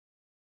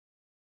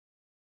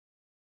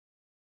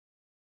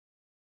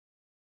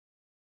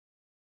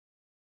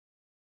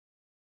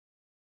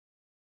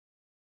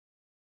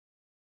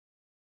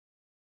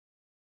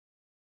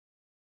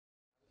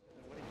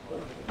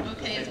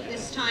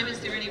time, is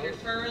there any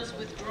referrals,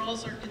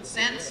 withdrawals, or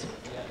consents?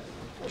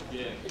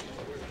 Yeah.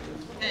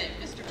 Okay,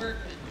 Mr.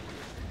 Berkman.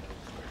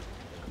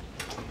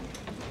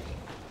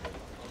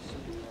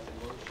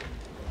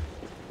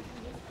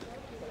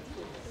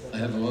 I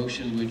have a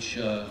motion which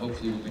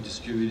hopefully will be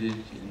distributed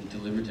and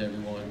delivered to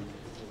everyone,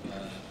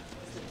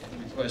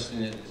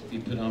 requesting it be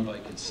put on by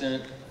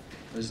consent.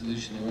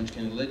 Resolution of the Orange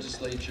County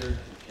Legislature,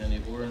 County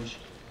of Orange,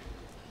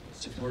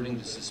 supporting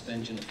the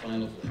suspension of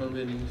final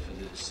permitting for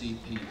the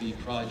CPV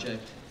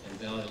project and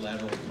Valley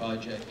Lateral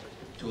project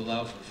to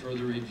allow for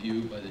further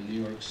review by the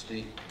New York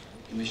State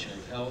Commissioner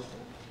of Health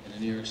and the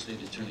New York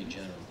State Attorney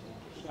General.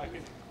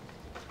 Second.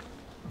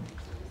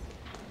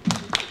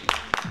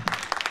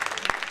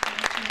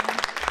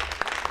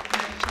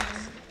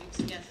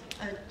 Yes.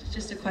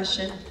 Just a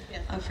question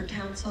Yes. for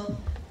council.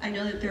 I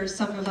know that there are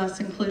some of us,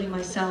 including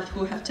myself,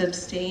 who have to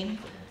abstain.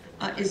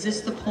 Is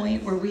this the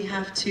point where we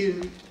have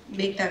to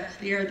make that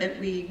clear that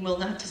we will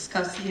not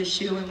discuss the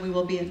issue and we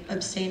will be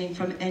abstaining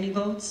from any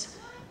votes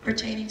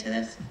pertaining to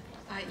this?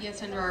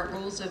 Yes, under our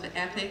rules of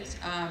ethics,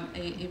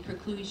 it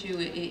precludes you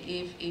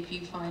if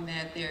you find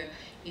that there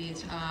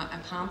is a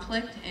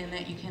conflict and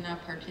that you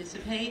cannot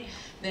participate,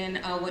 then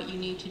what you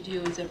need to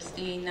do is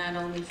abstain not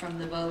only from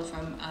the vote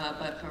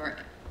but for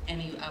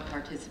any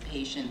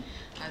participation.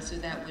 So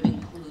that would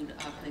include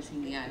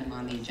placing the item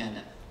on the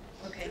agenda.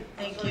 Okay,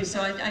 thank you. So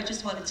I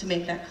just wanted to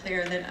make that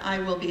clear that I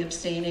will be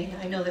abstaining.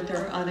 I know that there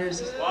are others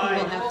who will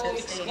have to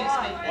abstain.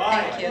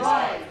 Thank you.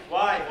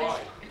 Why?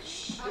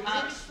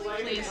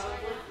 Please.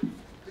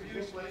 Could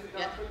you explain the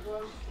conflict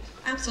was?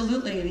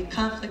 Absolutely. The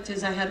conflict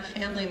is I had a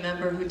family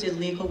member who did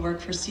legal work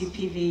for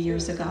CPV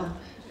years ago,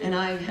 and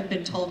I have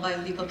been told by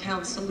legal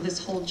counsel this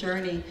whole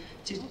journey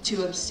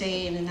to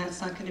abstain, and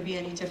that's not going to be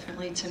any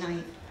differently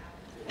tonight.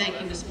 Thank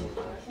you, Ms.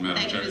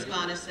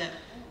 Bonasek.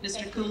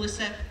 Mr.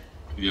 Kulisek?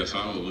 Yes,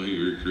 I will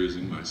be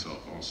recusing myself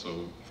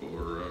also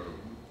for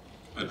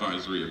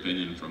advisory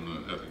opinion from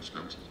the Ethics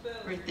Council.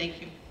 Great, thank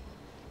you.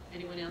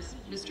 Anyone else?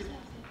 Mr.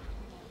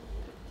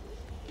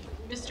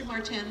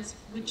 Martens,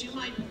 would you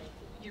mind,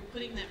 you're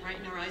putting that right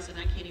in our eyes and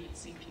I can't even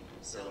see people,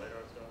 so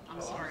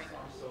I'm sorry.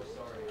 I'm so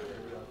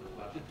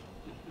sorry.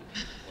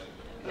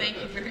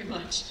 Thank you very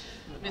much.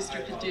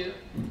 Mr. Padu?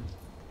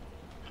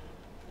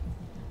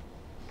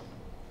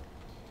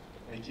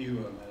 Thank you,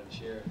 Madam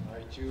Chair.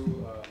 I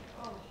too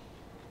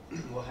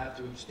will have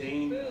to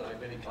abstain. I've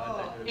been in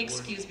contact with the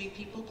Excuse me,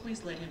 people,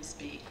 please let him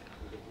speak.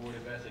 with the Board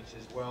of Ethics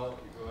as well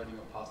regarding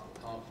a possible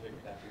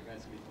conflict that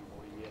prevents me from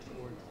voting yes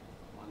or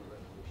no on the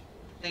resolution.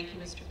 Thank you,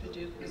 Mr.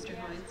 Padu. Mr.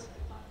 Hines?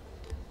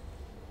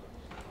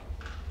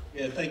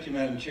 Yeah, thank you,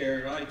 Madam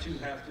Chair. I too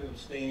have to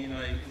abstain.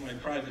 In my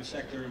private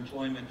sector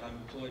employment, I'm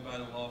employed by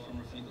the law firm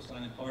of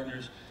Finkelstein and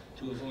Partners.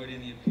 To avoid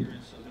any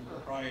appearance of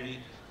impropriety,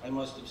 I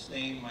must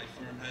abstain. My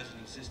firm has an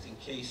existing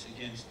case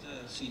against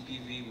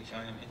CPV, which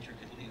I am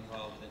intricately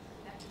involved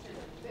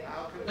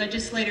in.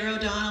 Legislator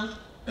O'Donnell?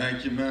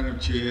 Thank you, Madam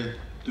Chair.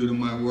 Due to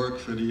my work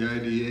for the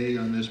IDA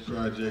on this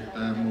project,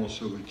 I am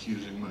also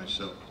recusing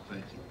myself.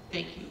 Thank you.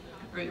 Thank you.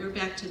 All right, we're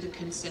back to the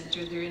consent.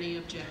 Are there any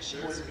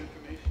objections?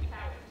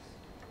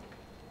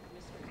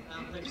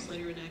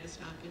 Legislator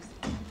Anagostakis.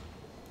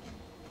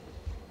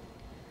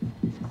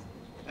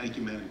 Thank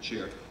you, Madam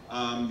Chair.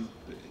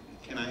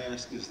 Can I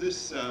ask, is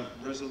this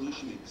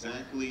resolution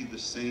exactly the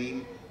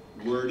same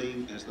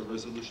wording as the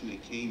resolution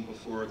that came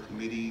before a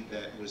committee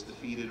that was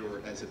defeated,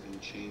 or has it been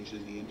changed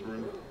in the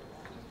interim?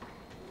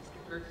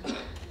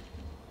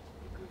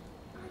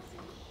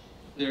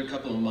 There are a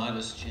couple of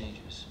modest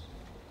changes.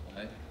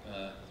 Right?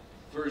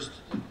 First,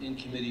 in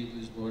committee, it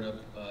was brought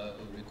up a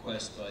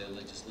request by a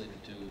legislator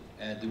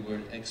to add the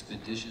word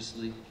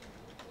expeditiously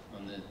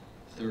on the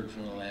third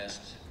from the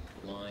last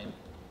line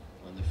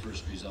on the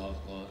first resolve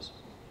clause.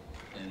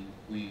 And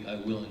I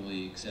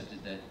willingly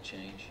accepted that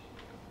change.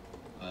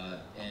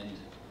 And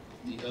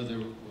the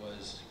other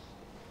was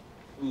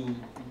who,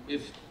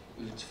 if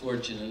it's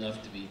fortunate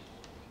enough to be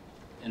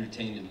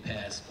entertained and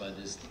passed by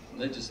this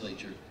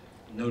legislature,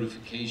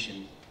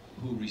 notification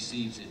who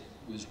receives it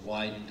was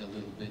widened a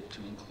little bit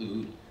to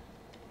include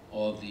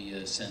all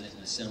the Senate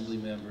and Assembly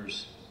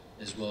members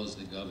as well as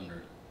the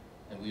governor.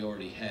 And we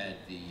already had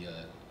the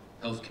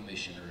Health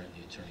Commissioner and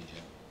the Attorney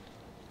General.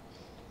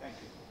 Thank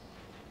you.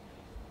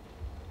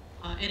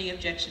 Any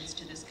objections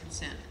to this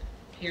consent?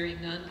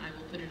 Hearing none, I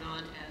will put it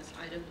on as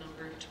item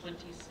number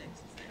 26. Is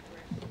that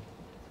correct?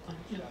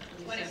 No,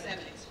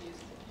 27, excuse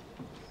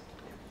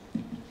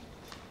me.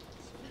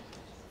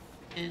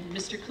 And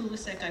Mr.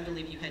 Kulisek, I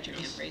believe you had your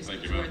hand raised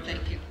Thank you, before. Madam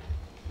Thank you.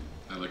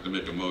 I'd like to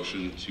make a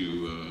motion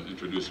to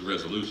introduce a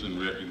resolution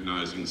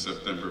recognizing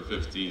September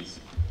 15th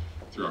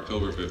through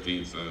October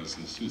 15th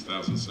since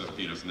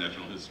 2017 as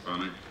National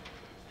Hispanic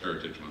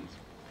Heritage Month.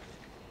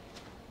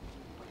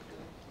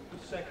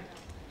 Second.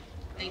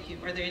 Thank you.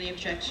 Are there any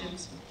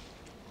objections?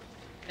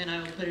 Then I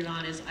will put it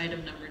on as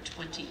item number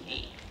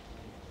 28.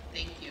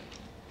 Thank you.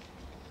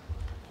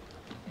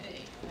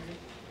 Okay.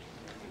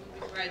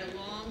 Moving right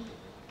along.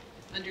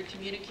 Under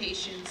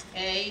Communications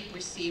A,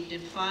 received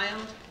and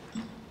filed.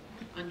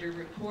 Under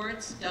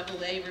reports,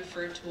 double A,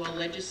 referred to all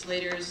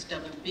legislators,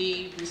 double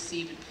B,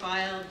 received and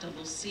filed,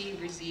 double C,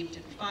 received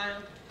and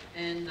filed,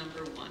 and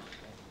number 1.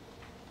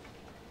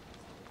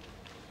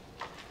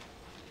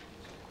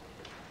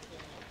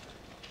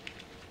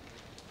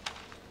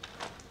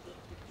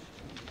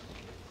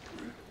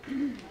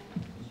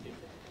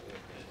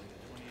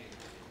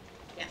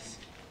 Yes.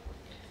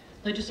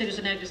 Legislators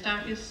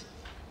Anagnestakis,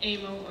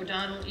 Amo,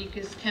 O'Donnell,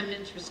 Ekis,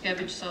 Chemnitz,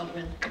 Riskevich,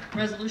 Sullivan.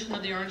 Resolution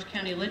of the Orange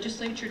County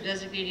Legislature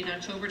designating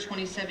October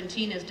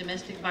 2017 as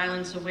Domestic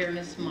Violence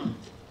Awareness Month.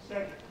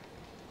 Second.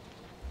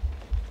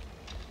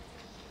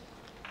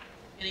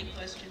 Any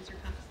questions or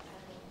comments?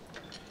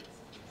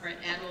 All right,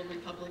 add all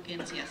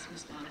Republicans, yes,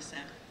 Ms.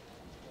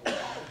 Bonasek.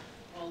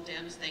 All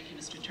Dems, thank you,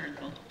 Mr.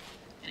 Turnbull.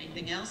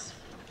 Anything else?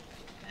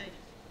 Okay,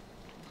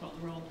 call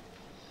the roll.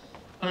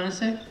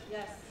 Bonasek?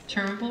 Yes.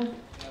 Turnbull?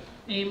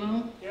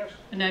 Amo? Yes.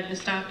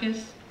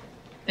 Anagnestakis?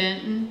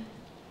 Benton?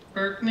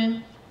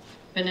 Berkman?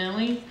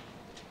 Benelli?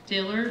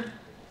 Dillard?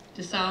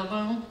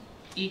 DeSalvo?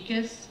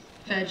 Ekis?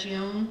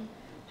 Fagione?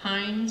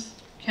 Hines?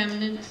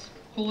 Chemnitz?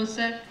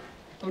 Kulisek?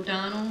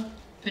 O'Donnell?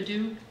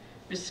 Paduk?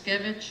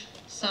 Riskevich?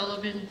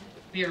 Sullivan?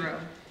 Bureau.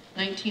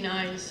 19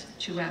 ayes,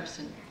 2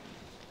 absent.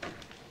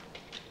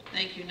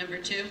 Thank you. Number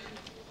 2.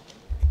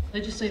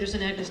 Legislators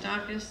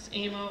Anagnestakis,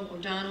 Amo,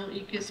 O'Donnell,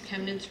 Ekis,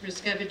 Chemnitz,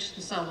 Riskevich,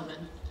 and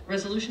Sullivan.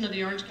 Resolution of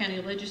the Orange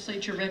County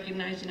Legislature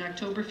recognizing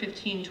October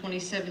 15,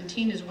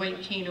 2017 as White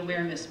Cane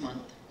Awareness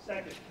Month.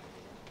 Second.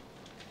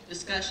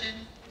 Discussion?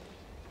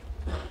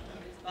 Ms.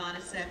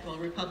 Bonasek, all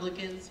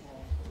Republicans.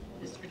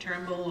 Mr.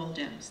 Turnbull, all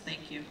Dems.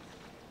 Thank you.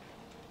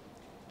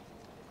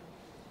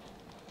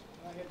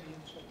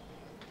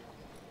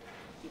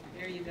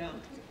 There you go.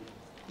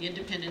 The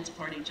Independence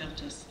Party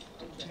jumped us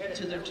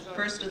to the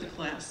first of the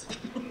class.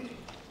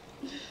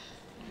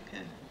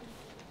 Okay.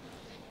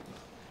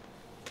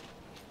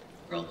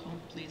 Roll call,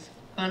 please.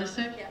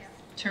 Bonasek? Yes.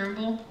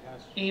 Turnbull?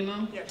 Yes.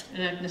 Amo? Yes.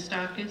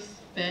 Anagnestakis?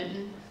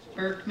 Benton?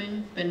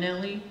 Berkman?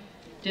 Benelli?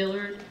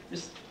 Dillard?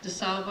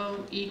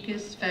 DeSalvo?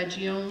 Ekis?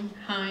 Fagione?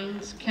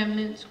 Hines?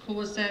 Chemnitz?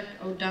 Kulisek?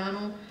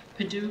 O'Donnell?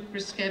 Paduk?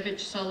 Riskevich?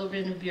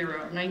 Sullivan?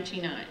 Bureau.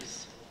 19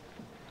 ayes.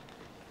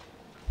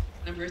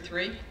 Number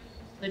 3.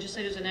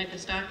 Legislators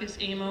Anagnestakis,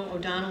 Amo,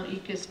 O'Donnell,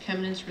 Ekis,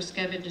 Chemnitz,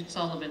 Riskevich, and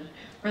Sullivan.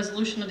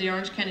 Resolution of the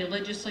Orange County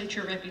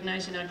Legislature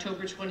recognizing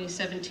October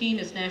 2017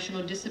 as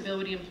National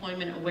Disability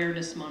Employment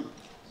Awareness Month.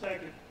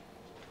 Second.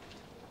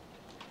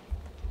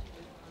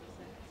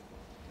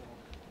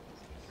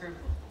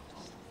 Turnbull.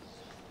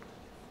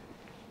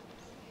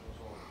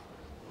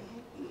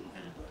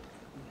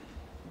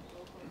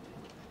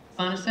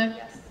 Bonasek?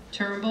 Yes.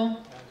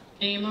 Turnbull?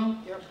 Amo?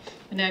 Yes.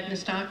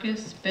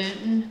 Anagnestakis,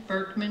 Benton,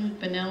 Berkman,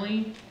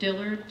 Benelli,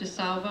 Dillard,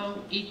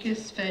 DeSalvo,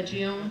 Ekis,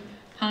 Fagione,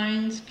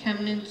 Hines,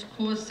 Chemnitz,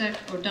 Kulisek,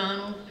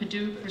 O'Donnell,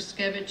 Paduk,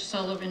 Riskevich,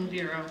 Sullivan,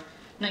 Bureau.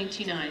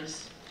 19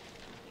 ayes.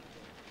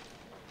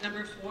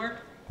 Number 4.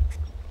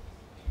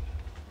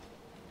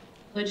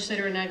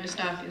 Legislator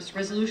Anagnestakis,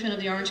 resolution of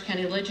the Orange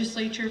County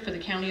Legislature for the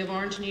County of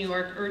Orange, New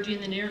York,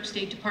 urging the New York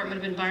State Department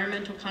of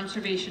Environmental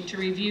Conservation to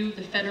review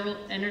the Federal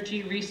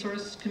Energy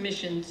Resource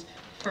Commission's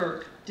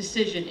FERC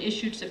decision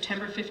issued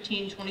September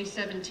 15,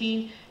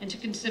 2017, and to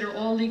consider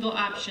all legal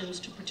options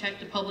to protect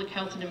the public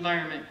health and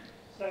environment.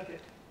 Second.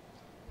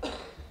 Mr.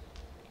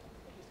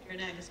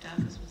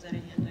 Anagnestakis, was that a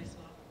hand I saw?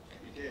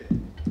 You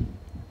did.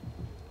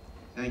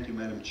 Thank you,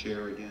 Madam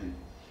Chair, again.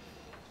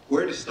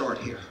 Where to start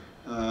here?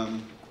 So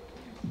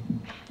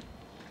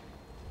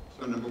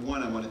number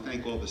 1, I want to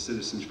thank all the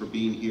citizens for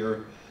being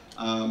here.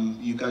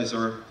 You guys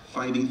are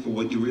fighting for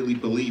what you really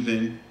believe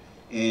in,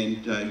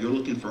 and you're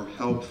looking for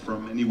help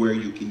from anywhere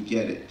you can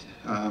get it.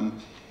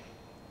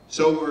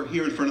 So we're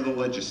here in front of the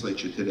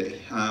legislature today.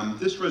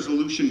 This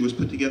resolution was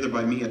put together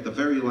by me at the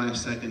very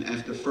last second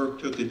after FERC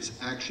took its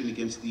action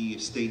against the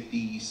state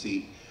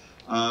DEC.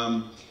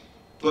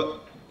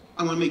 But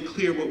I want to make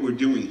clear what we're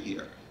doing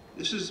here.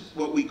 This is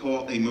what we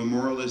call a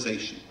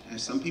memorialization.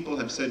 As some people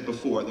have said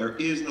before, there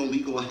is no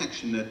legal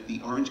action that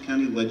the Orange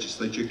County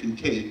Legislature can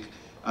take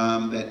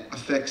that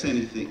affects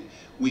anything.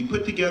 We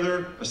put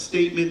together a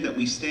statement that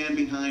we stand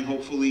behind,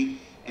 hopefully,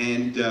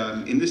 and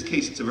in this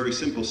case, it's a very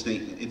simple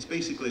statement. It's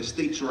basically a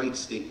states' rights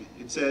statement.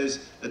 It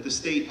says that the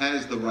state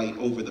has the right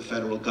over the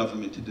federal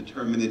government to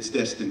determine its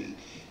destiny.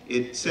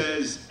 It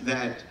says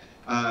that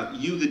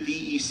you, the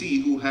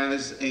DEC, who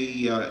has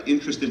a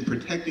interest in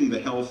protecting the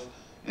health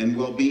and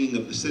well-being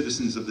of the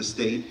citizens of the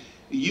state,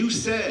 you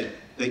said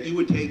that you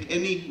would take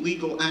any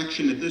legal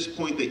action at this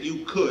point that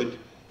you could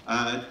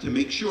to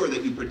make sure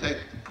that you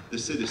protect the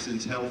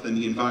citizens' health and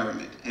the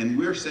environment. And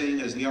we're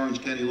saying as the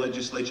Orange County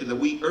Legislature that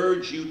we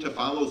urge you to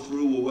follow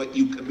through with what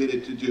you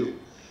committed to do.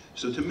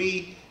 So to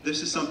me,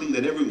 this is something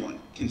that everyone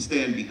can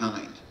stand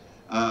behind.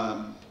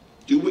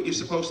 Do what you're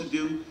supposed to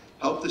do,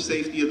 help the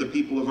safety of the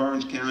people of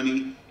Orange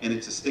County, and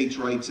it's a states'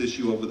 rights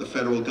issue over the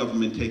federal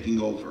government taking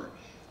over.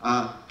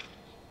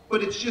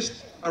 But it's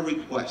just a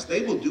request.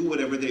 They will do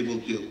whatever they will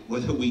do,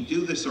 whether we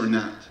do this or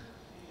not.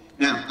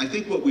 Now, I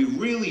think what we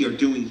really are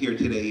doing here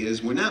today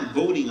is we're not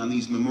voting on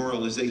these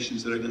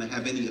memorializations that are going to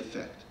have any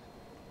effect.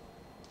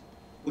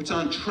 What's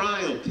on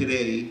trial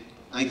today,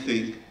 I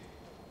think,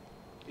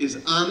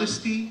 is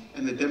honesty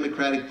and the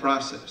democratic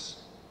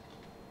process.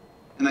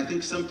 And I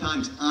think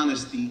sometimes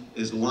honesty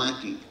is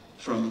lacking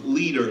from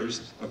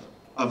leaders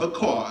of a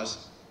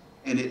cause,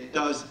 and it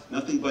does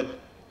nothing but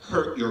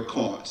hurt your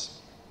cause.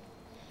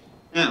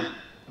 Now,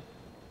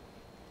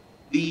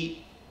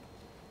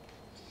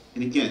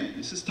 and again,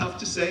 this is tough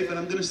to say, but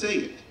I'm going to say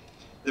it.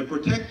 The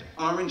Protect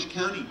Orange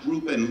County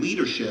group and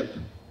leadership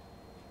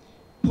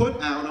put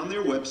out on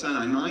their website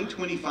on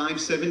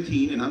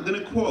 9/25/17, and I'm going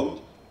to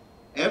quote,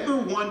 "Ever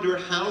wonder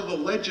how the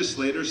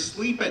legislators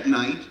sleep at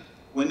night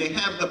when they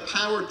have the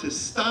power to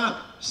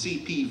stop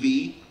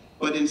CPV,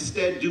 but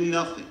instead do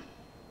nothing?"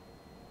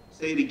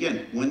 Say it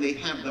again, when they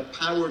have the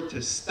power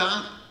to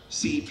stop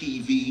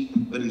CPV,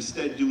 but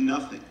instead do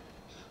nothing.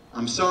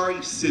 I'm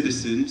sorry,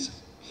 citizens,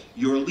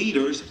 your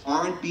leaders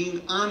aren't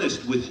being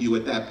honest with you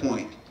at that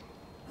point.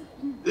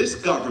 This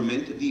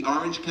government, the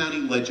Orange County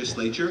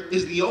Legislature,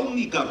 is the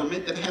only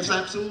government that has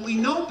absolutely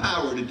no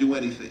power to do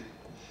anything.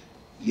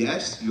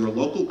 Yes, your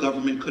local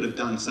government could have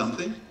done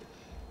something.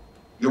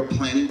 Your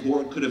planning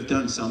board could have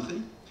done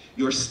something.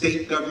 Your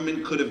state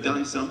government could have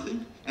done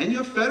something. And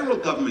your federal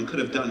government could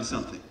have done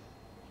something.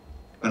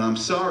 But I'm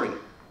sorry.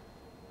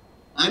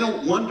 I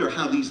don't wonder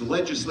how these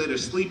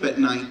legislators sleep at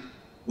night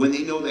when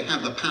they know they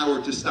have the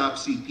power to stop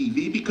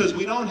CPV, because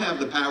we don't have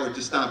the power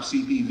to stop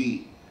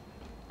CPV.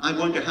 I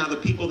wonder how the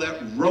people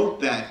that wrote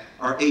that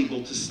are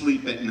able to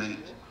sleep at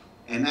night.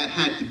 And that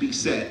had to be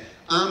said.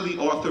 I'm the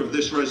author of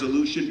this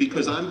resolution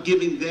because I'm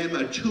giving them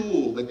a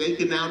tool that they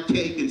can now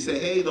take and say,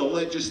 hey, the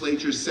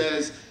legislature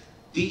says,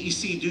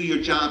 DEC, do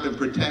your job and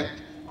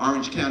protect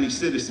Orange County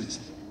citizens.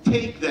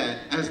 Take that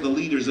as the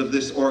leaders of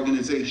this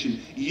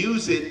organization.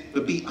 Use it,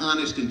 but be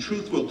honest and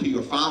truthful to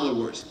your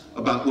followers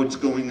about what's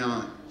going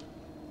on.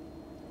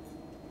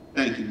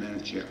 Thank you,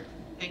 Madam Chair.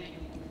 Thank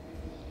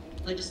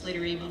you.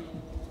 Legislator Emo.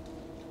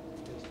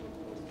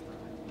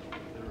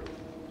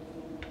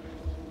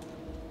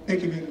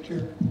 Thank you, Madam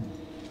Chair.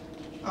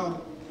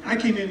 I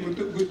came in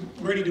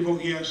ready to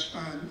vote yes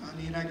on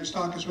the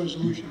Anagnostakis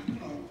resolution.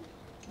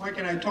 Mike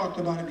and I talked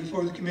about it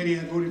before the committee.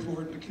 I voted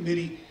for it in the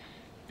committee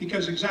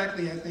because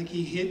exactly, I think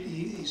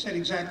he said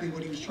exactly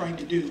what he was trying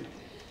to do.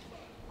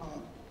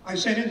 I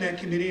said in that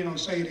committee, and I'll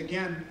say it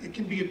again, it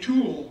can be a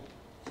tool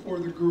for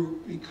the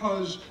group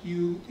because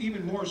you,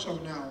 even more so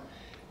now,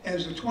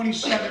 as the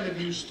 27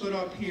 of you stood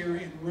up here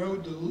and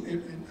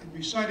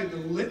recited the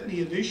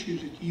litany of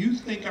issues that you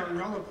think are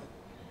relevant.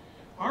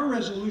 Our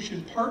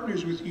resolution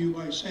partners with you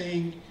by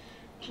saying,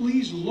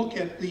 please look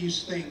at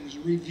these things,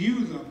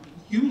 review them.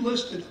 You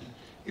listed them.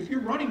 If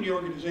you're running the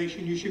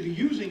organization, you should be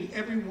using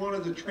every one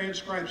of the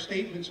transcribed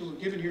statements that were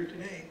given here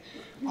today,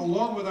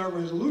 along with our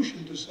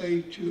resolution to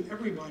say to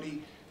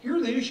everybody, here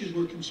are the issues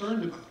we're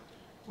concerned about.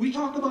 We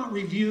talk about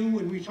review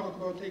and we talk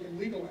about taking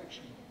legal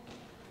action.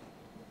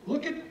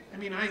 Look at, I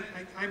mean,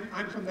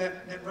 I'm from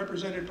that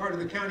represented part of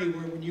the county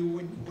where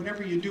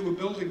whenever you do a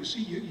building,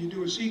 you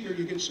do a seeker,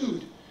 you get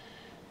sued.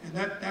 And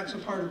that's a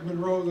part of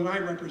Monroe that I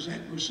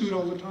represent. We're sued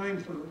all the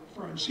time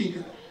for on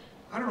seeker.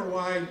 I don't know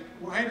why,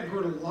 I haven't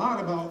heard a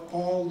lot about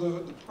all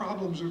the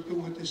problems with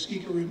the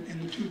seeker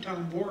and the two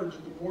town boards,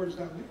 or the boards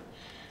down there.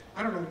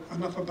 I don't know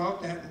enough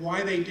about that,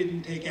 why they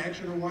didn't take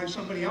action or why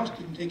somebody else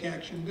didn't take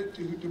action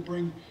to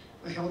bring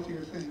a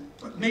healthier thing.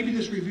 But maybe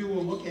this review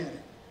will look at it.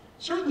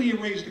 Certainly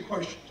you raised the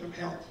questions of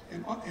health,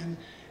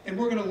 and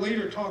we're going to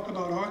later talk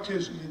about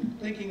autism and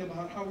thinking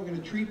about how we're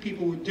going to treat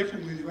people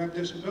differently who have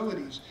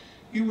disabilities.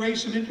 You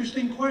raised some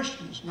interesting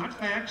questions, not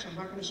facts, I'm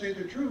not going to say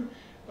they're true,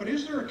 but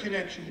is there a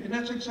connection? And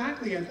that's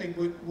exactly, I think,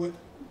 what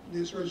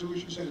this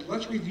resolution says.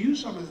 Let's review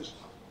some of this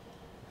stuff.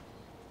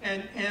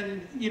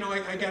 And you know,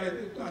 I got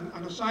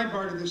on a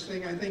sidebar to this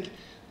thing, I think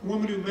the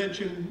woman who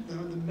mentioned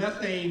the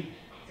methane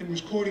and was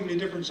quoting the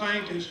different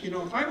scientists, you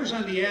know, if I was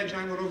on the edge,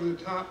 I went over the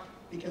top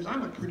because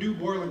I'm a Purdue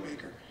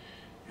Boilermaker.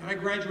 And I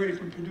graduated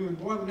from Purdue and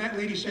boy, when that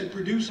lady said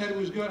Purdue said it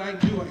was good, I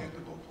knew I had to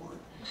vote for it.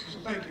 So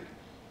thank you.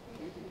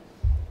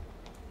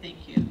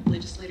 Thank you.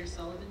 Legislator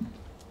Sullivan.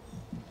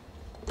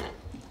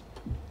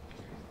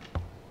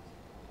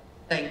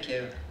 Thank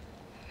you.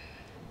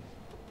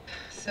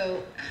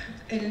 So,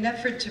 in an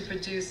effort to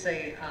produce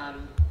a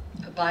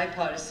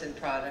bipartisan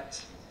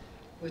product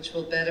which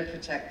will better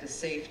protect the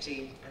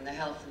safety and the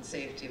health and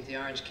safety of the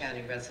Orange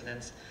County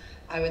residents,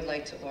 I would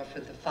like to offer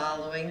the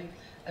following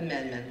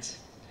amendment.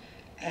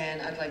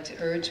 And I'd like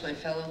to urge my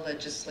fellow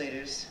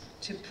legislators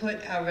to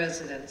put our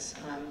residents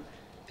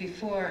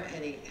before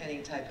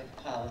any type of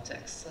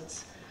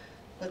politics.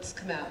 Let's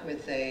come out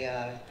with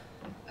a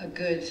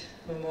good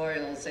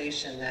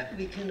memorialization that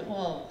we can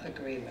all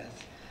agree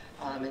with.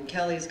 And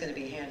Kelly's going to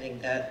be handing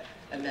that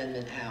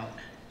amendment out.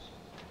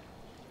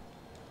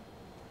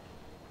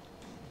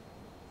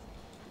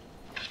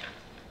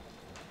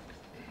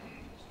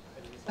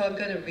 So I'm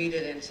going to read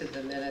it into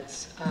the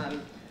minutes.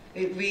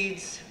 It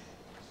reads,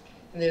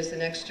 and there's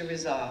an extra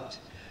resolved.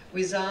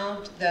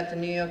 Resolved that the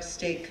New York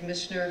State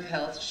Commissioner of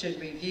Health should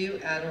review,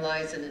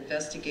 analyze, and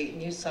investigate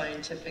new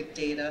scientific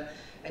data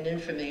and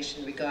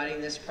information regarding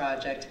this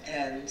project,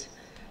 and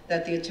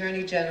that the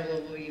Attorney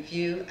General will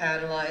review,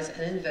 analyze,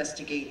 and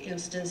investigate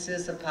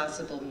instances of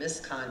possible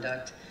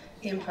misconduct,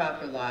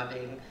 improper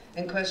lobbying,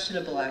 and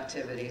questionable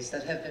activities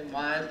that have been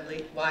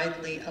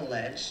widely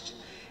alleged,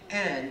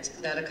 and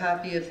that a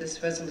copy of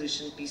this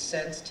resolution be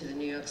sent to the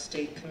New York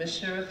State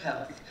Commissioner of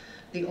Health,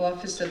 the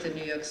Office of the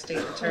New York State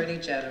Attorney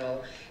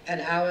General, and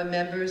our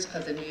members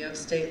of the New York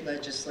State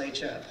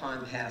Legislature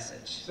upon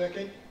passage.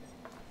 Second.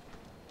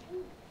 All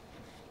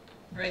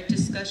right,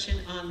 discussion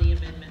on the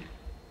amendment.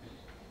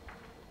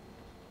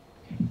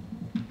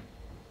 Mr.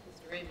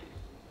 Raymond.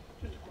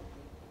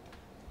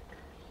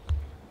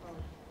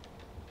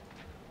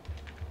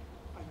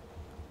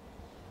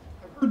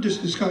 I've heard this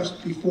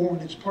discussed before,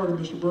 and it's part of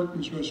Mr.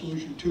 Berkman's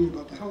resolution too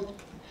about the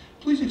health.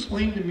 Please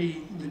explain to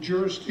me the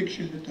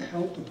jurisdiction that the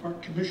Health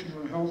Department,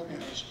 Commissioner of Health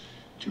has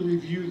to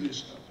review this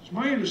stuff. It's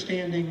my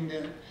understanding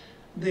that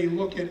they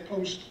look at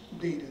post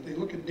data. They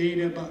look at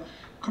data about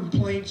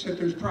complaints that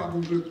there's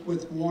problems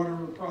with water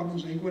or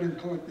problems. They go in and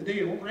collect the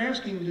data. What we're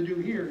asking them to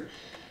do here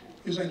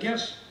is, I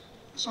guess,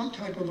 some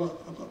type of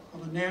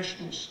a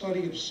national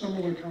study of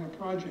similar kind of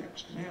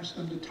projects and ask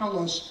them to tell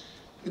us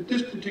that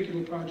this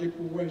particular project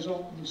will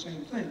result in the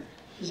same thing.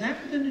 Is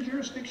that within the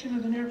jurisdiction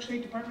of the New York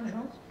State Department of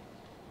Health?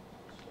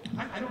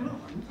 I don't know.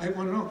 I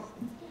want to know.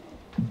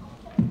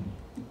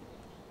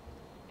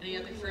 Any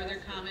other further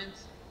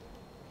comments?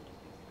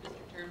 Mr.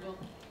 Turnbull?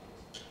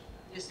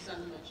 This is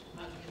on the motion,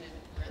 on the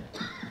amendment, correct?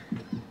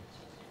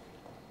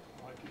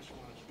 I just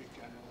want to speak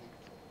generally.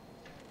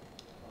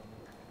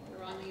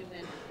 We're on the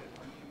amendment.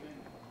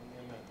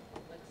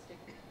 Let's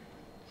stick.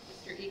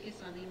 Mr.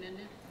 Ekus on the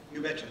amendment?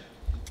 You betcha.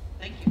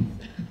 Thank you.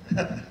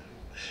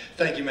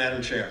 Thank you,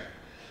 Madam Chair.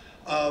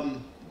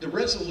 The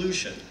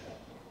resolution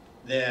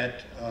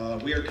that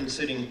we are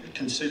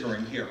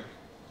considering here,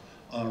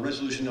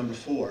 resolution number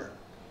 4,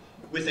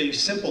 with a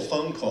simple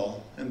phone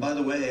call, and by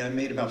the way, I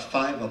made about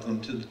 5 of them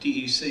to the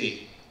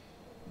DEC,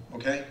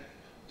 okay?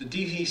 The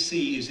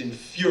DEC is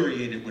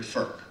infuriated with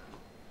FERC.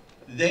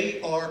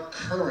 They are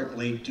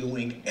currently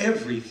doing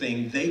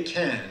everything they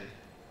can,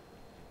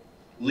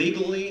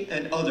 legally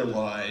and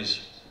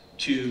otherwise,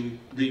 to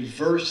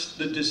reverse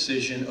the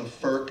decision of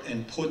FERC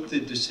and put the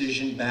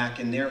decision back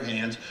in their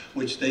hands,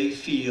 which they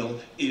feel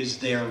is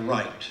their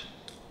right.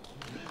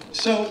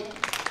 So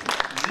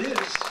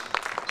this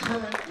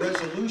current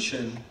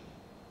resolution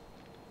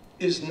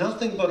is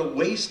nothing but a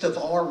waste of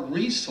our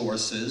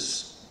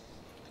resources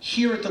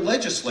here at the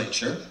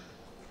legislature,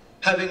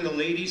 having the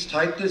ladies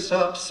type this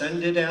up,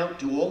 send it out,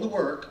 do all the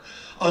work,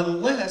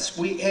 unless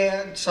we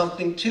add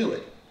something to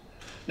it.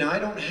 Now, I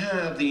don't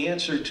have the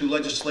answer to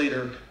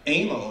Legislator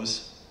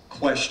Amo's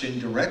question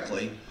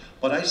directly,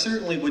 but I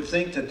certainly would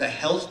think that the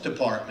health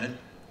department,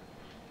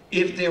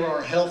 if there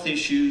are health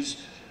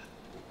issues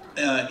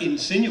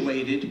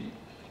insinuated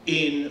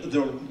in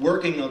the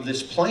working of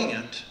this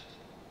plant,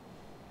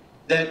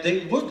 that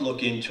they would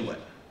look into it,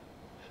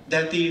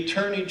 that the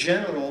Attorney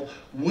General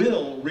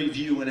will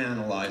review and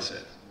analyze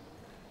it.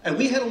 And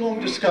we had a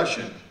long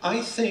discussion.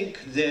 I think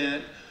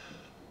that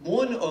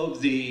one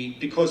of the,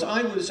 because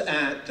I was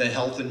at the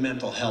Health and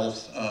Mental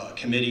Health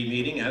Committee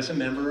meeting as a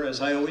member,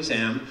 as I always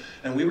am,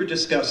 and we were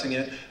discussing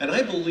it, and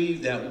I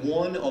believe that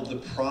one of the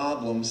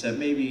problems that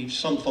maybe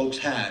some folks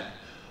had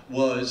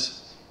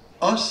was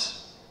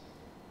us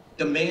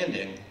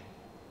demanding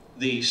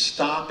the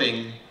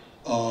stopping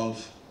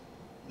of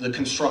the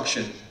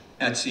construction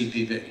at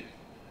CPV.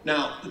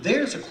 Now,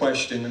 there's a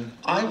question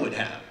I would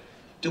have.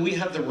 Do we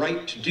have the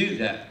right to do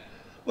that?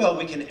 Well,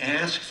 we can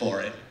ask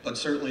for it, but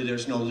certainly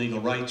there's no legal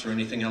rights or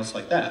anything else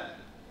like that.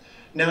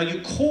 Now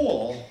you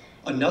call,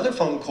 another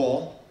phone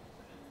call,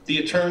 the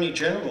Attorney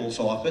General's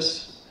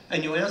office,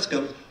 and you ask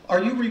them,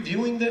 are you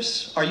reviewing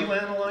this? Are you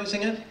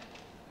analyzing it?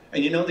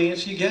 And you know the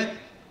answer you get?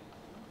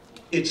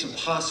 It's a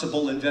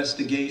possible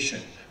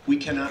investigation. We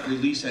cannot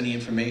release any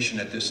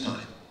information at this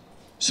time.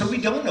 So we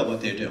don't know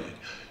what they're doing.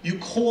 You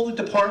call the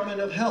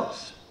Department of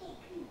Health,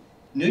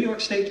 New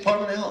York State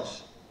Department of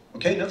Health,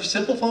 okay, another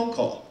simple phone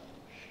call.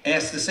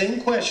 Ask the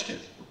same question.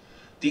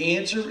 The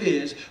answer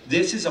is,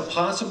 this is a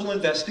possible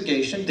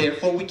investigation,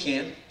 therefore we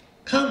can't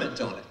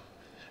comment on it.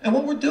 And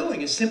what we're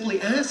doing is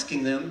simply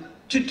asking them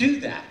to do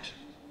that.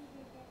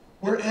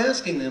 We're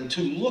asking them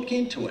to look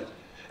into it.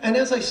 And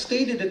as I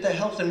stated at the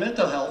Health and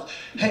Mental Health,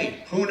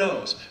 hey, who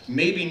knows?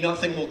 Maybe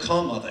nothing will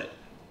come of it.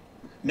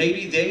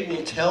 Maybe they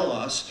will tell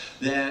us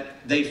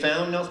that they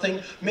found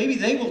nothing. Maybe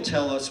they will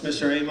tell us,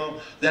 Mr. Amo,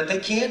 that they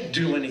can't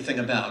do anything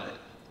about it.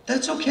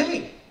 That's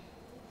okay.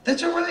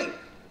 That's all right.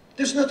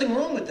 There's nothing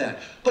wrong with that.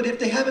 But if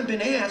they haven't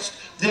been asked,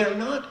 they're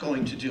not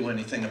going to do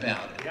anything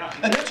about it. Yeah.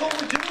 And that's all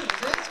we're doing is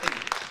asking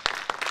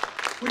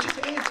you. We're just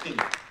asking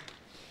you.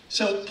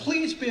 So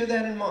please bear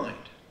that in mind.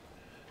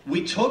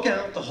 We took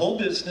out the whole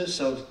business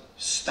of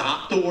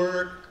stop the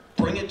work,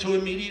 bring it to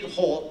immediate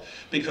halt,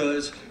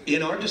 because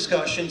in our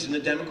discussions in the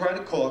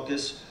Democratic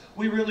caucus,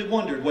 we really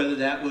wondered whether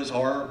that was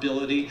our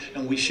ability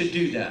and we should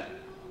do that.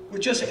 We're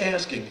just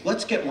asking,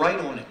 let's get right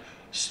on it.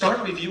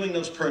 Start reviewing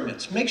those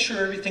permits. Make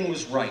sure everything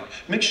was right.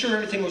 Make sure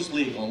everything was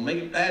legal.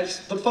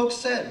 As the folks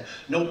said,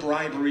 no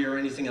bribery or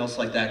anything else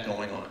like that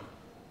going on.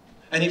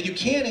 And if you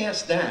can't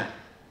ask that,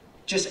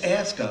 just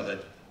ask of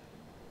it,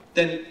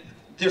 then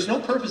there's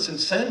no purpose in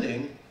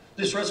sending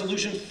this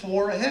resolution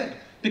 4 ahead.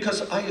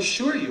 Because I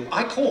assure you,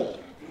 I called.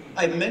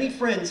 I have many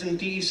friends in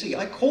DEC.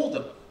 I called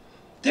them.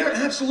 They're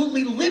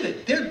absolutely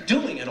livid. They're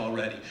doing it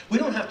already. We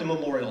don't have to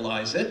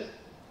memorialize it.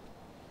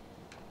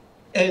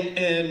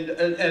 And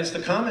as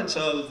the comments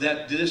of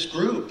that this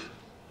group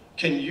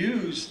can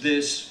use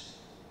this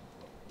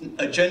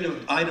agenda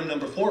item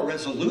number 4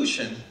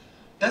 resolution,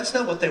 that's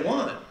not what they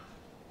want.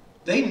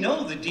 They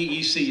know the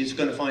DEC is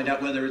going to find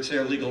out whether it's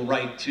their legal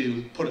right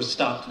to put a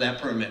stop to that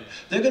permit.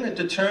 They're going to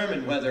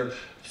determine whether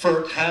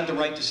FERC had the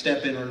right to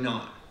step in or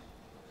not.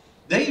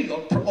 They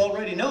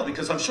already know,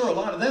 because I'm sure a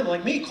lot of them,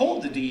 like me,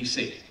 called the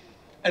DEC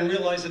and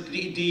realized that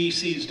the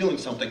DEC is doing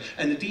something,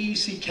 and the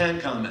DEC can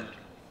comment.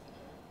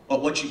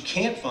 But what you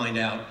can't find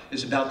out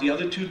is about the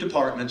other 2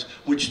 departments,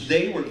 which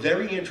they were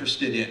very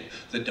interested in.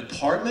 The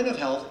Department of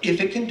Health, if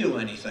it can do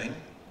anything,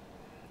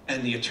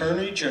 and the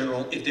Attorney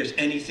General, if there's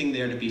anything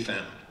there to be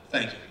found.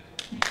 Thank you.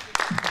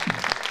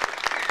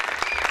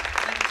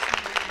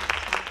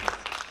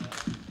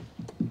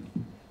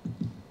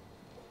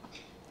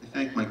 I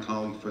thank my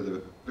colleague for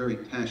the very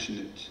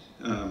passionate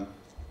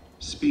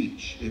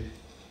speech.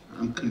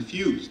 I'm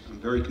confused. I'm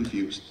very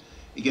confused.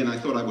 Again, I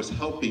thought I was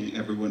helping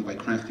everyone by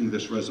crafting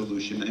this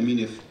resolution. I mean,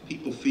 if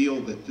people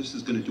feel that this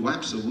is going to do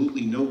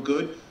absolutely no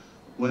good,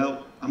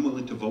 well, I'm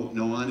willing to vote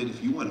no on it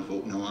if you want to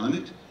vote no on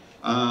it.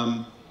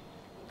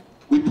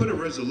 We put a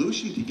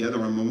resolution together,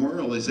 a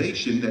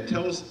memorialization that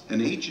tells an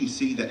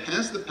agency that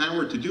has the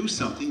power to do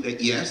something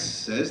that, yes,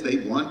 says they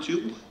want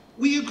to.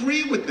 We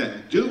agree with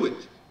them. Do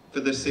it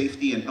for the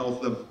safety and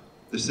health of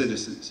the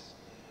citizens.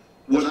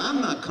 What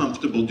I'm not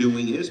comfortable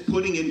doing is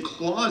putting in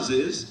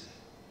clauses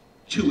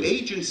to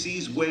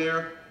agencies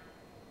where,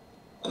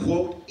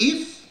 quote,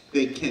 if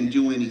they can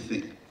do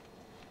anything,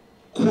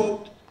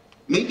 quote,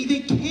 maybe they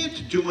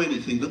can't do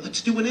anything, but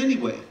let's do it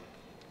anyway.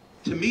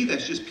 To me,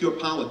 that's just pure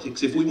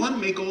politics. If we want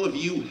to make all of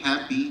you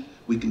happy,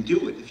 we can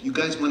do it. If you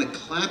guys want to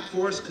clap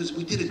for us because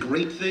we did a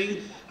great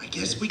thing, I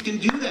guess we can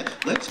do that.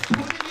 Let's put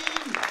it in.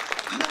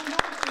 I don't know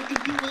if they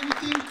can do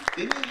anything.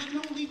 They may have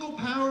no legal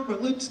power,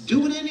 but let's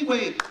do it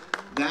anyway.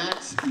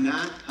 That's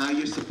not how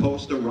you're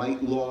supposed to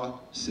write law,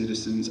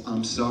 citizens.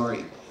 I'm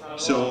sorry.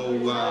 So,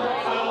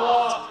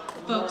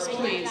 folks,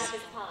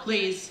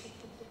 please.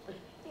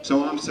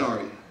 So I'm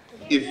sorry.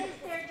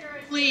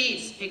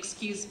 Please,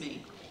 excuse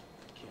me.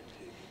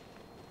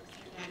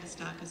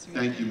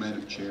 Thank you,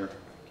 Madam Chair.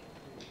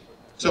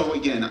 So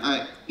again,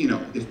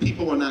 if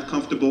people are not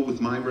comfortable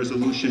with my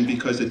resolution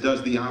because it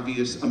does the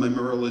obvious, a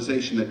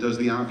memorialization that does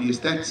the obvious,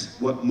 that's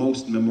what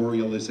most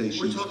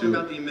memorializations do. We're talking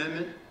about the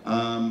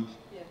amendment?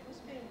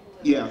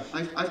 Yeah,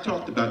 I've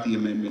talked about the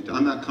amendment.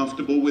 I'm not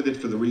comfortable with it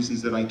for the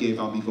reasons that I gave.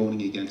 I'll be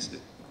voting against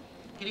it.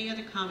 Any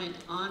other comment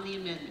on the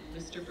amendment?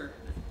 Mr.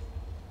 Berkman.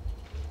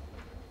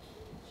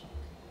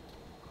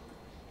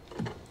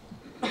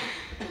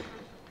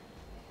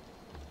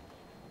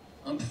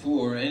 I'm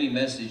for any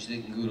message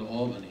that can go to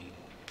Albany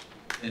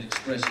that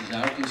expresses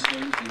our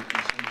concerns and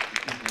concerns of the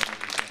people of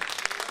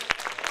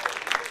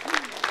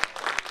Albany.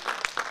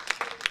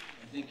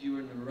 I think you were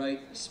in the right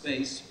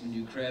space when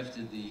you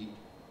crafted the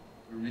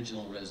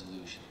original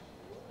resolution.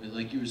 But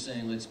like you were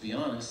saying, let's be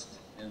honest,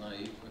 and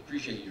I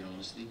appreciate your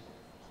honesty.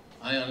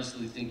 I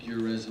honestly think your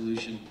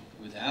resolution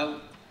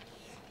without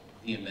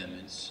the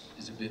amendments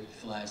is a bit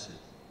flaccid.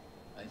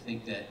 I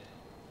think that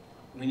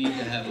we need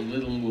to have a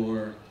little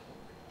more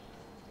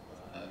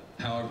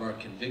power of our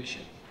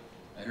conviction.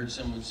 I heard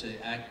someone say,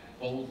 act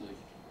boldly,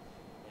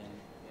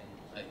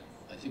 and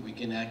I think we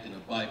can act in a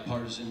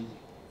bipartisan,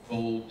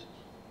 bold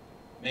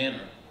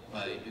manner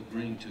by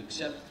agreeing to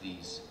accept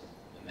these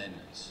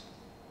amendments.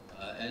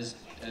 As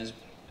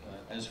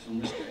for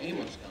Mr.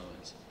 Amos'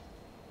 comments,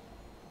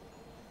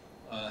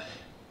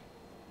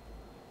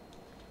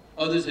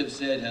 others have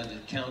said how the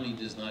county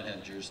does not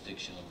have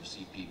jurisdiction over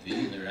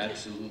CPV, and they're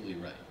absolutely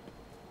right.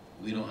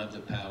 We don't have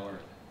the power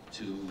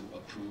to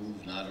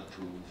approve, not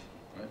approve,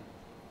 right?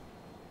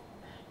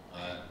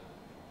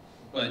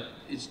 But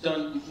it's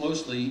done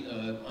mostly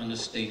on the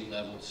state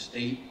level.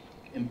 State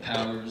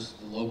empowers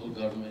the local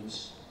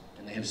governments,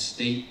 and they have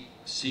state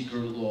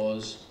secret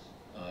laws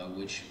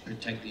which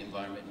protect the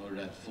environment in order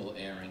to have full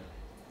airing.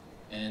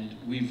 And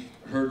we've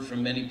heard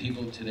from many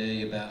people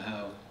today about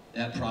how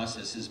that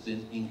process has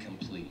been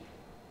incomplete.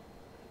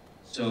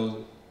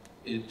 So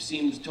it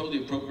seems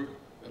totally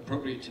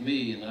appropriate to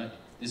me, and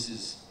this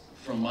is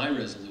from my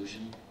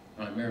resolution,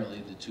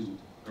 primarily the 2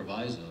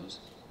 provisos,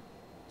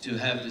 to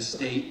have the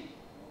state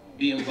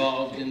be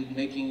involved in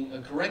making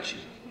a correction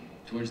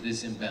towards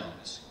this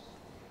imbalance.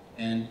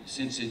 And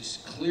since it's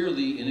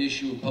clearly an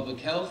issue of public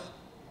health,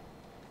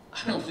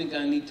 I don't think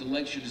I need to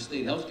lecture the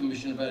State Health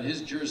Commission about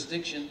his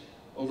jurisdiction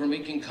over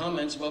making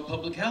comments about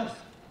public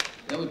health.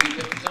 That would be a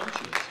bit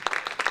presumptuous.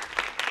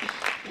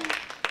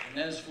 And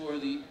as for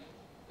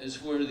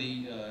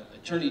the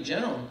Attorney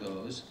General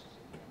goes,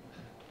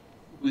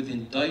 with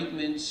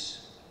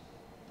indictments,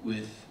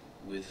 with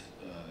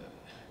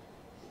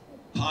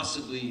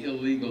possibly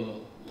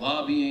illegal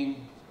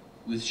lobbying,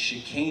 with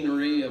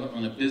chicanery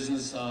on a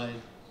business side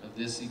of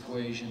this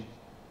equation.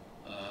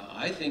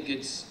 I think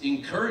it's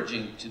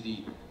encouraging to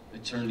the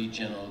Attorney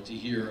General to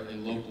hear a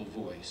local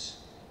voice,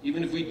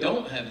 even if we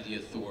don't have the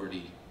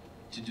authority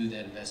to do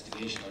that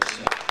investigation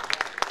ourselves.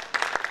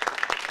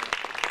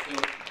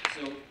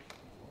 So,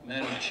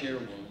 Madam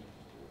Chairwoman,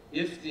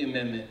 if the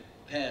amendment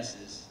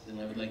passes, then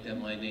I would like to have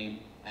my name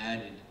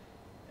added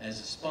as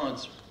a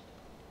sponsor.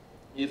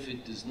 If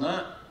it does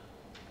not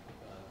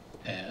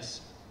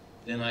pass,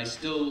 then I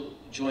still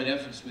join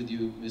efforts with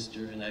you,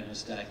 Mr.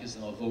 Anagnostakis,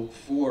 and I'll vote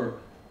for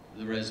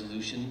the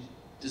resolution,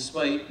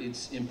 despite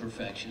its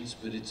imperfections,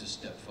 but it's a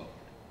step forward.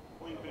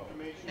 Point of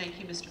information. Thank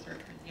you, Mr.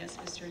 Berkman. Yes,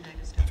 Mr.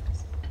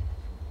 Anagnostakis.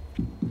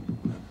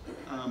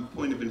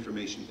 Point of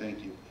information,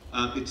 thank you.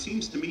 It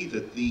seems to me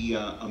that the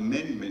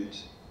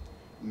amendment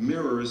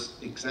mirrors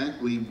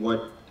exactly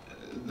what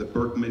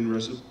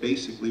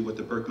basically what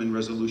the Berkman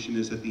resolution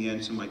is at the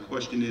end. So my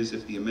question is,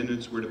 if the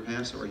amendments were to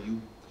pass, are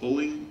you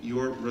pulling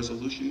your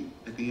resolution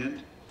at the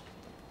end?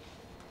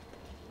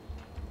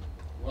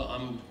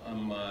 Well,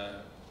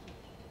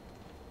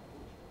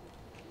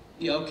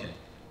 yeah, okay.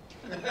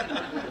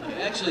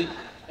 Actually,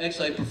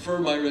 I prefer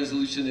my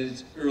resolution that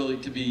it's early,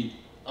 to be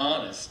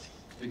honest,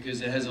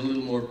 because it has a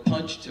little more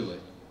punch to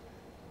it,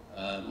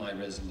 my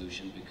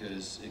resolution,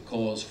 because it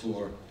calls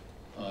for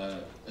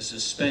a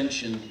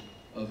suspension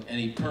of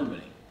any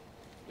permitting,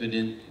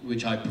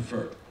 which I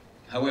prefer.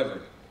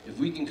 However, if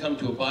we can come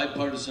to a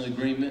bipartisan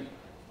agreement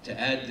to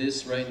add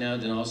this right now,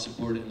 then I'll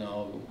support it and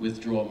I'll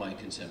withdraw my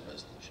consent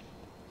resolution.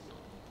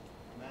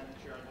 Madam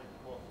Chair, I'd like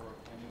to call for a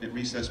 10-minute At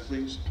recess,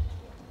 please.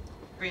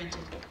 Granted.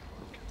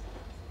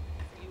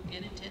 You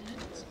in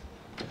attendance?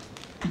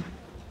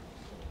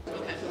 Okay.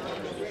 All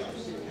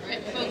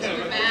right, folks,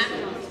 we're back.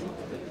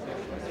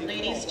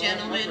 Ladies,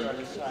 gentlemen,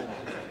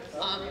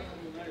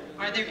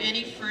 are there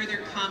any further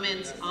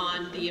comments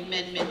on the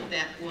amendment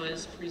that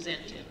was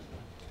presented?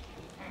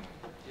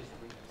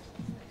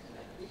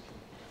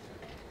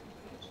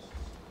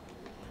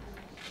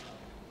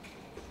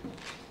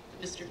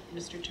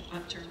 Mr.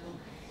 Turnbull.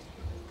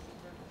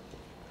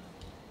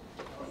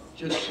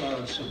 Just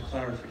some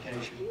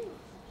clarification.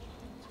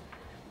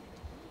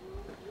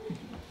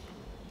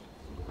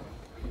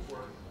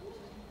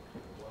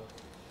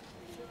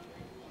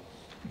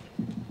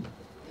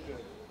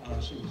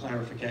 Some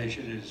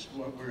clarification is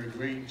what we're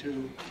agreeing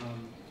to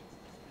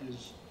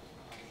is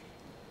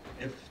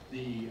if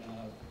the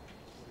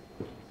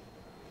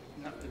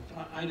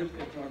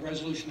if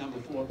resolution number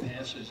 4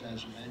 passes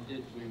as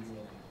amended, we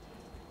will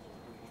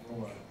go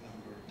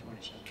number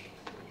 27.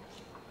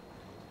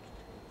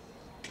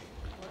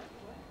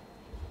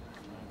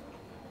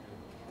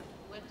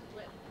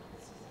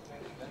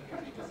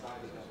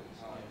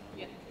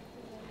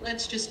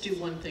 Let's just do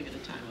one thing at a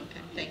time,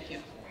 okay? Thank you.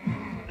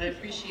 I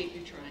appreciate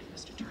you trying,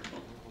 Mr.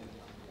 Turnbull.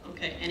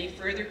 Okay, any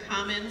further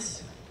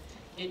comments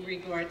in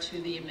regard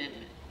to the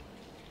amendment?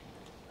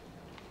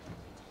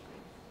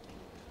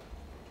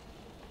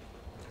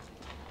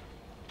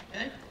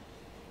 Okay?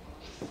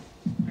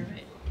 All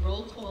right,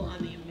 roll call on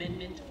the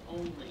amendment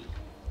only.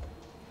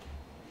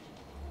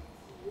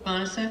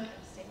 Bonasek?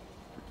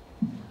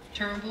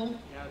 Turnbull?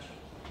 Yes.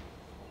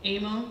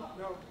 Amo?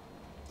 No.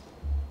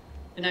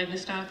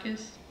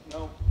 Anagnostakis?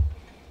 No.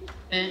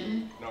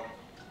 Benton? No.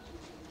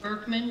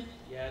 Berkman?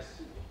 Yes.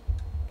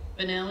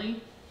 Benelli?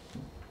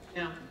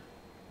 No.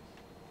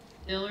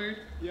 Dillard?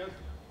 Yes.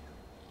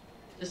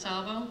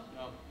 DeSalvo?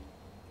 No.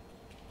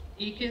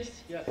 Ekis?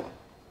 Yes.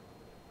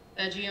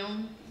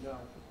 Fagione? No.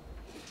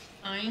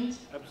 Hines?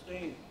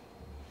 Abstain.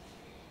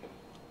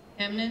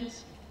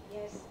 Hemnitz?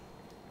 Yes.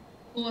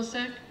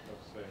 Kulisek?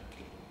 Abstain.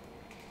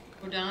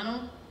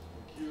 O'Donnell?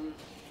 Accused.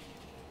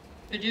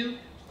 Paduk?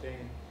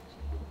 Abstain.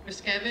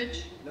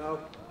 Riskevich? No.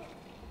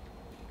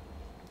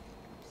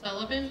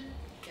 Sullivan?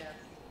 Yes.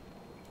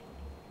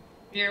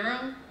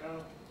 Bureau?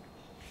 No.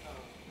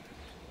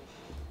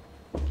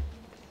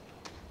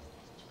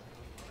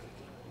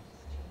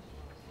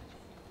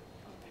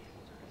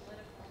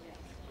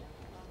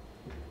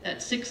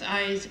 That's 6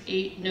 ayes,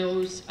 8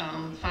 noes,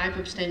 5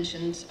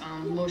 abstentions,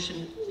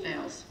 motion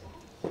fails.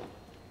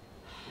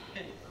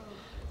 Okay.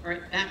 All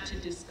right, back to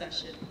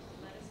discussion.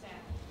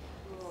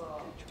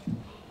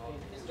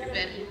 Mr.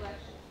 Benton?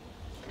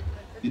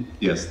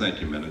 Yes,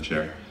 thank you, Madam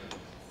Chair.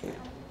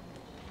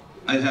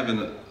 I have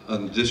an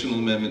additional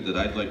amendment that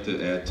I'd like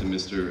to add to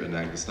Mr.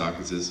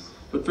 Anagnostakis',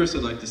 but first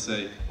I'd like to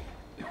say,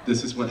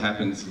 this is what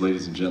happens,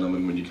 ladies and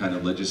gentlemen, when you kind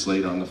of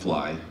legislate on the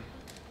fly.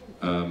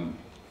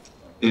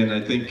 And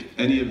I think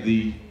any of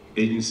the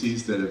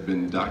agencies that have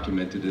been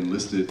documented and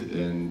listed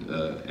and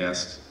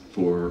asked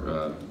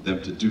for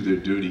them to do their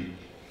duty,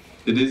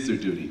 it is their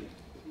duty.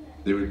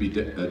 There would be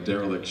a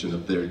dereliction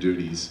of their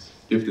duties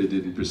if they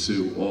didn't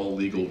pursue all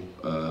legal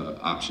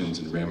options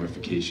and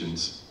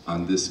ramifications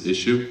on this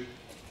issue.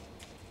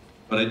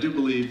 But I do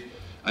believe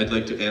I'd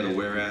like to add a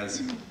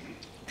whereas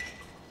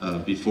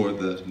before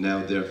the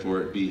now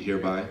therefore it be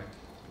hereby.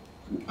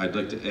 I'd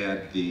like to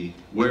add the,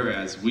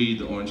 whereas we,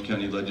 the Orange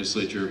County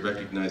Legislature,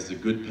 recognize the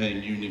good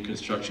paying union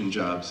construction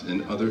jobs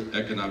and other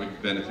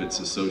economic benefits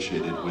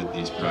associated with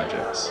these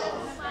projects.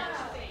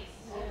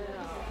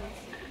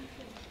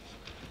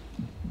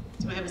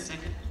 Do I have a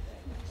second?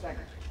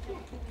 Second.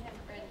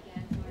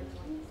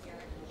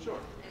 Sure.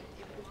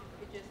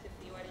 If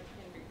the audience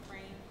can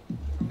refrain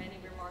from any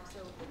remarks so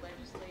the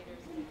legislators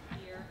can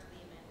hear the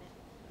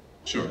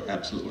amendment. Sure,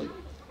 absolutely.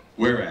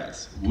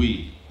 Whereas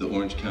we, the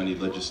Orange County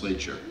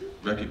Legislature,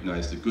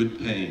 recognize the good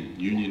paying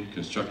union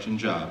construction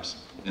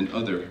jobs and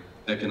other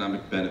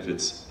economic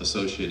benefits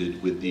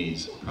associated with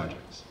these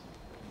projects.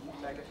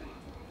 Second.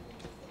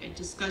 Okay,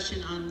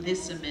 discussion on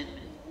this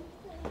amendment.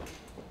 Ms.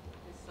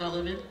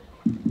 Sullivan?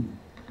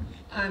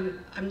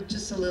 I'm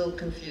just a little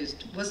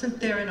confused. Wasn't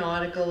there an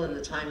article in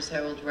the Times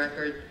Herald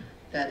Record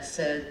that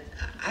said,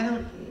 I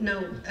don't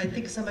know, I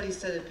think somebody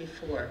said it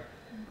before,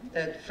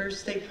 that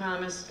first they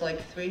promised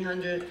like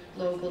 300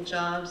 local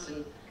jobs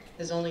and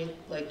there's only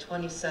like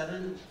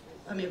 27?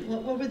 I mean,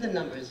 what were the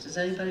numbers? Does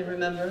anybody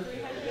remember?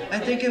 I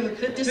think it was.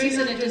 But this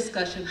isn't a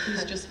discussion,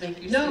 please just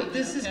make your statement. No,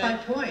 this is my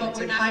point. But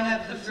we're If not I going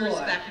have to the converse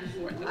floor. back and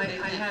forth. Okay,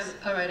 I have,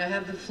 thanks. all right, I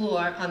have the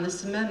floor on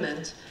this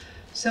amendment.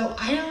 So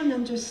I don't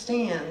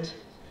understand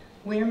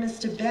where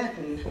Mr.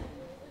 Benton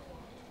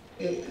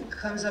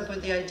comes up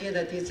with the idea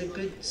that there's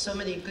so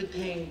many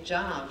good-paying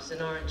jobs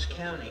in Orange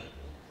County.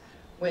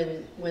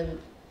 When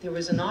there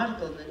was an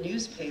article in the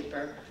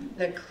newspaper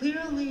that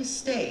clearly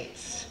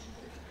states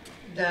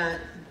that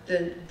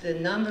the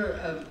number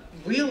of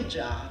real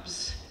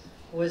jobs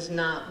was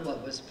not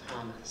what was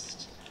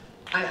promised.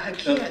 I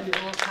can't in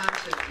all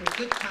conscience, in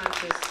good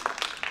conscience,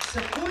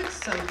 support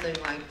something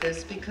like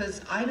this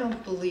because I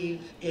don't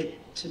believe it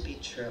to be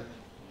true.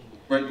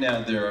 Right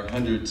now, there are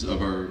hundreds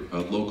of our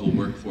local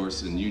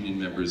workforce and union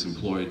members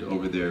employed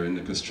over there in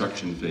the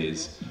construction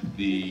phase.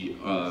 The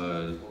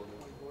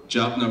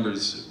job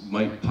numbers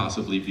might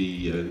possibly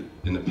be,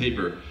 in the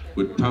paper,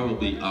 would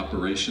probably be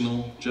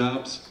operational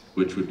jobs,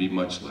 which would be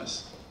much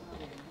less.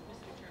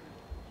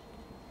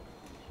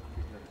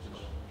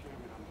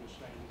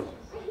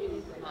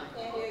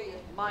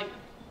 Mike.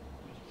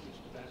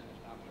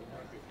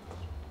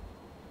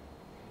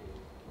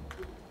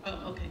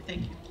 Oh, okay,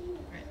 thank you. All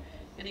right.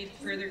 Any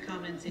further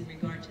comments in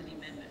regard to the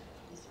amendment?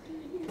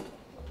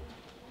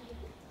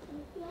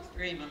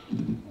 Mr. Amo.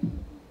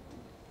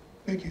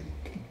 Thank you.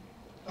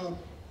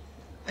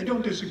 I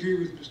don't disagree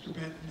with Mr.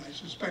 Benton. I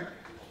suspect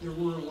there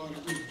were a lot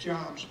of good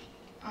jobs.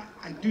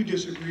 I do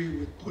disagree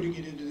with putting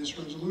it into this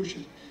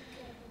resolution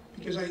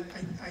because I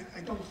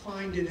don't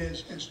find it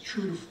as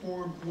true to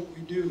form what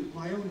we do.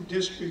 My own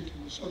district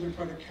in the southern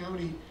part of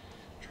county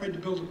tried to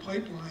build a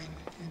pipeline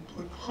and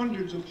put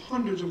hundreds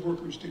of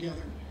workers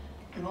together.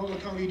 And all the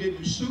county did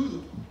was sue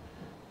them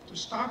to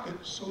stop it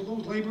so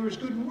those laborers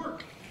couldn't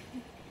work.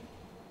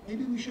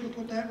 Maybe we should have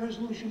put that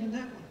resolution in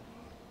that one.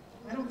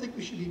 I don't think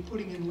we should be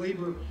putting in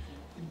labor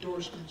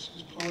endorsements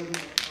as part of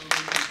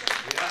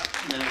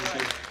our Madam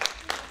Chair.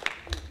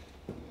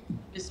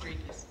 Mr.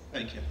 Ekus.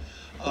 Thank you.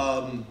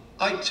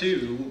 I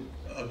too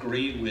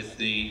agree with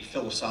the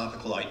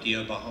philosophical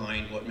idea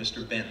behind what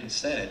Mr. Benton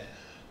said,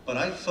 but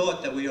I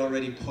thought that we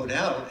already put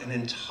out an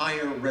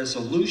entire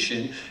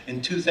resolution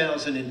in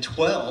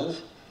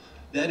 2012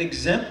 that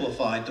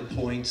exemplified the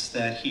points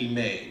that he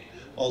made.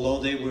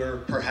 Although they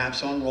were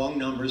perhaps on wrong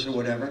numbers or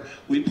whatever,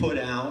 we put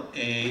out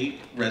a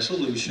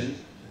resolution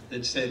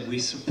that said we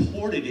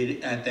supported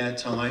it at that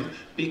time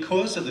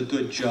because of the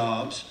good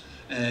jobs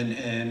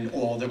and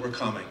all that were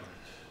coming.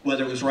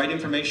 Whether it was right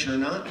information or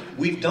not,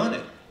 we've done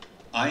it.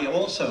 I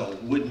also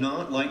would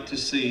not like to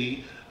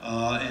see,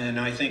 and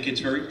I think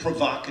it's very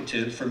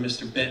provocative for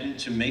Mr. Benton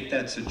to make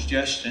that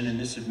suggestion in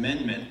this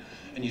amendment.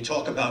 And you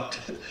talk about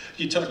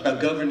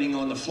governing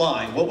on the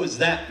fly. What was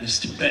that,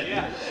 Mr. Benton?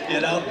 Yeah.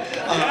 You know,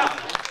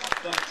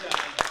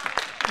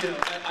 you know,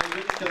 I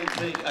really don't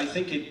think. I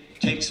think it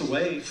takes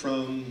away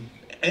from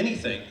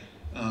anything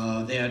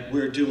that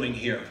we're doing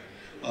here.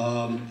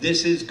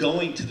 This is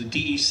going to the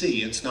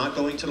DEC. It's not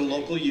going to the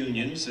local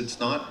unions. It's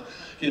not,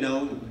 you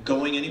know,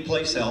 going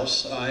anyplace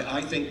else.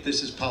 I think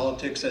this is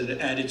politics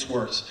at its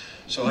worst.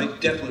 So I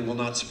definitely will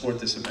not support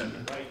this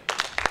amendment.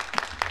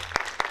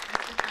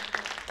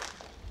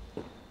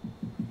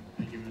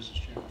 Thank you, Mrs.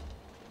 Chairman.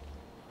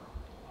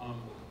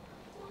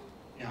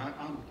 Yeah,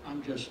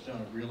 I'm just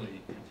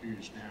really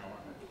confused now.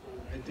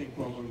 I think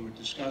what we were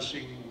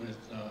discussing with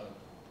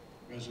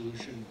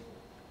resolution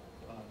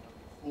number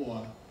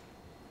 4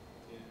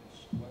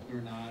 is whether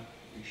or not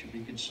we should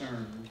be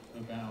concerned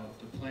about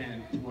the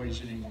plant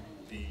poisoning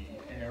the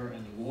air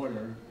and the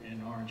water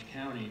in Orange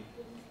County.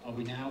 Are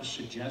we now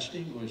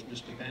suggesting, was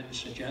Mr. Benton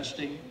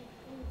suggesting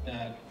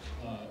that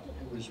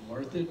it was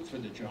worth it for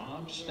the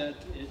jobs that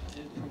it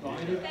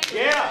provided?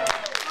 Yeah!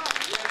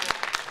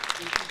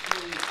 This is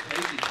really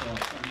crazy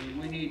talk. I mean,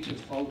 we need to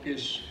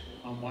focus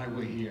on why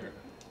we're here.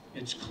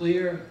 It's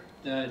clear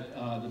that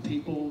the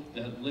people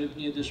that live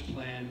near this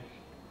plant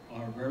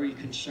are very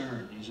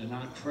concerned. These are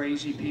not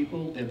crazy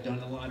people. They've done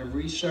a lot of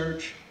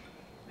research,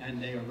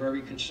 and they are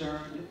very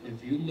concerned.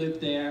 If you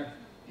live there,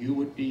 you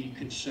would be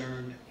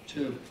concerned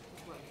too.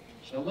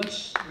 So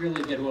let's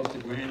really get off the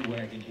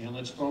bandwagon here.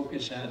 Let's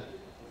focus at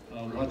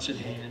what's at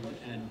hand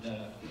and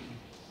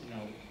you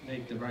know,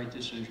 make the right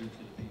decision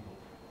for the people.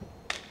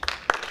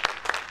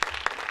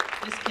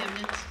 Ms.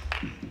 Chemnitz?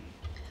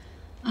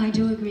 I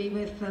do agree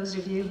with those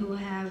of you who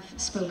have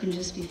spoken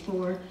just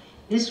before.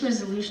 This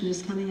resolution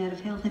is coming out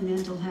of health and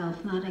mental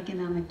health, not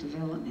economic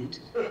development.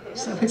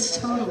 So it's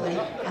totally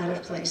out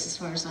of place as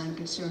far as I'm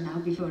concerned. I'll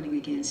be voting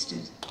against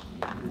it.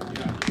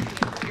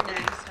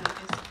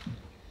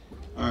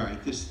 All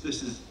right, this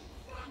is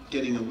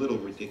getting a little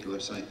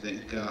ridiculous, I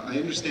think. I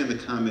understand the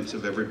comments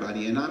of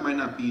everybody, and I might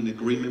not be in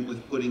agreement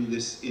with putting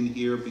this in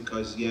here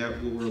because, yeah,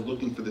 we're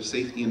looking for the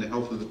safety and the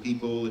health of the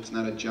people. It's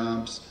not a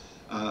jobs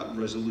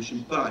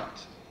resolution,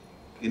 but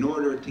in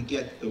order to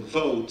get the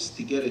votes,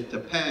 to get it to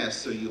pass,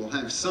 so you'll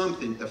have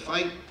something to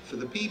fight for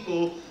the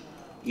people,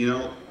 you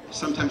know,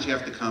 sometimes you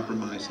have to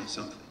compromise on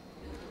something.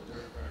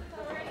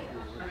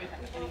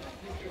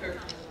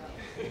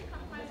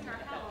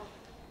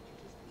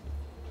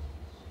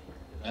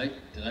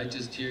 Did I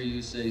just hear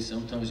you say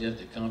sometimes you have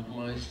to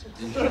compromise?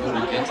 Didn't you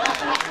vote against the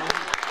compromise?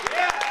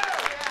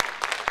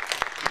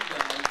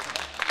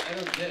 I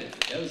don't get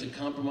it. That was a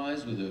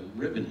compromise with a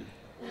ribbon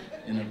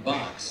in a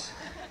box.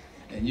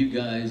 And you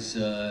guys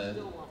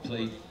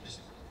played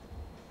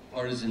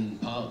partisan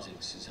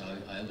politics is how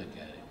I look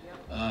at it.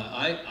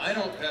 I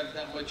don't have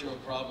that much of a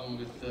problem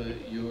with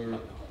your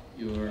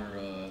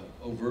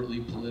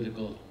overtly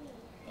political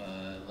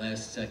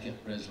last-second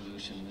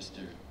resolution,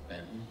 Mr.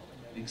 Benton.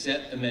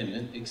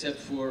 Except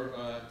for,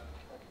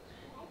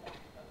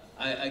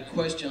 I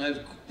question,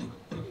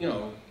 you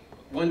know,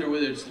 wonder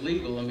whether it's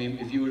legal. I mean,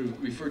 if you were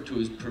referred to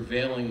as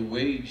prevailing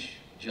wage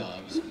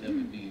jobs, that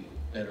would be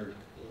a better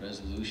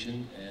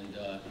resolution, and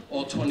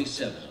all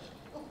 27 of them.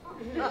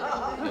 You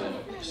know,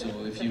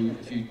 so if you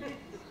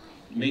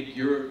make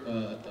your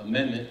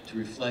amendment to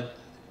reflect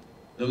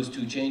those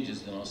two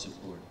changes, then I'll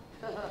support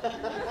it.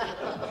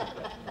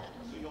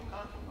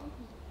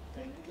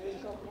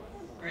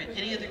 All right,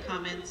 any other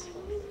comments?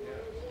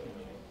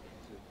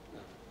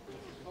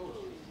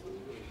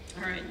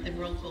 All right, then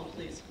roll call,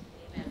 please.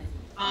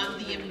 On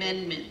the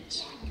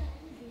amendment.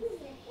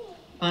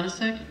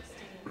 Bonasek?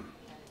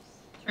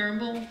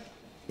 Turnbull?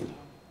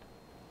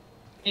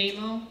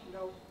 Amo?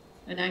 No.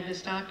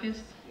 Anagnestakis?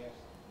 Yes.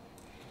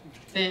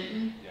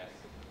 Benton? Yes.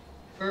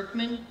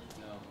 Berkman?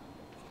 No.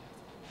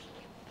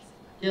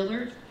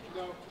 Dillard?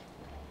 No.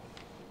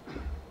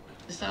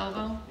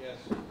 DeSalvo? Yes.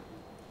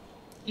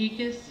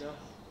 Ekis? No.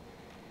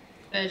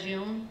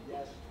 Fagion?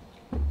 Yes.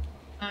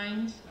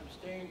 Hines?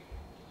 Abstain.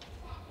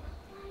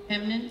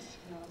 Hemnitz?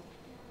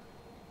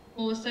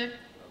 Kulisek?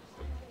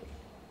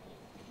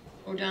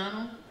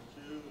 O'Donnell?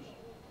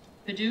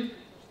 Paduk?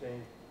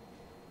 Abstain.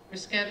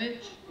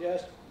 Riskevich?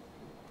 Yes.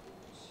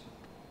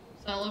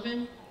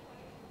 Sullivan?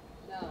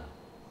 No.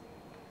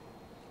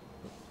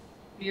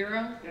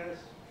 Bureau? Yes.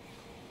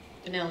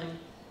 Benelli?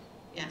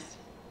 Yes.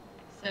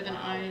 7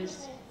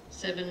 ayes,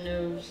 7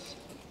 noes,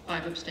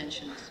 5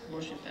 abstentions.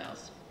 Motion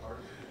fails. All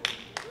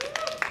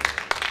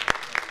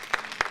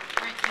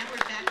right, now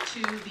we're back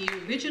to the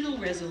original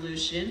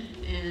resolution,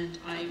 and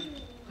I'm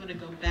going to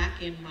go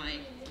back in my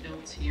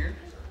notes here,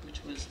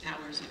 which was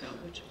hours ago,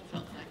 which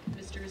felt like.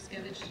 Mr.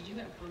 Riskevich, did you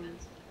have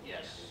comments?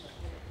 Yes.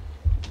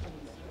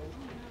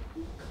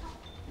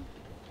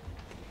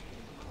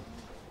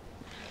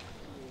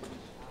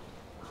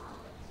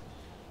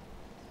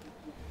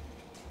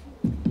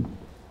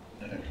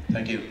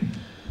 Thank you.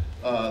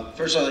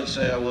 First, I'd like to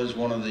say I was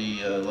one of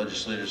the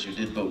legislators who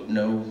did vote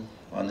no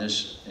on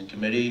this in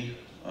committee.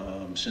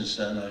 Since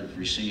then, I've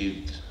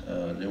received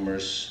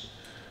numerous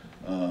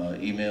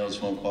emails,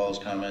 phone calls,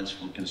 comments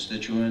from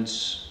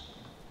constituents.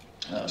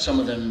 Some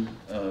of them,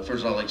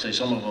 first I'd like to say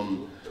some of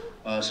them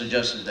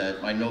suggested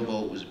that my no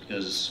vote was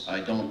because I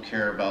don't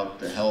care about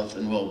the health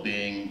and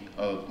well-being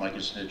of my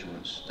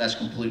constituents. That's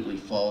completely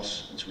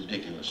false. It's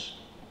ridiculous.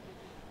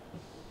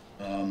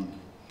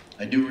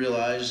 I do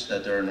realize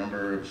that there are a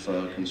number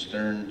of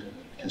concerned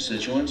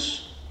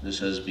constituents. This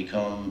has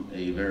become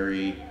a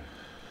very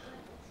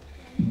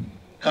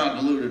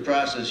convoluted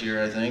process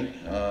here, I think.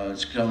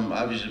 It's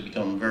obviously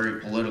become very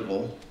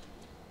political.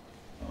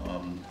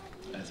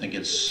 I think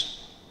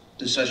it's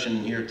this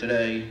session here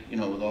today, you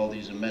know, with all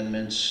these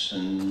amendments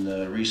and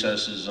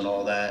recesses and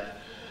all that.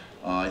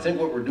 I think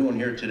what we're doing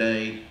here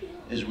today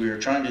is we are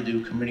trying to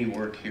do committee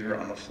work here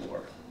on the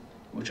floor,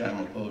 which I'm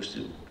opposed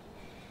to.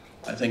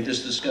 I think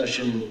this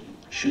discussion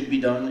should be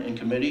done in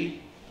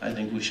committee. I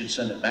think we should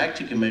send it back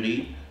to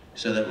committee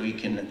so that we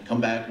can come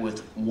back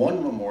with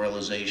one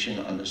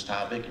memorialization on this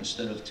topic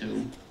instead of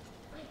two,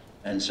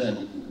 and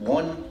send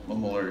one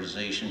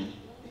memorialization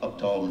up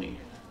to Albany.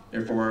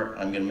 Therefore,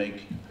 I'm going to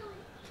make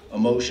a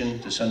motion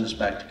to send this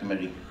back to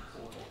committee.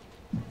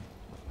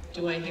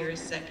 Do I hear a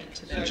second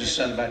to that? So just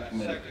send it back to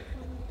committee.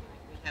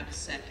 We have a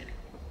second.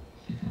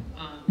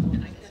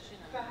 And I guess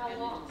for how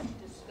long?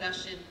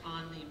 Discussion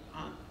on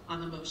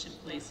the motion,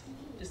 please.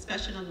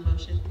 Discussion on the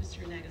motion,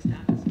 Mr.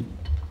 Anagnestakis.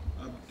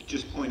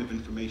 Just point of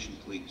information,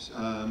 please.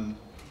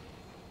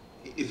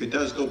 if it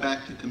does go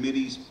back to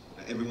committees,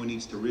 everyone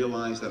needs to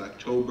realize that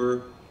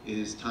October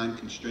is time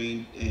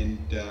constrained and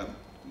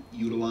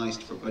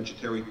utilized for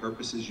budgetary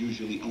purposes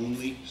usually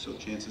only, so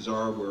chances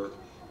are we're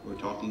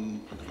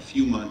talking a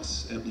few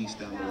months at least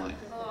down the line.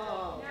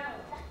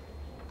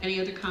 Any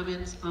other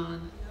comments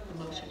on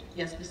the motion?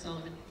 Yes, Ms.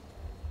 Sullivan.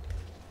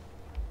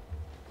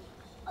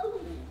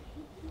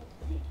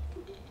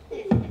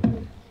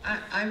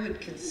 I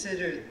would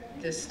consider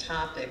this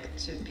topic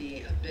to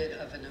be a bit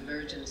of an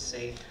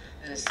emergency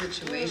and a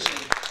situation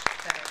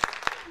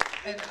that,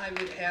 and I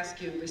would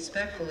ask you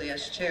respectfully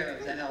as chair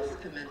of the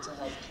Health and Mental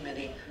Health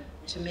Committee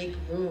to make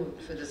room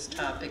for this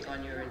topic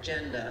on your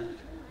agenda.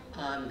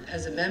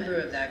 As a member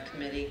of that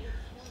committee,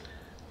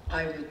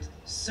 I would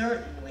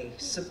certainly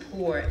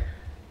support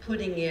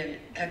putting in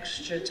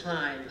extra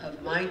time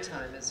of my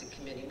time as a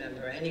committee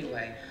member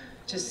anyway,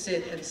 to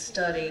sit and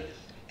study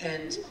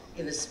and,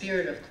 in the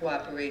spirit of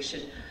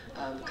cooperation,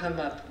 come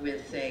up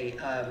with a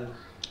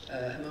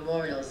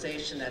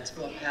memorialization that's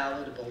more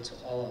palatable to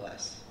all of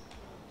us.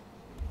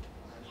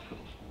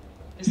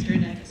 Mr.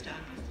 Anagostakis.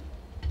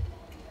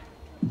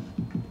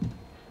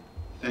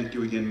 Thank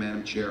you again,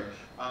 Madam Chair.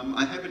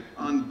 I have it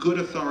on good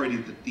authority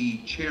that the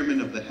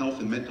chairman of the Health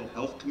and Mental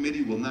Health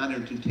Committee will not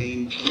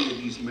entertain any of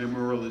these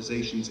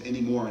memorializations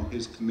anymore on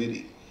his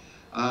committee.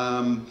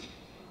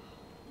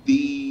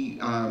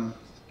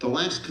 The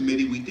last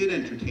committee, we did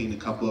entertain a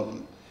couple of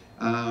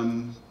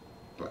them.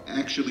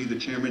 Actually, the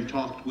chairman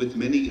talked with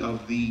many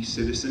of the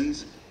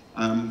citizens,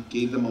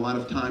 gave them a lot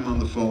of time on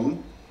the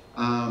phone,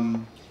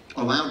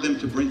 allowed them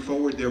to bring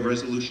forward their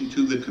resolution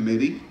to the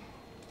committee.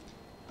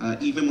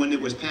 Even when it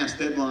was past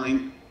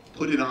deadline,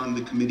 put it on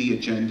the committee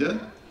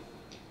agenda,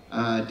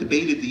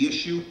 debated the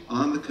issue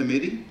on the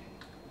committee,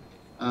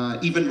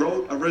 even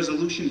wrote a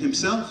resolution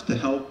himself to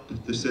help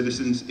the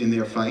citizens in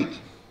their fight,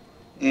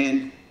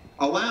 and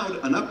allowed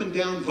an up and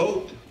down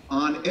vote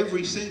on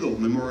every single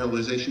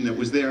memorialization that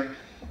was there.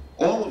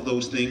 All of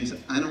those things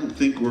I don't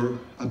think were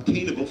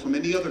obtainable from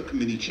any other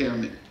committee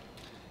chairman.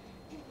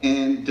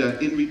 And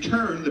in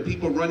return, the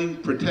people running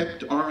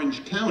Protect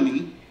Orange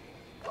County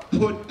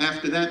put,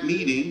 after that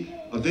meeting,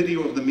 a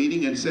video of the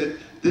meeting and said,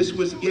 this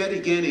was yet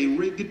again a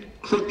rigged,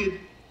 crooked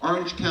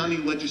Orange County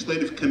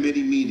Legislative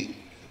Committee meeting.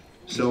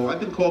 So I've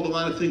been called a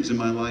lot of things in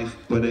my life,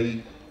 but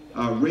a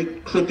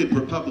rigged, crooked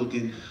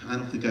Republican, I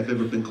don't think I've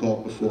ever been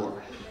called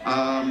before.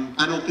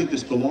 I don't think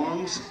this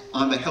belongs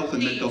on the Health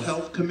and Mental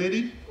Health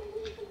Committee.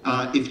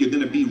 If you're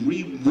going to be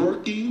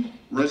reworking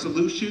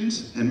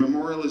resolutions and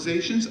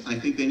memorializations, I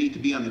think they need to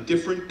be on a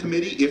different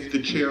committee if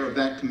the chair of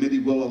that committee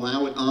will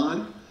allow it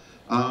on.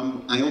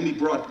 I only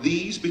brought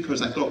these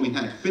because I thought we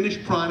had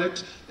finished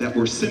products that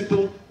were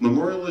simple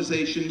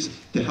memorializations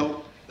to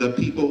help the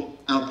people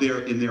out there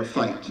in their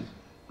fight.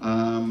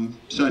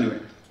 So anyway,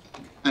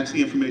 that's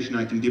the information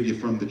I can give you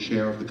from the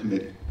chair of the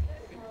committee.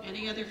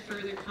 Any other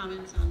further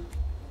comments on?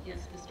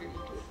 Yes, Mr.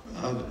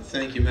 Eaton.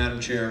 Thank you, Madam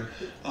Chair,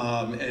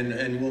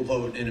 and we'll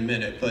vote in a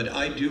minute, but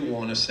I do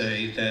want to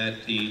say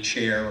that the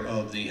chair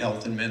of the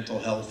Health and Mental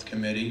Health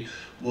Committee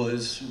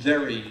was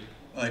very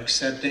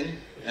accepting,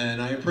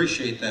 and I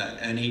appreciate that,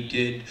 and he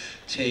did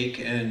take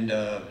and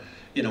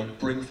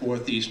bring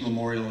forth these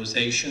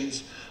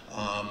memorializations.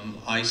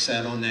 I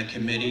sat on that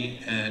committee,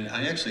 and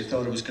I actually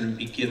thought it was going to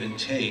be give and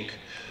take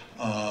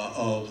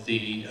of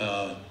the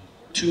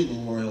two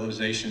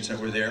memorializations that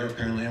were there.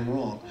 Apparently I'm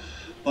wrong.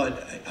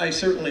 But I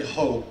certainly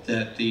hope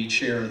that the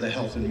chair of the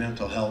Health and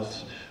Mental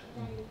Health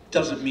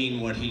doesn't mean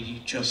what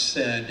he just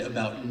said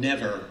about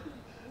never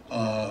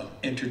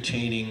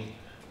entertaining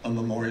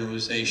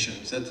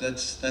memorializations.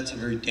 That's a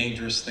very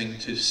dangerous thing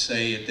to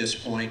say at this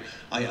point.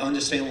 I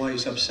understand why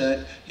he's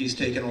upset. He's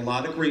taken a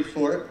lot of grief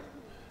for it,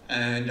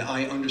 and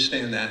I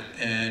understand that,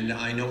 and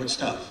I know it's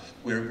tough.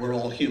 We're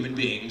all human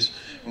beings,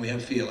 and we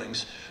have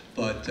feelings,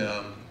 but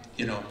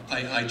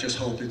I just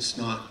hope it's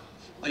not.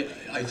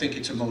 I think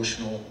it's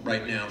emotional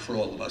right now for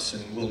all of us,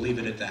 and we'll leave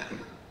it at that.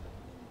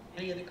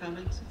 Any other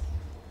comments?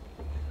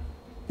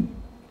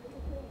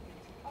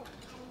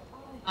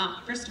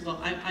 First of all,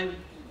 I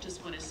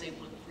just want to say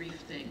one brief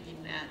thing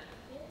in that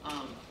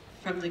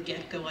from the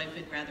get-go I've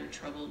been rather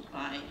troubled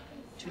by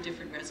two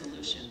different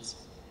resolutions.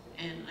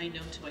 And I know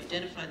to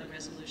identify the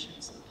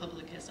resolutions, the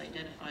public has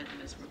identified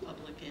them as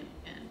Republican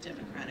and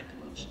Democratic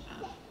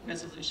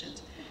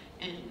resolutions.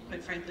 And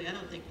quite frankly, I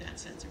don't think that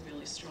sends a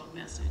really strong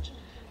message.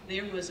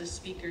 There was a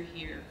speaker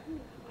here,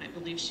 I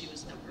believe she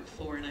was number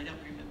 4, and I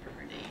don't remember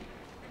her name,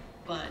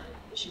 but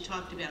she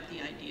talked about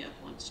the idea of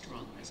one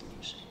strong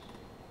resolution.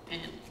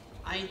 And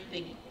I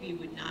think we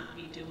would not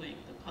be doing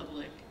the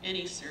public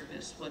any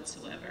service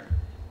whatsoever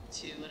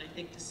to, and I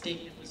think the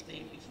statement was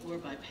made before,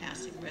 by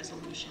passing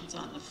resolutions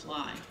on the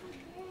fly.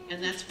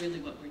 And that's really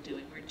what we're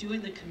doing. We're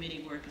doing the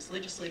committee work, as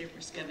Legislator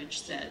Perskevich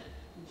said,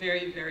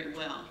 very, very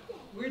well.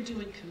 We're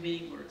doing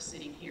committee work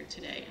sitting here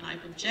today, and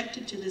I've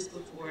objected to this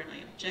before, and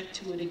I object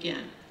to it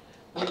again.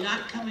 We're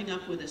not coming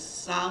up with a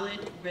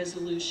solid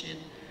resolution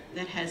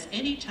that has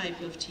any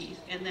type of teeth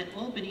and that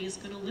Albany is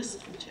going to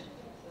listen to.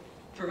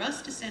 For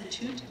us to send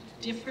two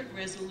different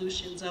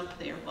resolutions up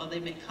there, while they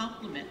may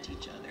complement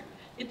each other,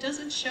 it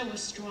doesn't show a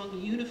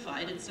strong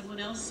unified, and someone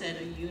else said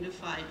a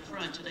unified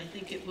front, and I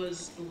think it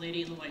was the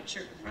lady in the white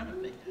shirt in front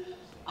of me.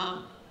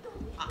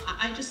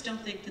 I just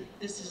don't think that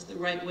this is the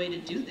right way to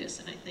do this,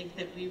 and I think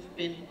that we've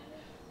been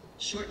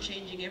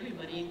shortchanging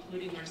everybody,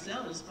 including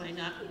ourselves, by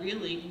not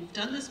really, we've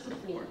done this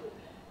before,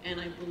 and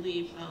I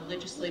believe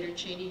Legislator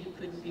Cheney, who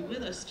couldn't be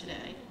with us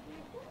today,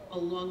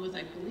 along with,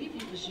 I believe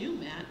it was you,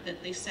 Matt,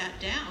 that they sat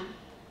down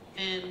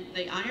and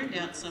they ironed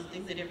out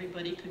something that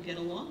everybody could get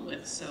along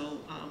with. So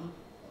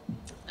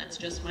that's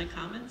just my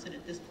comments, and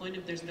at this point,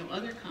 if there's no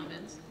other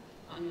comments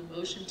on the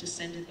motion to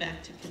send it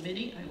back to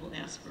committee, I will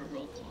ask for a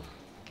roll call.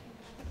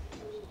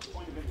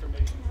 Point of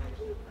information.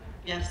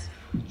 Yes.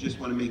 Just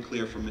want to make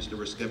clear from Mr.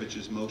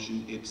 Ruskevich's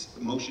motion, it's a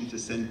motion to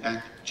send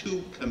back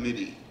to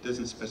committee.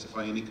 Doesn't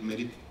specify any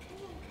committee.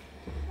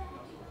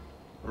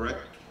 Correct?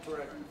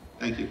 Correct.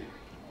 Thank you.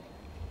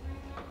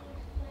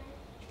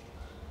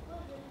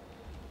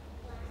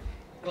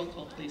 Roll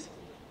call, please.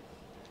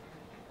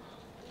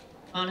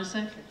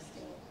 Bonasek?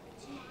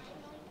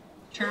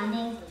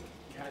 Turnbull?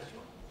 Yes.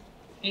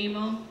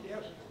 Amo?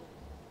 Yes.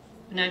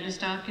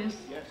 Anagnestakis?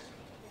 Yes.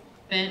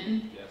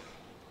 Benton? Yes.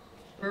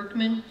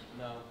 Berkman?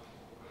 No.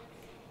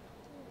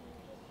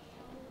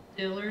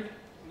 Dillard?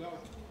 No.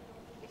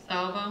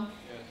 Salvo?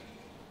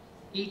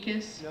 Yes.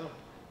 Ekis? No.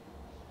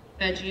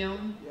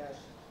 Fagione? Yes.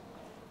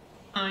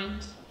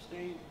 Hines?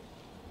 Abstain.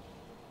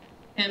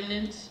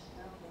 Chemnitz?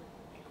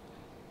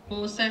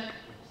 Kulisek?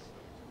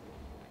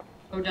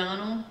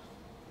 O'Donnell?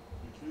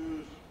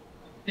 Choose.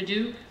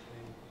 Paduk?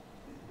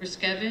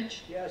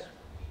 Ruskevich? Yes.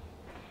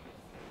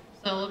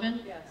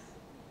 Sullivan? Yes.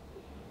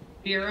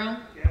 Bureau?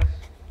 Yes.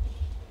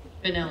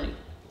 Benelli?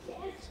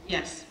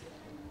 Yes.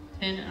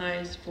 10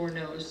 ayes, 4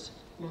 noes.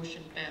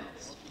 Motion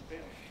fails.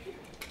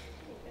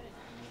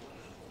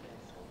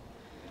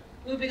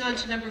 Moving on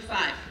to number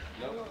 5.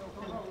 No.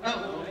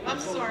 Oh, I'm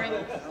sorry.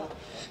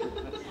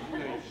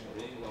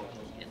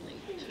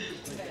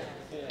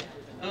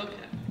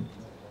 Okay.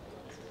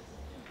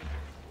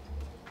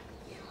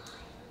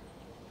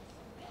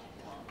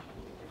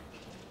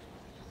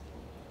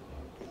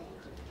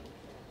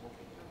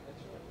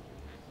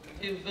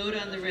 To vote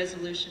on the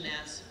resolution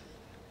as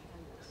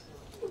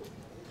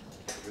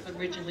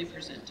originally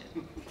presented.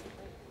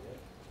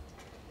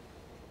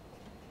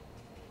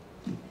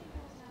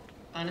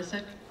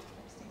 Bonasek?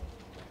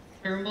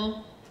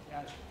 Turnbull?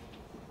 Yes.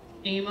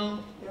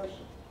 Amo? Yes.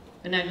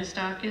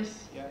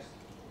 Anagnestakis? Yes.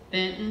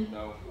 Benton?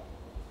 No.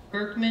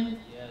 Berkman?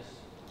 Yes.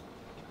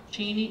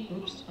 Cheney?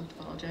 Oops, I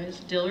apologize.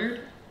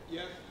 Dillard?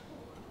 Yes.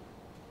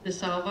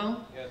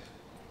 DeSalvo? Yes.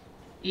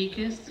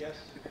 Ekis? Yes.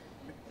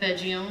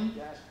 Fagione?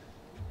 Yes.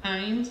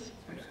 Hines?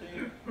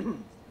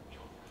 Abstain.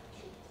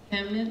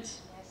 Chemnitz?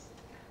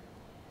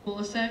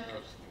 Kulisek?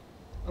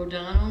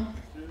 O'Donnell?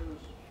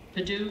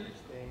 Paduk?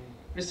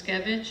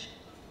 Ruskevich?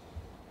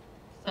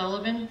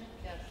 Sullivan?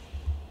 Yes.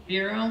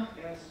 Bureau?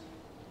 Yes.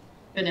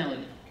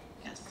 Benelli?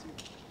 Yes.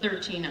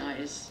 13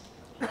 ayes,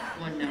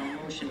 1 no.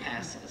 Motion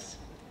passes.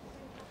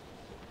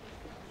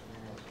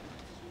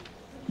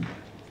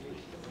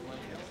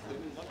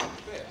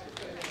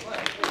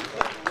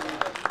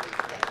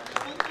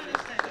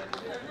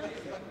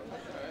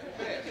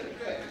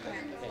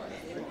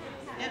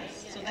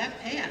 Yes, so that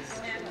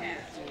passed.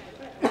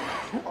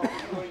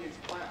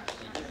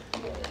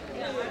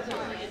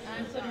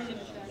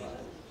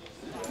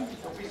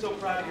 Don't be so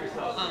proud of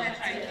yourself.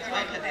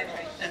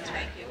 That's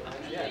right.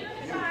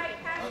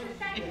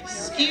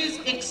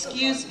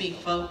 Excuse me,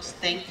 folks.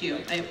 Thank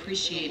you. I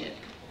appreciate it.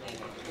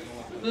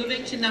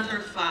 Moving to number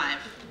 5.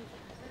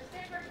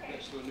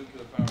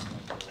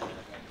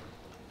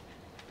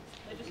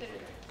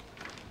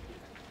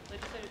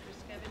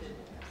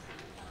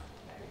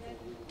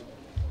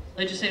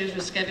 Legislators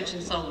Ruskevich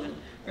and Sullivan.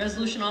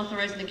 Resolution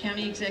authorizing the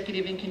county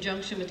executive in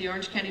conjunction with the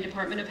Orange County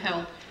Department of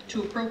Health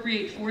to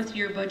appropriate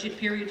 4th-year budget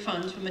period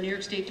funds from the New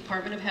York State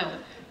Department of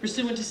Health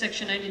pursuant to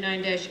Section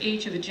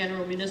 99-H of the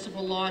General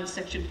Municipal Law and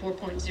Section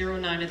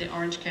 4.09 of the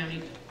Orange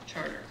County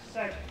Charter.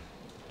 Second.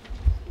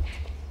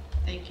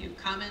 Thank you.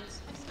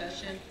 Comments,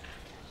 discussion?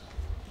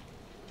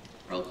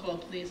 Roll call,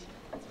 please.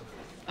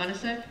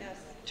 Bonasek? Yes.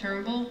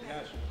 Turnbull?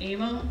 Yes.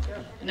 Amo?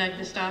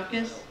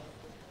 Anagnestakis?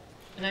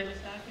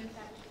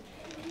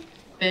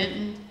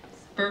 Benton?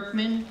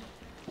 Berkman?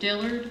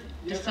 Dillard?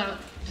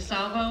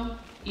 DeSalvo?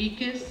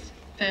 Ekis?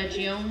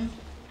 Fagione?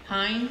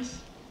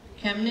 Hines?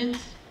 Chemnitz?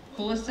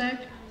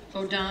 Kulisek?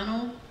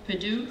 O'Donnell?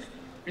 Paduk?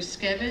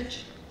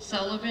 Ruskevich?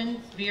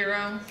 Sullivan?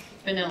 Bureau?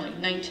 Benelli?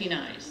 19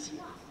 ayes.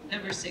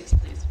 Number 6,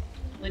 please.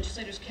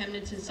 Legislators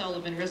Chemnitz and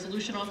Sullivan,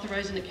 resolution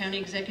authorizing the county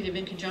executive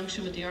in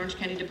conjunction with the Orange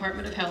County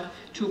Department of Health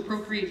to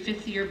appropriate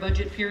 5th-year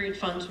budget period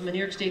funds from the New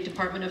York State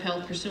Department of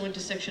Health pursuant to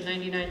Section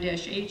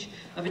 99-H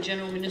of a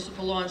general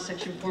municipal law and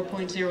Section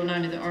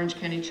 4.09 of the Orange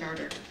County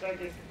Charter.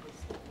 Second.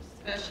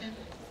 Discussion?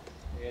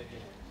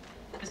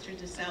 Mr.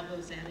 DeSalvo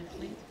is added,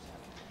 please.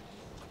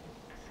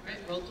 All right,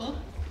 roll call.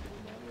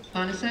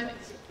 Bonasek?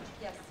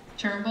 Yes.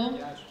 Turnbull?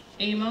 Yes.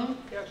 Amo?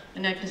 Yes.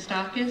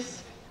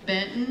 Anagnestakis?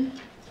 Benton?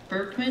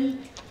 Berkman,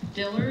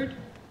 Dillard,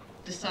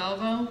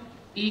 DeSalvo,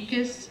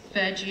 Ekis,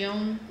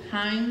 Fagione,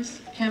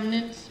 Hines,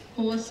 Chemnitz,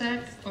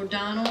 Kulisek,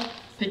 O'Donnell,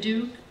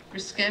 Paduk,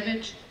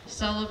 Riskevich,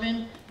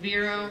 Sullivan,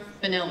 Vero,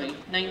 Benelli.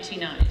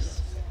 19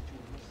 ayes.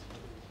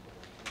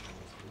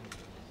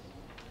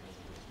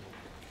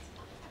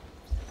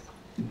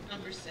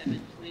 Number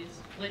 7, please.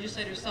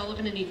 Legislators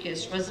Sullivan and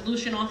Ekis,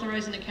 resolution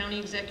authorizing the county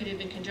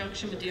executive in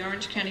conjunction with the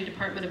Orange County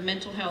Department of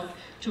Mental Health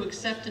to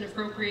accept and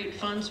appropriate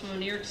funds from the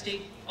New York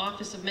State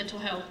Office of Mental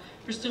Health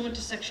pursuant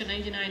to Section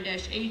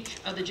 99-H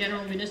of the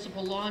General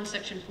Municipal Law and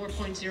Section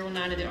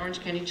 4.09 of the Orange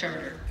County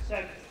Charter.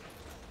 Second.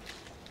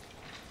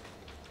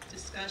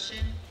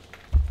 Discussion.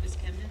 Ms.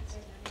 Chemnitz?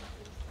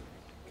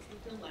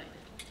 Delighted.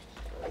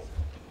 Mr.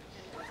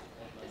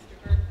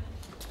 Berkman?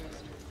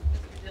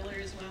 Mr.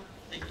 Dillard as well?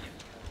 Thank you.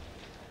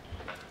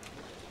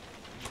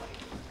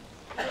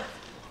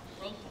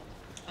 Roll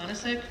call.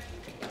 Bonasek?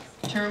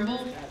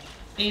 Turnbull?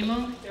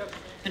 Amo?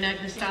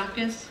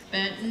 Anagnestakis?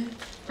 Benton?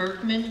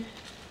 Berkman?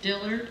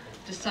 Dillard?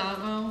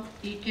 DeSalvo?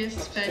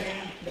 Ekis?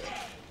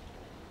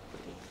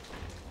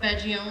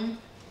 Fagione?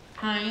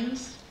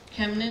 Hines?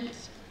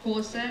 Chemnitz?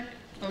 Kulisek?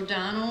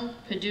 O'Donnell?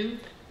 Paduk?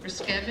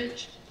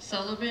 Riskevich?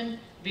 Sullivan?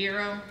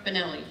 Vero?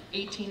 Benelli.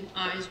 18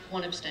 ayes,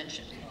 1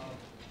 abstention.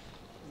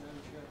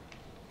 Madam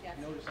Chair,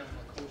 notice I'm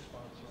a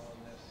co-sponsor on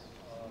this.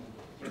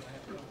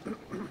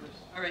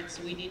 All right,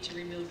 so we need to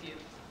remove you.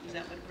 Is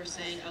that what we're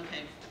saying?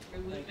 Okay.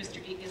 Remove Mr.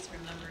 Ekis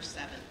from number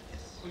 7.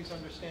 Please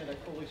understand, I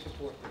fully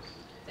support this.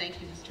 Thank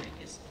you, Mr.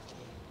 Ekis.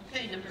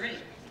 Okay, number 8.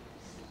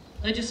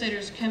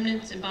 Legislators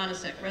Chemnitz and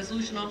Bonasek,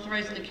 resolution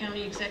authorizing the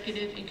county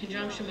executive in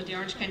conjunction with the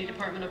Orange County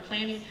Department of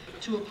Planning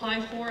to apply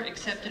for,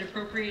 accept, and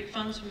appropriate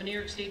funds from the New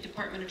York State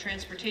Department of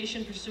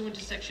Transportation pursuant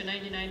to Section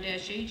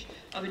 99-H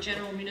of a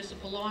general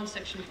municipal law and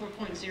Section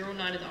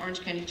 4.09 of the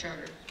Orange County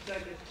Charter.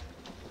 Second.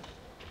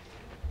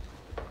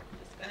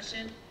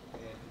 Discussion?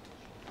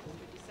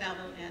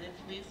 Salvo added,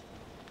 please.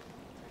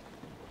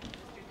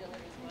 Mr.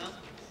 Dillard as well.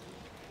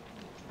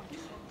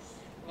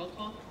 Roll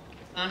call.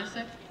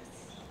 Bonasek?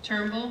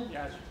 Turnbull?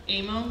 Yes.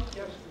 Amo?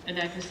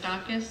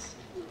 Anagnestakis?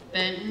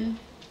 Benton?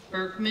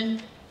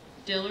 Berkman?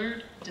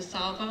 Dillard?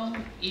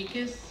 DeSalvo?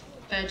 Ekis?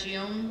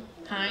 Fagione?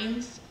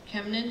 Hines?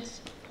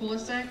 Chemnitz?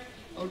 Kulisek?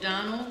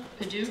 O'Donnell?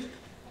 Paduk?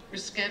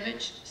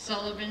 Riskevich?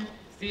 Sullivan?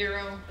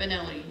 Vero?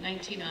 Benelli.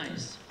 19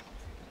 ayes.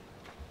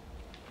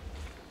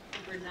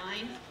 Number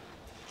 9.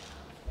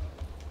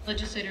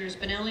 Legislators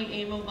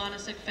Benelli, Amo,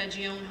 Bonasek,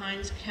 Fagione,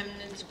 Hines,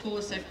 Chemnitz,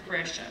 Kulisek,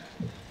 Brescia.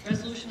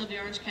 Resolution of the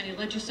Orange County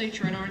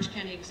Legislature and Orange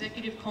County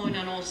Executive calling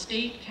on all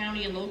state,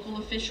 county, and local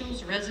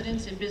officials,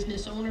 residents, and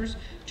business owners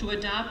to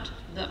adopt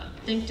the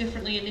Think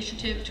Differently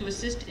initiative to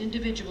assist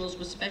individuals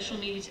with special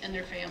needs and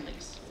their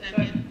families.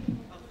 Second.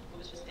 Oh, I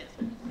was just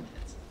asking.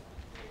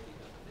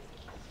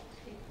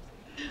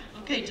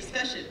 Okay,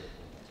 discussion.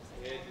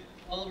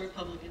 All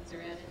Republicans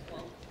are added,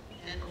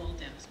 and all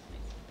Dems,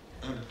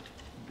 please.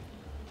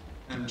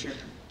 Madam Chair.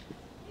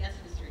 Yes,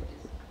 Mr.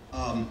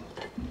 Ekis.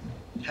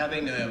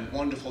 Having a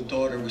wonderful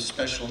daughter with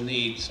special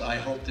needs, I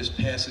hope this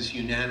passes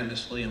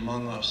unanimously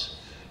among us.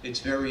 It's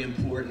very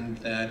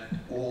important that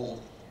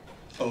all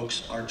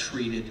folks are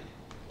treated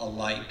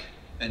alike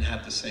and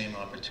have the same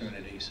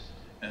opportunities.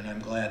 And I'm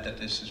glad that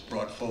this is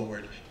brought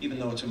forward. Even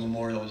though it's a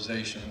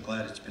memorialization, I'm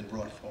glad it's been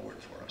brought forward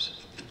for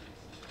us.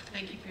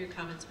 Thank you for your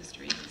comments,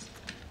 Mr. Ekis.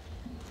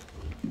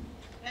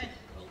 Okay,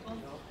 roll call.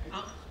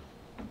 Oh.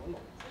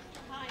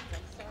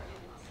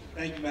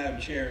 Thank you, Madam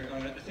Chair.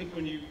 I think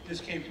when this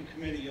came from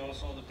committee, you all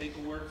saw the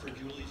paperwork for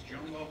Julie's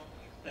Jungle.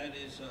 That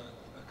is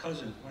a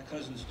cousin, my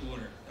cousin's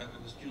daughter. That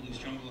was Julie's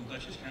Jungle in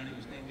Dutchess County. It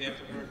was named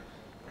after her.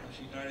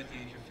 She died at the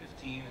age of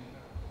 15, and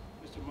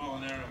Mr.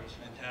 Molinaro was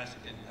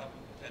fantastic in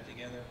helping put that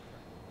together.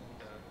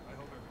 And I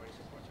hope everybody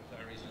supports it for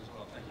that reason as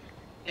well. Thank you.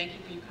 Thank you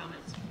for your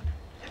comments.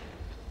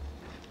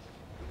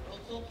 Roll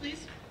call,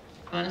 please.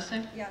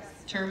 Bonasek? Yes.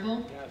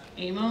 Turnbull?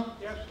 Amo?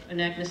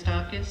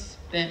 Anagnestakis?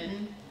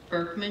 Benton?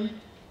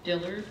 Berkman?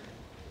 Dillard?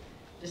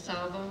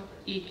 DeSalvo?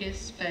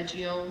 Ekis?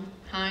 Fagione?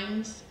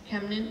 Hines?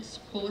 Chemnitz?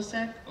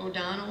 Kulisek?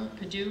 O'Donnell?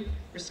 Paduk?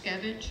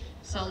 Riskevich?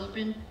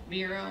 Sullivan?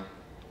 Vero?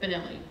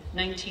 Benelli.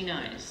 19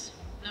 ayes.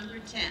 Number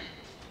 10.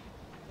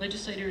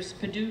 Legislators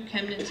Paduk,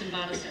 Chemnitz, and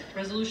Bonasek.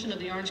 Resolution of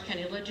the Orange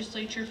County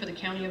Legislature for the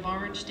County of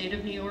Orange, State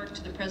of New York,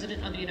 to the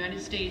President of the United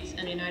States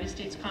and the United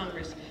States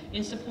Congress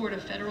in support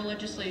of federal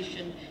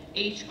legislation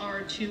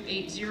H.R.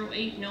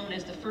 2808, known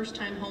as the First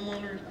Time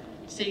Homeowner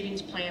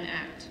Savings Plan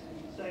Act.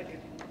 Second.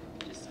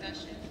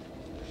 Discussion.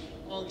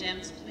 All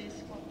Dems,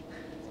 please.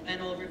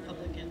 And all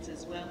Republicans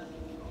as well.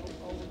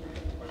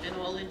 And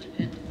all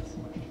independents.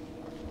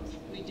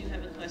 We do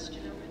have a question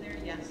over there.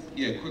 Yes.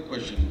 Yeah, quick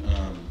question.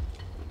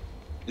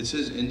 It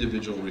says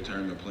individual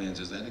retirement plans.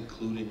 Is that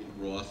including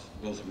Roth,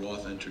 both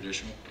Roth and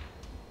traditional?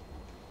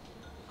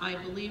 I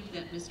believe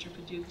that Mr.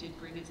 Paduk did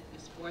bring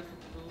this forth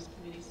at the Rules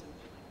Committee. So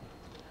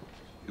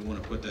You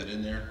want to put that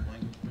in there,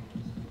 Mike?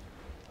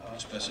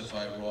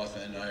 Specify Roth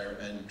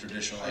and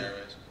traditional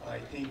IRAs? I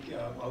think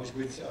I was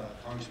with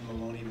Congressman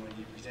Maloney when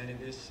he presented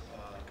this.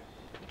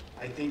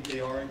 I think they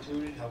are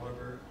included.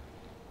 However,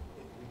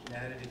 we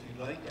can add it if you'd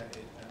like,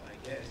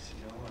 I guess,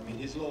 you know. I mean,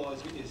 his law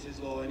is his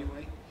law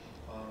anyway.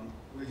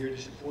 We're here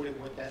to support it.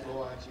 What that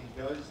law actually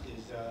does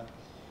is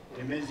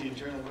it amends the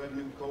Internal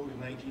Revenue Code of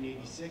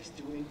 1986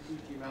 to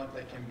increase the amount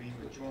that can be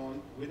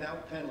withdrawn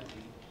without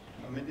penalty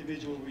from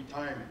individual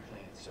retirement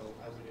plans. So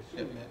I would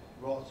assume that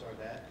Roths are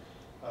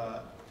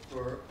that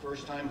for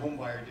first-time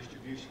homebuyer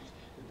distributions.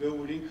 The bill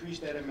would increase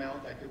that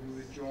amount that could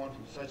be withdrawn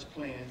from such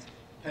plans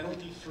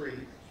penalty-free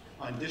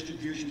on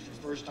distributions for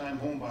first-time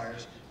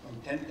homebuyers from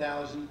 $10,000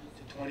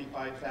 to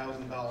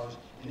 $25,000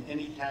 in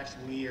any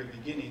taxable year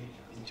beginning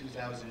in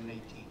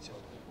 2018. So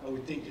I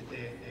would think that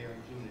they are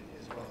included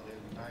as well, their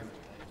retirement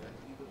plans,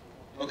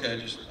 right?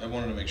 Okay, I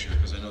wanted to make sure,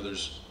 because I know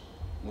there's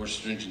more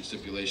stringent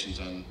stipulations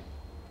on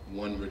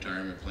one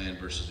retirement plan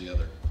versus the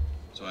other.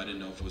 So I didn't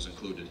know if it was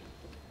included.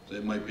 So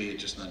it might be,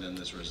 it's just not in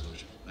this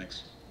resolution.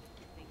 Thanks.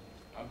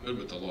 I'm good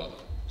with the law,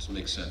 though. This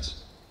makes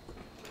sense.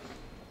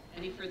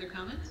 Any further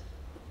comments?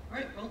 All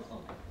right, roll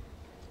call.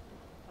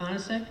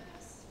 Bonasek?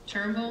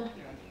 Turnbull?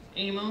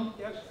 Amo?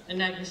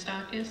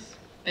 Anagnestakis?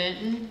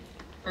 Benton?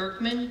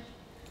 Berkman?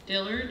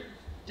 Dillard?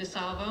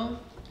 DeSalvo?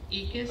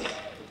 Ekis?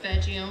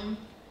 Fagione?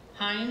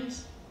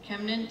 Hines?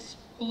 Chemnitz?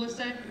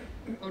 Kulisek?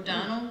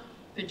 O'Donnell?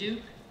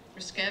 Paduk?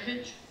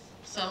 Riskevich?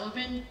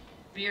 Sullivan?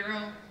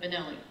 Vero?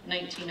 Benelli.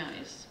 19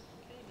 ayes.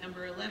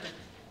 Number 11.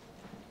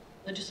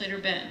 Legislator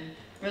Benton,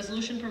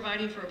 resolution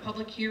providing for a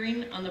public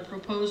hearing on the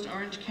proposed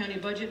Orange County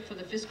budget for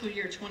the fiscal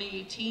year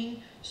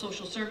 2018,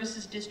 social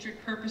services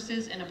district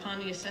purposes, and upon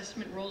the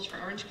assessment rolls for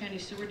Orange County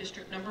Sewer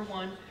District Number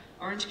 1,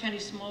 Orange County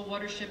Small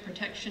Watershed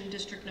Protection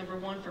District Number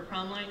 1 for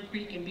Crown Line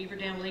Creek and Beaver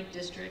Dam Lake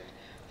District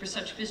for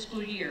such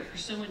fiscal year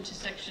pursuant to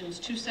sections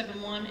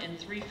 271 and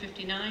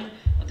 359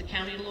 of the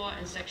county law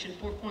and section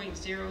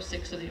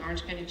 4.06 of the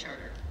Orange County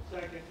Charter.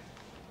 Second.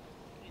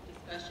 Any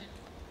discussion?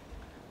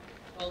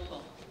 Roll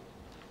call.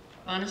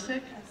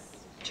 Bonasek?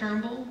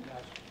 Turnbull?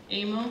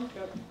 Amo?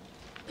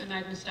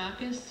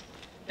 Anagnestakis?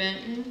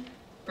 Benton?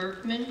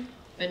 Berkman?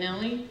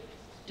 Benelli?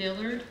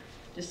 Dillard?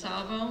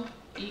 DeSalvo?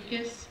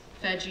 Ekis?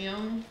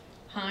 Fagione?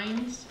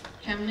 Hines?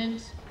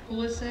 Chemnitz?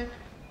 Kulisek?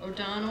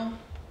 O'Donnell?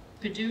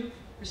 Paduk?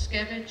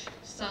 Riskevich?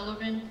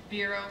 Sullivan?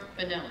 Vero?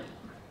 Benelli.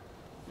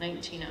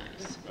 19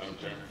 ayes. Madam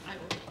Chair. I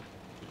will. Could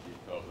you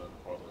tell the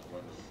public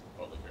when the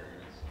public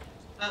hearing is?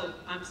 Oh,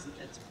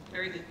 that's a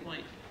very good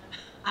point.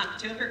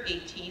 October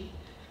 18th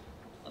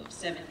of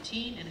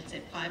 17, and it's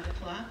at 5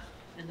 o'clock,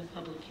 and the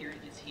public hearing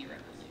is here, I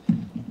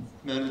believe.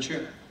 Madam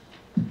Chair,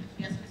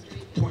 Yes, Mr.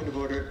 Egan? point of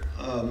order.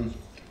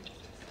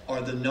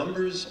 Are the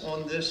numbers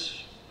on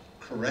this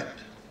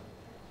correct?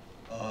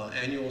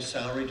 Annual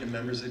salary to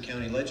members of the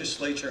county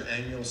legislature,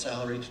 annual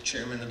salary to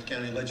chairman of the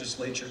county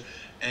legislature,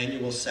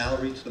 annual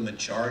salary to the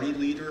majority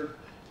leader,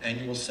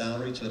 annual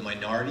salary to the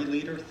minority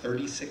leader,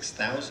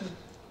 36,000?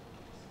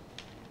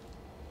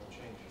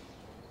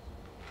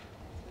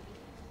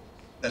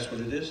 That's what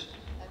it is?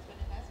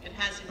 It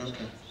hasn't changed.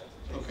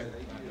 Okay.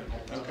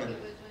 Okay. Okay.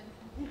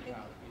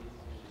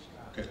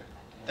 Okay.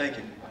 Thank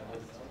you.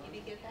 Did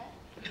he get that?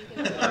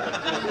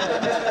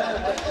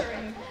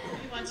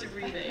 He wants a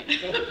rebate.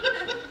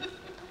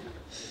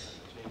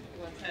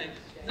 Okay.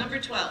 Number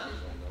 12.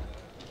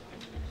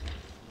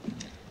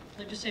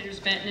 Legislators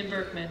Benton and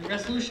Berkman,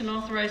 resolution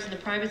authorizing the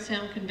private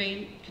sale and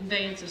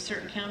conveyance of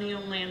certain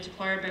county-owned lands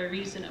acquired by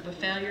reason of a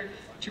failure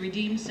to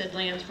redeem said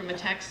lands from a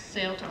tax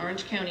sale to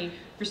Orange County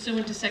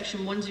pursuant to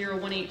section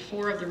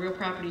 10184 of the real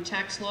property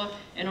tax law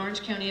and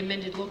Orange County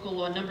amended local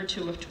law number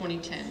 2 of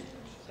 2010.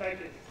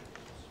 Second.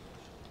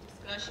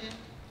 Discussion?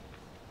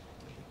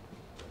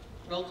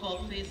 Roll call,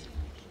 please.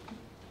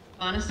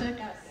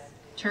 Bonasek?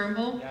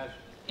 Turnbull?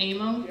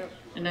 Amo?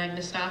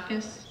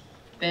 Anagnestakis?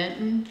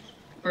 Benton?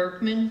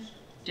 Berkman?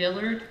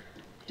 Dillard?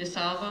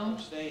 DeSalvo?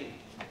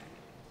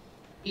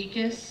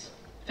 Ekis?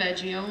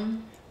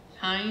 Fagione?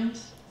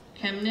 Hines?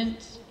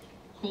 Chemnitz?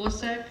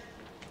 Kulisek?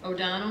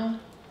 O'Donnell?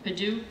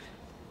 Paduk?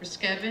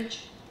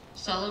 Riskevich?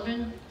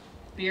 Sullivan?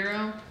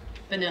 Vero?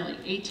 Benelli.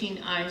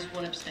 18 ayes,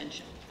 1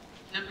 abstention.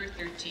 Number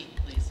 13,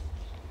 please.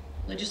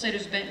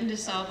 Legislators Benton,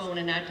 DeSalvo,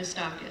 and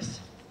Anagnestakis.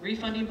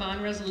 Refunding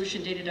bond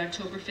resolution dated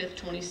October 5th,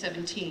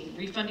 2017.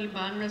 Refunding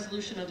bond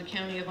resolution of the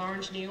County of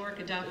Orange, New York,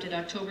 adopted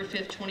October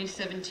 5th,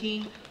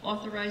 2017,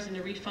 authorizing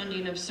the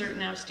refunding of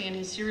certain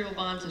outstanding serial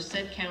bonds of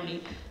said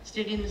county,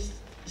 stating this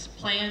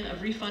plan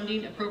of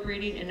refunding,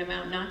 appropriating an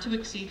amount not to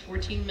exceed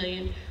 $14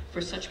 million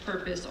for such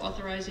purpose,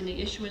 authorizing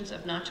the issuance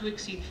of not to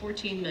exceed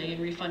 $14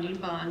 million refunding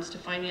bonds to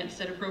finance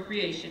said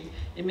appropriation,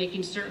 and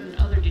making certain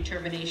other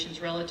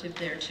determinations relative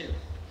thereto.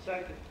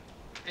 Second.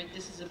 All right,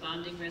 this is a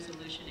bonding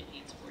resolution. It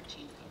needs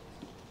 14 votes.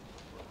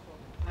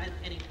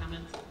 Any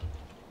comments?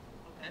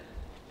 Okay.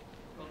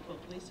 Roll call,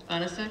 please.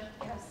 Bonasek?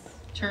 Yes.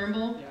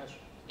 Turnbull?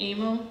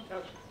 Amo?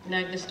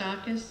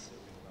 Anagnestakis?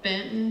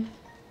 Benton?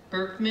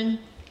 Berkman?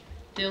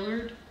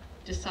 Dillard?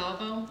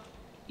 DeSalvo?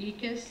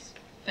 Ekis?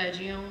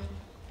 Fagione?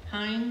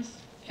 Hines?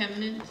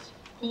 Chemnitz?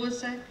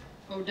 Kulisek?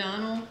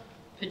 O'Donnell?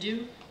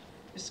 Paduk?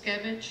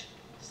 Riskevich?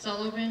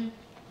 Sullivan?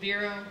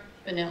 Vero?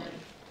 Benelli.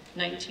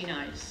 19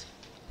 ayes.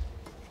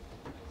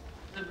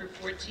 Number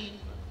 14.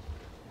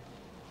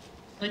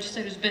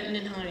 Legislators Benton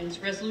and Hines,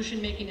 resolution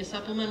making a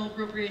supplemental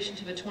appropriation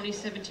to the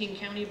 2017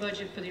 county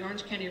budget for the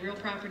Orange County Real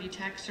Property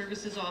Tax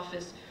Services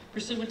Office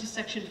pursuant to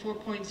section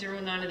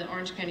 4.09 of the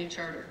Orange County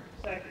Charter.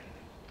 Second.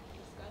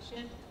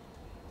 Discussion?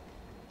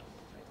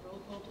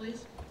 Roll call,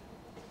 please.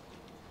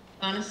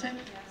 Bonasek?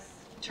 Yes.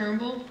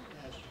 Turnbull?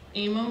 Yes.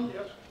 Emo?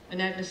 Yes.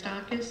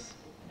 Anagnestakis?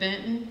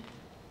 Benton?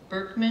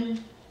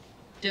 Berkman?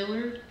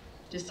 Dillard?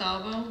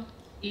 DeSalvo?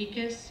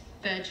 Ekis?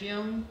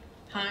 Fagione?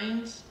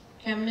 Hines?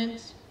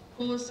 Chemnitz?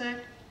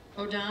 Kulisek?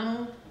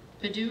 O'Donnell?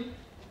 Paduk?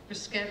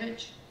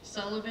 Riskevich?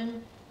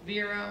 Sullivan?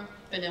 Vero?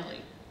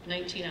 Benelli.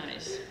 19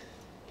 ayes.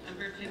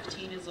 Number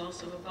 15 is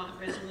also a bond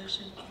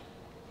resolution.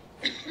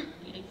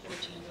 Needing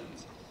 14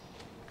 votes.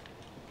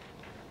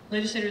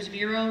 Legislators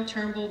Vero,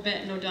 Turnbull,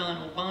 Benton,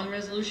 O'Donnell. Bond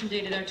resolution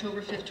dated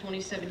October 5th,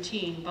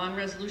 2017. Bond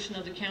resolution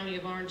of the County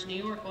of Orange, New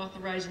York,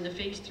 authorizing the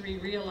Phase 3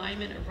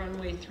 realignment of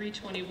runway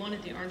 321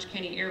 at the Orange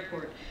County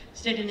Airport,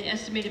 stating the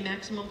estimated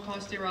maximum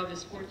cost thereof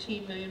is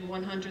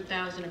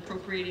 $14,100,000,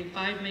 appropriating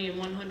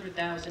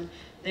 $5,100,000.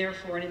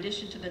 Therefore, in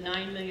addition to the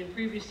 $9 million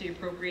previously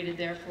appropriated,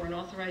 therefore, and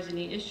authorizing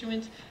the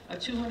issuance of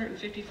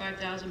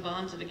 255,000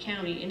 bonds of the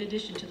county, in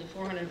addition to the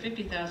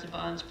 450,000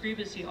 bonds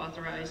previously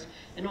authorized,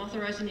 and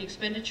authorizing the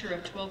expenditure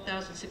of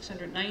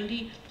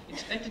 $12,690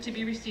 expected to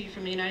be received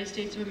from the United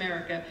States of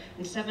America,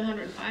 and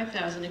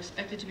 $705,000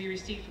 expected to be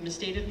received from the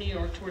state of New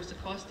York towards the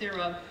cost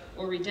thereof,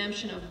 or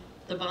redemption of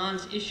the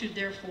bonds issued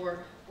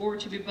therefore, or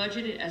to be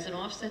budgeted as an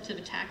offset to the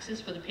taxes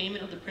for the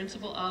payment of the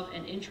principal of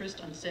and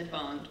interest on said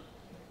bond.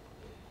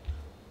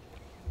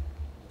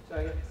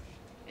 Second.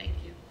 Thank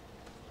you.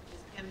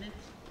 Ms.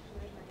 Chemnitz?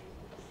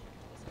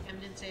 Ms.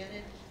 Chemnitz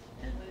added?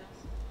 Anyone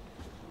else?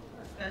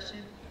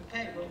 Discussion?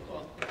 Okay, roll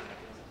call.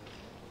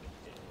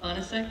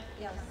 Bonasek?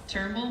 Yes.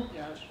 Turnbull?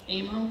 Yes.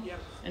 Emo?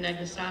 Yes.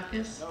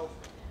 Anagnestakis? No.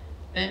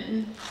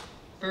 Benton?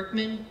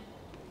 Berkman?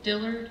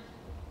 Dillard?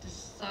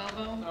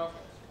 DeSalvo? No.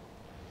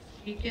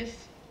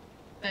 Ekis?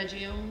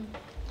 Fagione?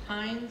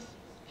 Hines?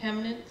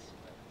 Chemnitz?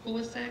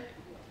 Kulisek?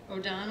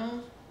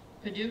 O'Donnell?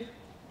 Paduk?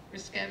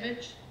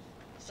 Riskevich?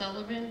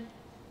 Sullivan?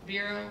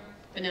 Vero?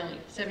 Benelli.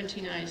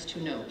 17 ayes, 2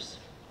 noes.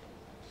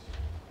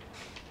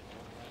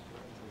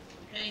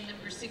 Okay,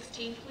 number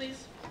 16,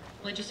 please.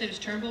 Legislators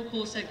Turnbull,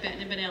 Kulisek,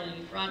 Benton, and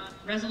Benelli.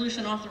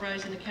 Resolution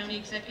authorizing the county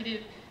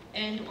executive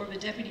and/or the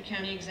deputy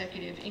county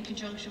executive, in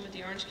conjunction with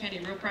the Orange County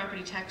Real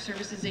Property Tax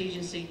Services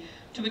Agency,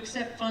 to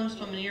accept funds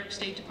from the New York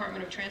State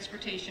Department of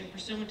Transportation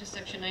pursuant to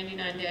Section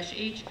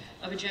 99-H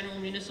of a general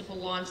municipal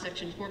law and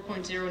Section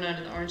 4.09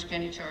 of the Orange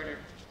County Charter.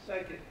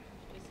 Second.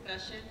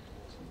 Discussion?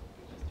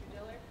 Mr.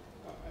 Dillard?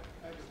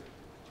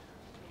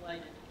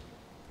 Delighted.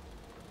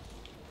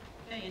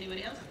 Okay,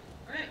 anybody else?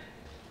 All right.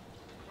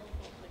 Roll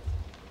call,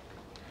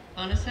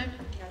 please. Bonasek?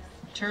 Yes.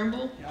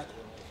 Turnbull? Yes.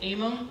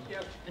 Emo?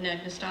 Yes.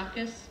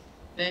 Anagnestakis?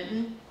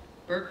 Benton?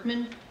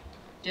 Berkman?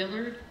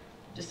 Dillard?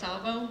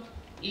 DeSalvo?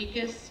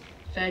 Ekis?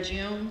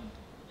 Fagione?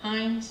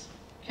 Hines?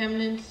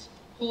 Chemnitz?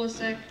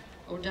 Kulisek?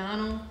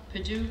 O'Donnell?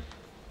 Paduk?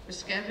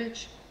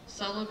 Riskevich?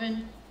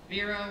 Sullivan?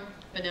 Vero?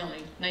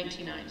 Benelli.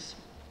 19 ayes.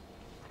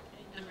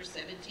 Okay, number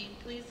 17,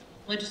 please.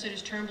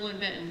 Legislators Turnbull and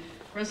Benton.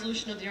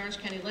 Resolution of the Orange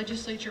County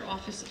Legislature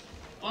Office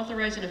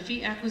authorizing a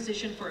fee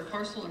acquisition for a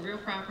parcel of real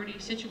property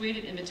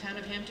situated in the town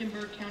of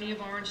Hamptonburg, County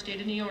of Orange, State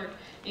of New York,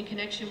 in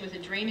connection with a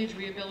drainage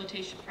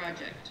rehabilitation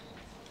project.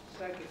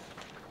 Second.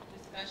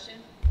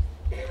 Discussion?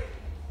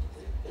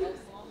 Roll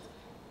call.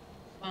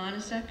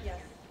 Bonasek?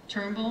 Yes.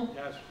 Turnbull?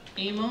 Yes.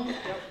 Emo?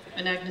 Yep.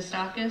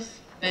 Anagnestakis?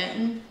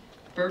 Benton?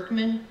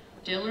 Berkman?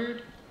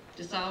 Dillard?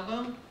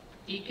 DeSalvo?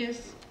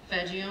 Ekis?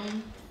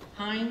 Fagione?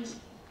 Hines?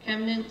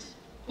 Chemnitz?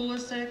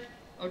 Kulisek?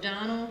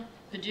 O'Donnell?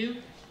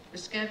 Paduk?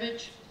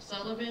 Riskevich?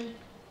 Sullivan?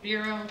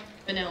 Vero?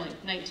 Benelli.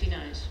 19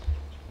 ayes.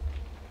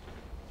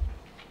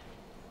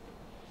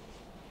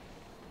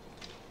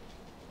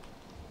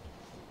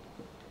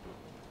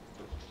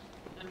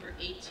 Number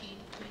 18,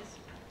 please.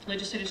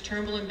 Legislators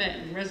Turnbull and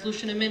Benton.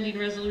 Resolution amending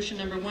Resolution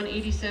Number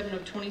 187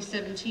 of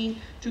 2017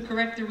 to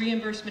correct the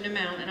reimbursement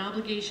amount and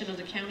obligation of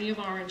the County of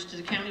Orange to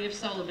the County of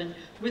Sullivan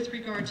with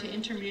regard to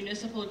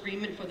intermunicipal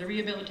agreement for the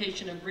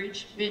rehabilitation of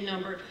bridge bin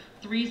number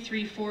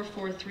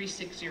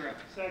 3344360.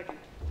 Second.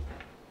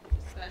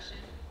 Discussion?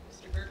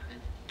 Mr. Berkman?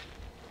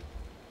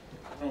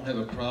 I don't have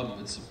a problem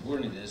with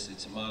supporting this.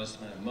 It's a modest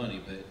amount of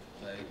money, but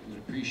I would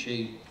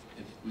appreciate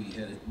if we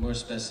had more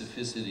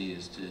specificity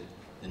as to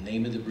the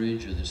name of the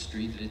bridge or the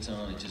street that it's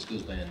on. It just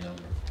goes by a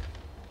number.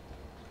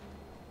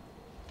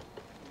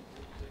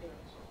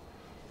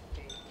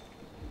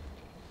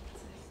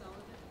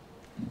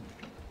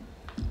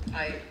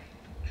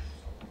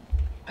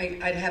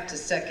 I'd have to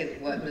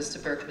second what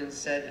Mr. Berkman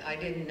said. I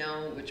didn't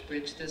know which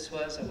bridge this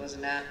was. I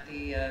wasn't at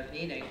the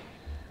meeting.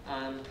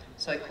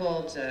 So I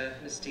called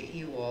Mr.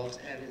 Ewald,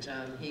 and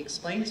he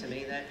explained to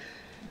me that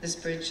this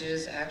bridge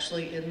is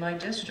actually in my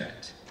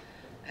district.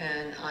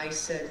 And I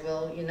said,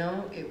 well, you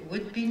know, it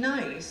would be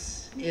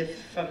nice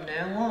if from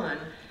now on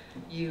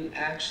you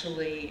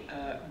actually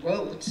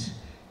wrote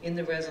in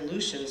the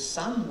resolution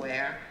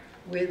somewhere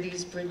where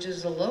these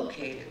bridges are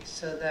located,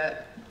 so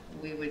that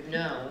we would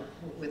know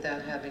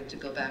without having to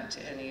go back to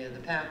any of the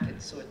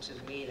packets or to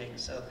the meeting.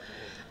 So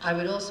I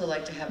would also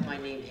like to have my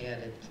name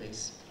added,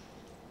 please.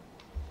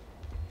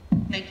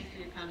 Thank you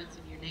for your comments,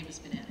 and your name has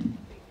been added.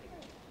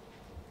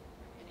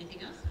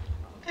 Anything else?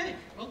 Okay,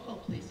 roll call,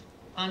 please.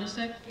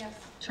 Bonasek? Yes.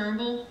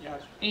 Turnbull?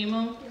 Yes.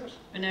 Amo? Yes.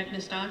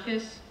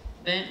 Anagnestakis?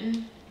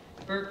 Benton?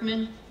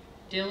 Berkman?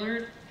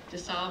 Dillard?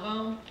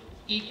 DeSalvo?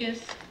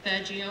 Ekis?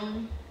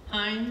 Fagione?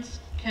 Hines?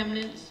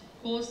 Chemnitz?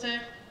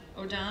 Kulisek?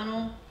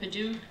 O'Donnell?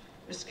 Paduk?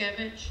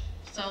 Riskevich?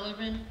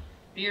 Sullivan?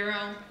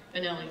 Bureau?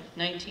 Benelli.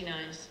 19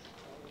 ayes.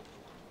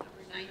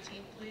 Number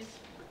 19, please.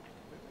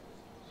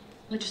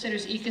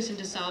 Legislators Ekis and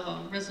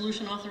DeSalvo,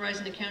 resolution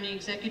authorizing the county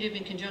executive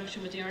in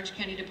conjunction with the Orange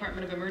County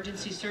Department of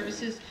Emergency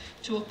Services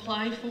to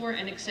apply for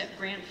and accept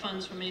grant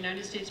funds from the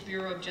United States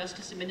Bureau of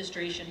Justice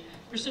Administration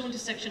pursuant to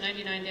Section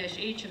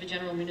 99-H of the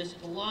General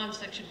Municipal Law and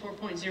Section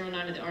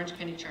 4.09 of the Orange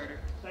County Charter.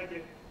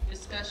 Second.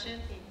 Discussion?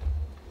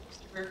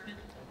 Mr. Berkman?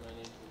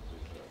 Mr.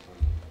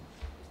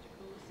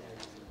 Kulisek,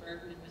 Mr.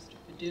 Bergman, Mr.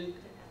 Paduk,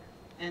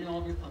 and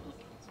all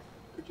Republicans.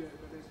 Could you,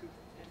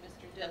 And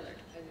Mr. Dillard.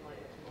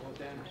 All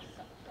down.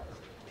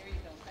 There you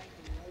go, thank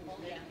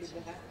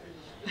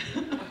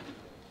you.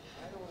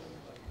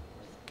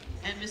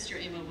 And Mr.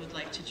 Amo would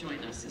like to join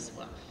us as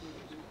well.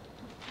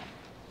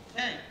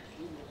 Okay,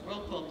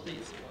 roll call,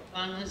 please.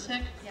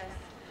 Bonasek? Yes.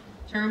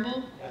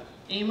 Turnbull?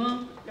 Yes.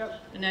 Amo? Yes.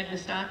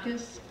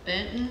 Anagnestakis?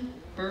 Benton?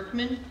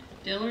 Berkman?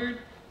 Dillard?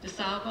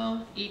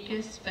 DeSalvo?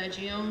 Ekis?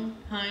 Fagione?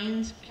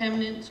 Hines?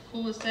 Chemnitz?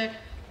 Kulisek?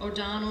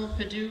 O'Donnell?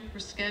 Paduk?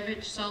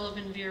 Riskevich?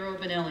 Sullivan? Bureau?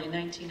 Benelli.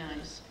 19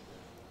 ayes.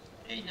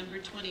 Okay, number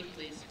 20,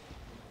 please.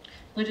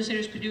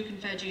 Legislators Paduk and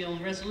Fagione,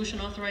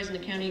 resolution authorizing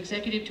the county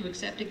executive to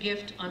accept a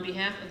gift on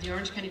behalf of the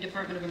Orange County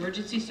Department of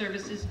Emergency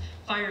Services,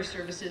 Fire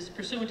Services,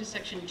 pursuant to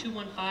Section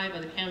 215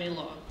 of the county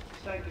law.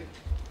 Second.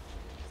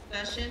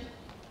 Discussion?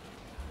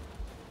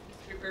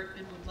 Mr.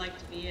 Berkman would like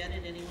to be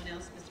added. Anyone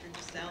else? Mr.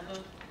 DeSalvo?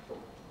 Mr.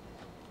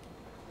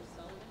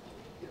 Sullivan?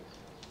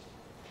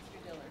 Mr.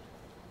 Dillard?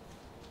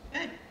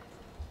 Okay.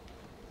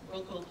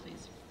 Roll call,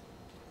 please.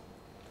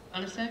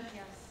 Bonasek?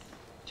 Yes.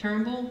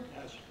 Turnbull?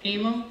 Yes.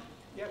 Amo?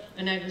 Yes.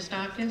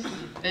 Anagnestakis?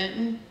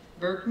 Benton?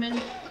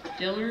 Berkman?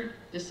 Dillard?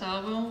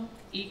 DeSalvo?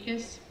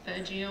 Ekis?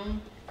 Fagione?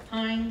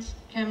 Hines?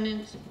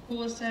 Chemnitz?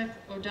 Kulisek?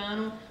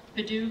 O'Donnell?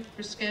 Paduk?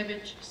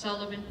 Riskevich?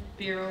 Sullivan?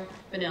 Bureau?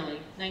 Benelli.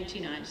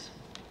 19 ayes.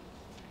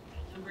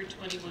 Number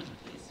 21,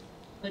 please.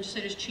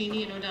 Legislators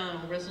Cheney and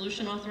O'Donnell,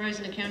 resolution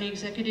authorizing the county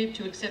executive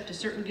to accept a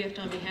certain gift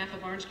on behalf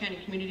of Orange County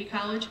Community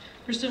College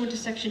pursuant to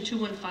Section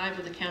 215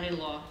 of the county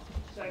law.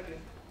 Second.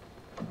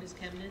 Ms.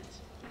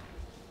 Chemnitz?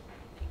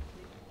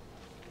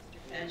 Mr.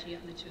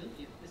 Fagione, the two of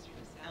you. Mr.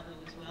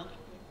 DeSalvo as well.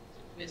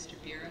 Mr.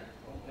 Bureau?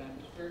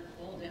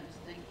 All down.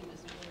 Thank you,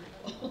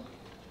 Mr. Berg.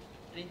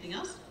 Anything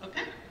else?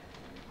 Okay.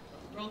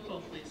 Roll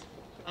call, please.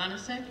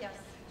 Bonasek? Yes.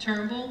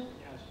 Turnbull?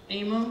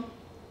 Yes. Amo?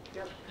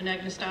 Yes.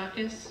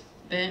 Anagnestakis?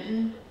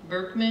 Benton?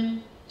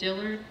 Berkman?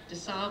 Dillard?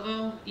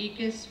 DeSalvo?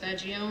 Ekis?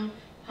 Fagione?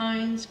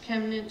 Hines?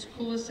 Chemnitz?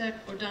 Kulisek?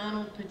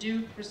 O'Donnell?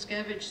 Paduk?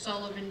 Riskevich?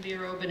 Sullivan?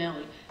 Bureau?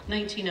 Benelli.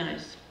 19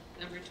 ayes.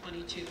 Number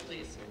 22,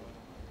 please.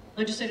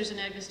 Legislators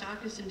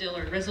Anagnestakis and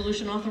Dillard,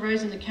 resolution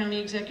authorizing the county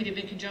executive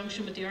in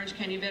conjunction with the Orange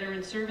County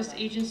Veterans Service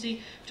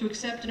Agency to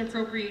accept and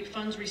appropriate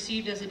funds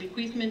received as a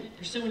bequeathment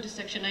pursuant to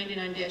Section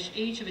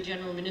 99-H of the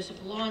General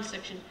Municipal Law and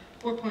Section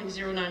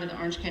 4.09 of the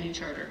Orange County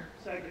Charter.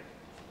 Second.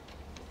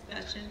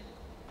 Discussion.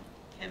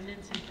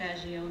 Chemnitz and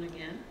Fagione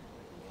again.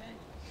 Okay.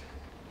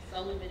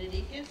 Sullivan and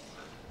Ekis.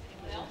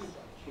 Anyone else?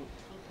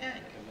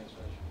 Okay.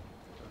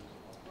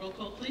 Roll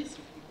call, please.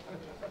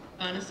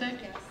 Bonasek?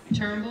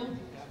 Turnbull?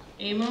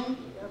 Amo?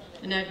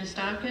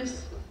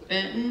 Anagnestakis?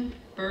 Benton?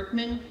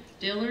 Berkman?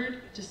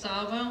 Dillard?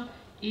 DeSalvo?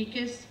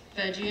 Ekis?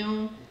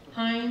 Fagione?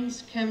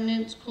 Hines?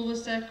 Chemnitz?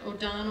 Kulisek?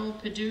 O'Donnell?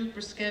 Paduk?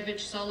 Riskevich?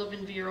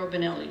 Sullivan? Bureau?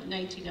 Benelli.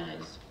 19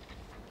 ayes.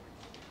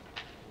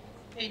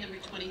 Okay, number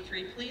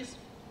 23, please.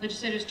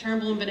 Legislators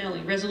Turnbull and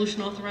Benelli,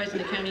 resolution authorizing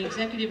the county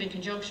executive in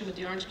conjunction with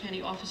the Orange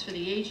County Office for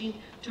the Aging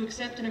to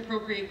accept and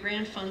appropriate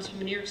grant funds from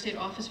the New York State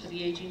Office for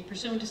the Aging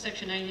pursuant to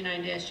Section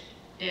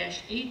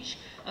 99-H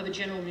of the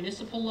General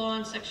Municipal Law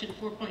and Section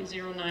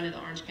 4.09 of the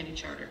Orange County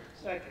Charter.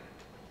 Second.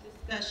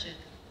 Discussion.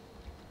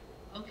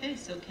 Okay,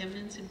 so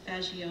Chemnitz and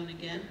Fagione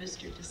again,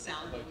 Mr.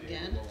 DeSalvo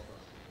again.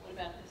 What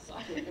about this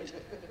side?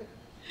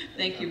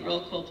 Thank you.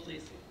 Roll call,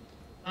 please.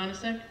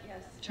 Bonasek?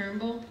 Yes.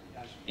 Turnbull?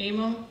 Yes.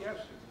 Amo? Yes.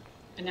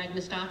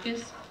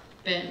 Anagnestakis?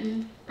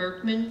 Benton?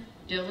 Berkman?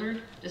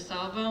 Dillard?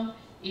 DeSalvo?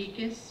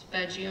 Ekis?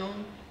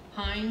 Fagione?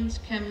 Hines?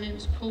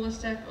 Chemnitz?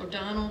 Kulisek?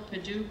 O'Donnell?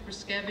 Paduk?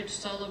 Riskevich?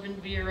 Sullivan?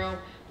 Bureau?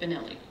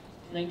 Benelli.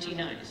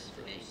 19 ayes.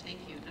 Okay,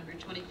 thank you. Number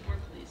 24,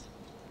 please.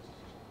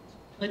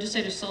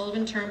 Legislators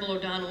Sullivan, Turnbull,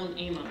 O'Donnell, and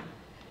Amo.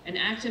 An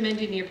act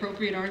amending the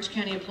appropriate Orange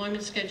County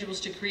employment schedules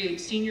to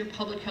create senior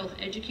public health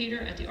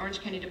educator at the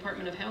Orange County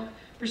Department of Health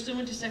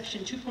pursuant to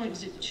Section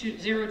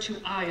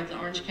 2.02I of the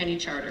Orange County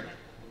Charter.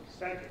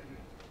 Second.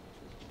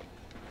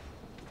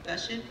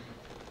 Discussion.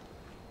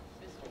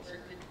 Mr.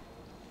 Berkman.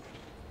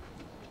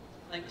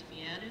 Like to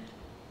be added?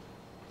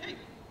 Okay.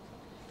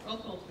 Roll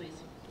call,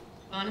 please.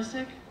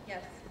 Bonasek?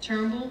 Yes.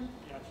 Turnbull?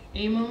 Yes.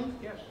 Amo?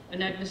 Yes.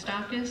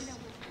 Anagnestakis?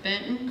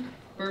 Benton?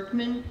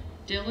 Berkman?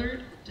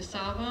 Dillard?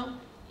 DeSalvo?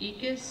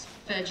 Ekis?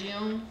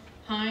 Fagione?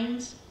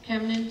 Hines?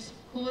 Chemnitz?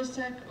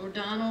 Kulisek?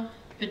 O'Donnell?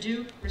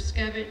 Paduk?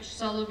 Riskevich?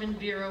 Sullivan?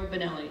 Vero?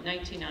 Benelli.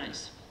 19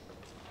 ayes.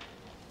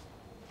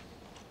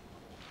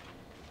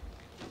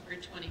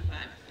 Number 25,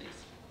 please.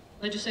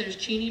 Legislators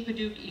Cheney,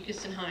 Paduk,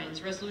 Ekis, and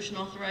Hines. Resolution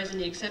authorizing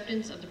the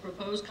acceptance of the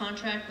proposed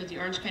contract with the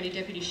Orange County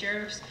Deputy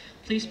Sheriff's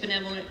Police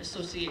Benevolent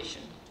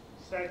Association.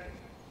 Second.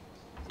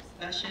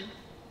 Discussion.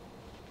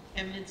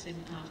 Chemnitz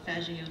and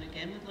Fagione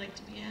again would like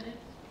to be added.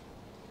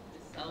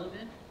 Ms.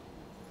 Sullivan.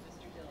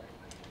 Mr. Dillard.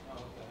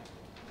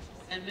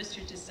 And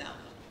Mr.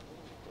 DeSalvo.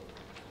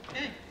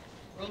 Okay,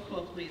 roll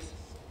call, please.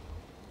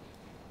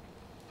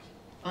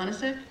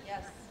 Bonasek?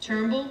 Yes.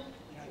 Turnbull?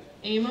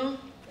 Amo?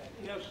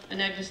 Yes.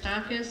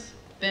 Anagnestakis?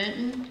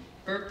 Benton?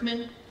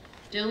 Berkman?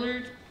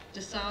 Dillard?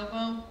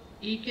 DeSalvo?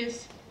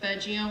 Ekis?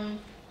 Fagione?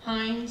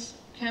 Hines?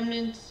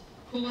 Chemnitz?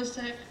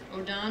 Kulisek?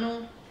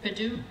 O'Donnell?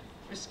 Paduk?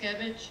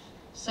 Riskevich?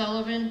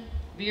 Sullivan?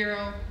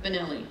 Vero?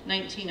 Benelli.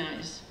 19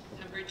 ayes.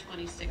 Number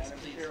 26, Madam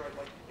please. Chair, I'd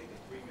like to take a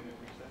 3-minute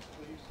recess,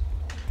 please.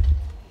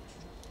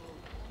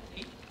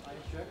 Okay.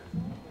 Item check.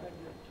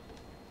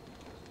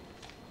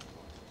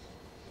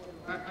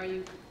 Are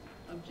you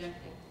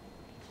objecting?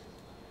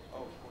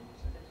 Oh,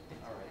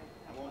 26. All right.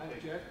 I won't I take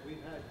object.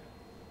 We've had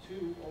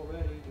 2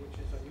 already, which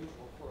is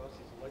unusual for us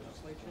as a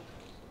legislature.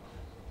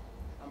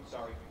 I'm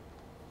sorry.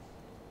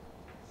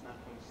 It's not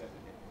 27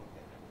 yet.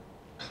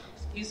 Okay.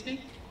 Excuse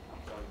me?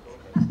 I'm sorry. Go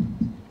ahead.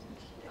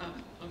 Oh,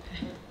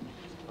 okay.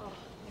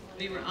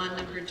 We were on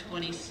number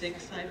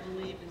 26, I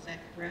believe. Is that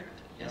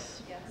correct?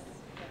 Yes. Yes.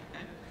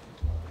 Okay.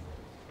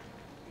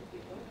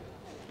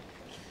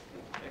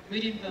 We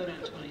didn't vote on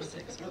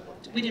 26.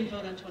 We didn't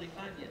vote on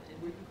 25 yet,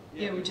 did we?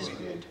 Yeah, we just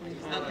voted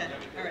 25. Okay,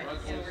 all right,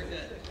 yeah, we're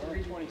good.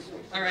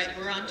 All right,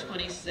 we're on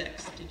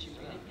 26. Did you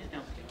read it yet?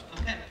 No.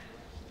 Okay.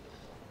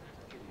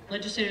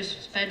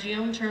 Legislators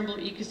Fagione, Turnbull,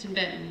 Ekis, and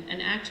Benton, an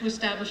act to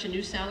establish a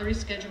new salary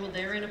schedule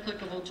therein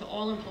applicable to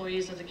all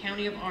employees of the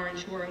County of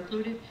Orange who are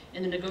included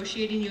in the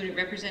negotiating unit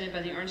represented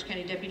by the Orange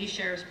County Deputy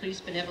Sheriff's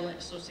Police Benevolent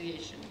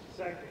Association.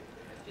 Second.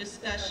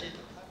 Discussion.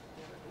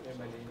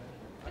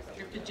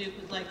 Mr. Paduk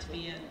would like to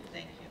be in.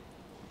 Thank you.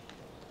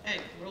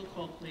 Okay, roll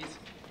call, please.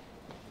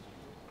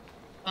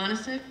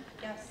 Bonasek?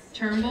 Yes.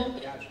 Turnbull?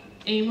 Yes.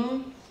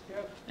 Amo?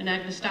 Yes.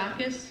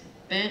 Anagnestakis?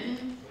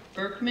 Benton?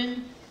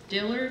 Berkman?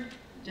 Dillard?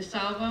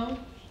 DeSalvo?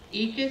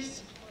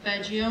 Ekis?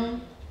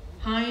 Fagione?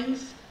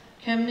 Hines?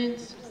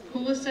 Chemnitz?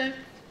 Kulisek?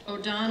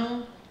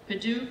 O'Donnell?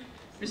 Paduk?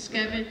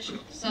 Riskevich?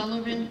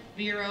 Sullivan?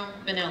 Vero?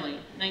 Benelli.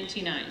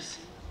 19 ayes.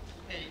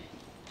 Okay.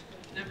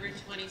 Number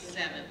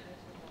 27.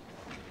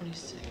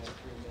 26.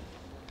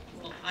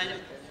 Well, I don't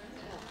know.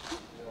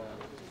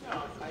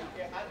 I'm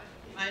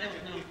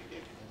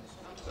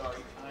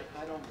sorry,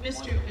 I don't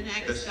Mr.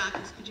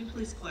 Anagnestakis, could you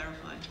please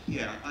clarify?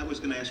 Yeah, I was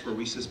going to ask for a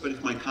recess, but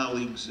if my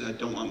colleagues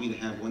don't want me to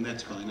have one,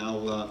 that's fine.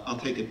 I'll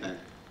take it back.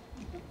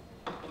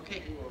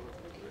 Okay.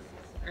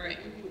 All right.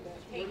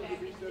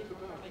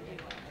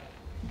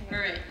 All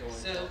right,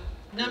 so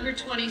number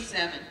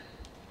 27.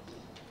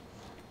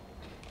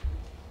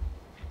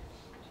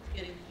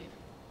 Getting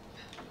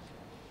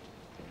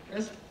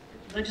here.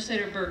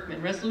 Legislator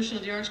Berkman, resolution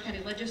of the Orange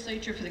County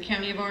Legislature for the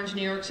County of Orange,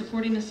 New York,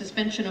 supporting the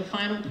suspension of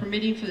final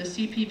permitting for the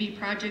CPV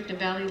project and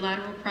Valley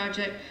Lateral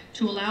project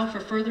to allow for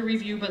further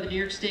review by the New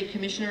York State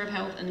Commissioner of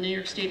Health and the New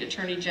York State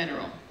Attorney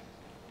General.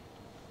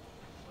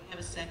 We have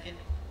a second.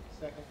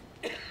 Second.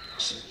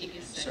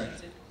 Ekis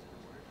seconds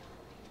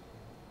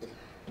it.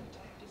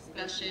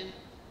 Discussion.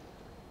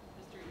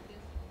 Mr. Ekis?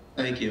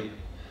 Thank you.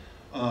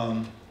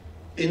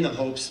 In the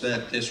hopes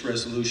that this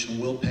resolution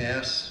will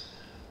pass,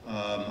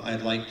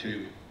 I'd like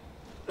to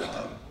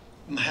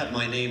have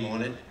my name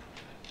on it,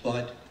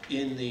 but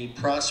in the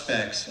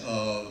prospects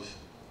of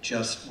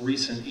just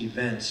recent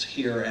events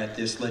here at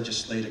this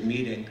legislative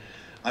meeting,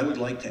 I would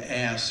like to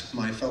ask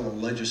my fellow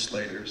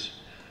legislators,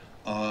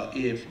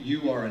 if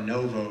you are a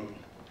no vote,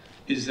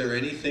 is there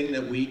anything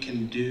that we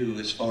can do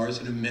as far as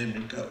an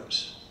amendment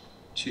goes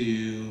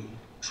to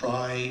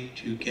try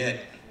to get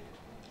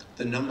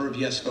the number of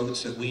yes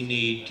votes that we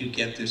need to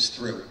get this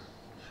through?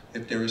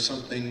 If there is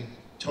something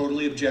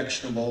totally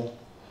objectionable,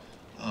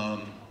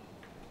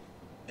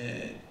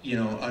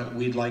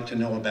 we'd like to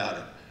know about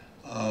it.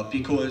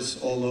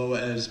 Because although,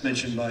 as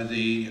mentioned by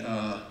the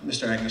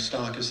Mr.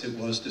 Anagnestakis, it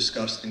was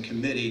discussed in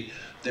committee,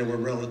 there were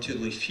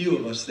relatively few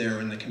of us there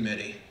in the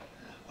committee,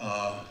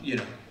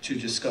 to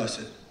discuss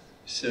it.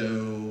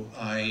 So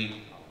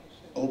I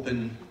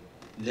open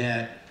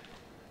that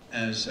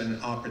as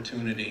an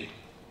opportunity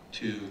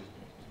to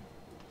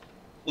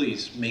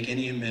please make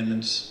any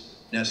amendments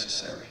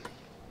necessary.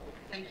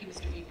 Thank you,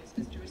 Mr. Ekis.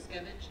 Mr.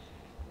 Riskevich?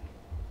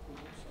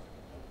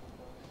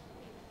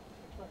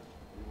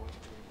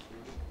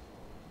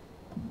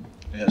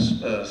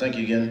 Yes, thank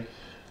you again.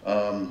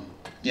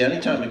 Yeah,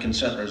 anytime a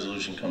consent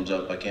resolution comes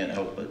up, I can't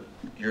help but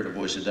hear the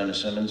voice of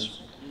Dennis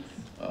Simmons.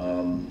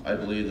 I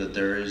believe that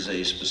there is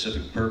a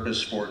specific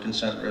purpose for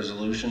consent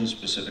resolutions,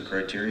 specific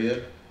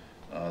criteria.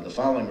 The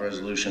following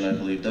resolution, I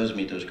believe, does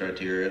meet those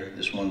criteria.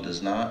 This one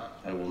does not.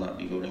 I will not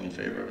be voting in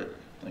favor of it.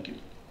 Thank you.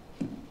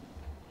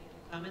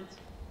 Comments?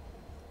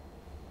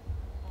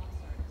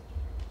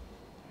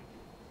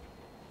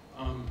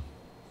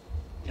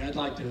 Yeah, I'd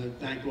like to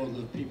thank all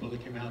the people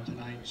that came out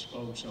tonight and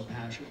spoke so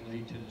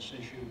passionately to this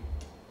issue.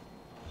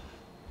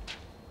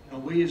 You know,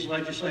 we as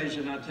legislators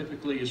are not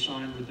typically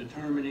assigned with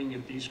determining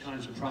if these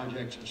kinds of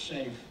projects are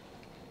safe,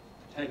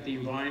 protect the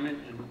environment,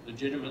 and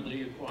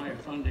legitimately acquire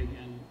funding,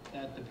 and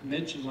that the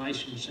permits and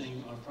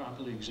licensing are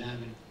properly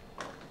examined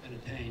and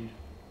attained.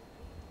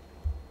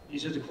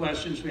 These are the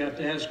questions we have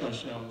to ask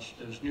ourselves.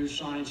 Does new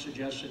science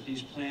suggest that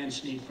these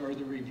plans need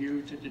further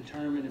review to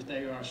determine if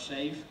they are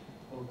safe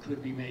or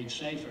could be made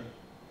safer?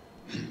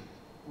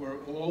 Were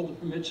all the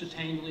permits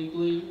attained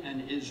legally,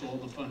 and is all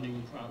the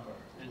funding proper?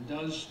 And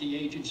does the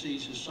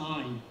agencies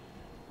assigned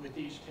with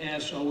these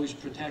tasks always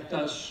protect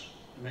us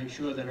to make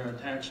sure that our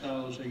tax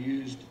dollars are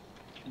used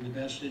in the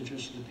best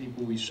interest of the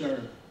people we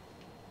serve?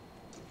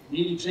 We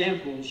need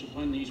examples of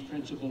when these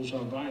principles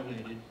are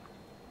violated.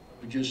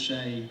 I would just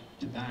say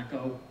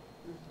tobacco,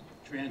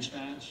 trans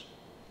fats,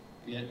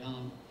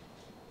 Vietnam.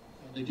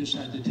 They just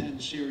had the 10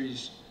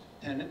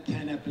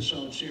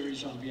 episode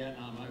series on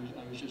Vietnam.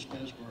 I was just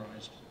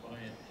mesmerized by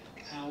it.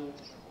 How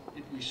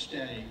did we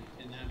stay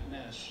in that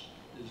mess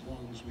as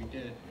long as we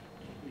did?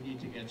 We need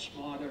to get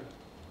smarter.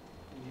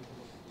 We need to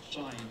look at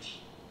the science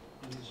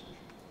on this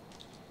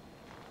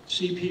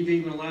issue.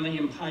 CPV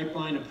Millennium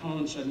Pipeline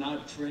opponents are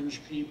not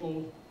fringe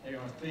people. They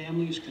are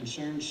families,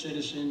 concerned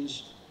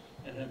citizens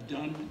that have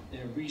done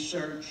their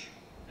research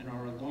and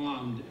are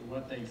alarmed at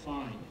what they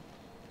find.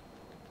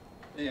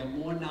 They are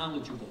more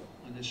knowledgeable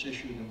on this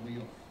issue than we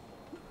are.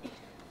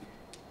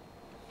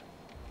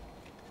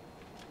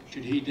 We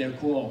should heed their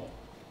call.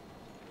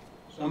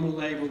 Some will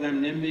label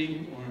them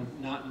NIMBY or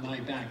not in my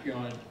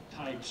backyard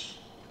types.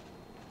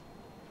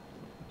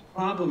 The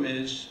problem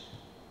is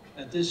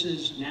that this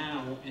is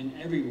now in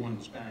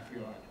everyone's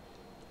backyard.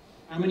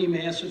 How many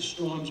massive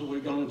storms are we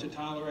going to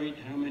tolerate?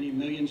 How many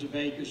millions of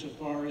acres of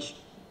forest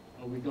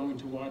are we going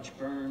to watch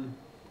burn?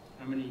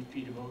 How many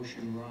feet of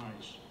ocean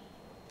rise?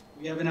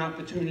 We have an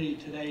opportunity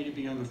today to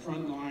be on the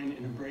front line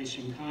in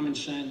embracing common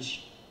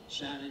sense,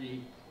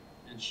 sanity,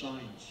 and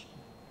science.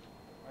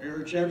 I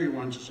urge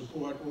everyone to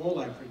support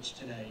all efforts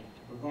today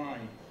to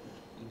provide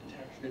the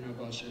protection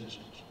of our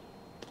citizens.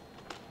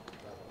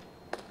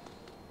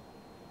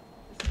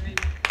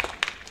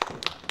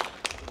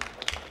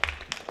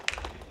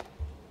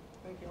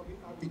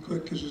 I'll be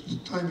quick because the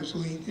time is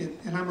late,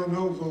 and I'm a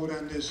no vote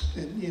on this.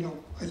 And you know,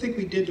 I think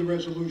we did the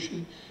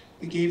resolution.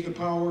 We gave the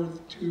power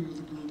to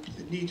the group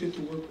that needs it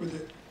to work with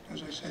it,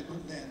 as I said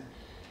then.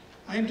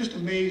 I am just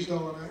amazed,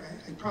 though, and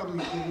I probably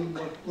be a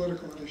little more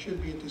political than I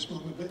should be at this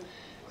moment, but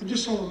I'm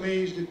just so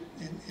amazed at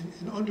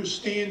in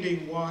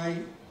understanding why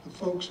the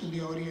folks in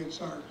the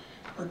audience are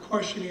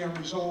questioning our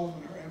resolve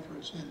and our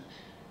efforts.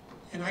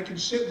 And I can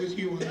sit with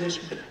you on this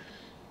one.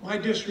 My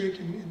district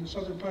in the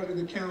southern part of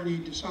the county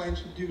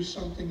decides to do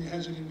something that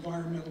has an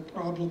environmental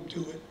problem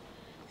to it.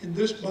 And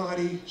this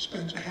body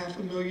spends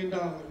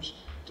 $500,000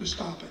 to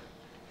stop it.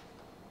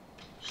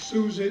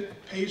 Sues it,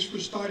 pays for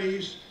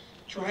studies,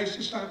 tries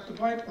to stop the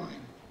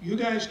pipeline. You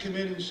guys come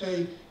in and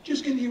say,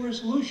 just give me a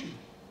resolution.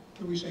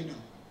 And we say no.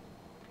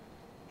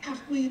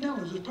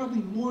 $500,000, there's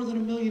probably more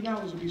than $1 million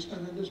to be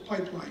spent on this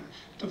pipeline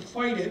to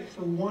fight it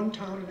for one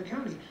town in the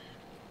county.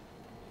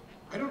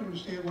 I don't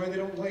understand why they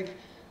don't like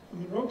the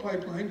Monroe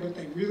pipeline, but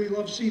they really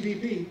love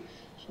CVP.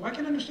 So I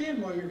can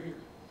understand why you're here.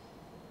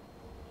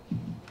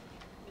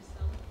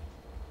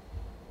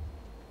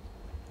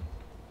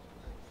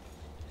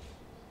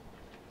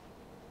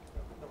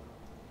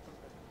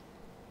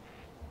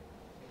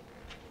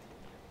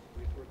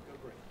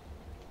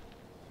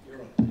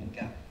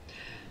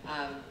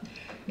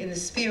 In the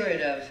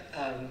spirit of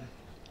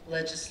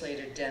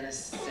Legislator Dennis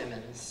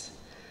Simmons,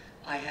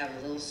 I have a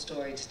little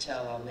story to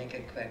tell. I'll make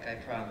it quick, I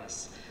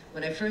promise.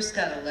 When I first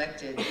got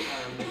elected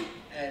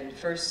and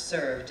first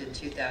served in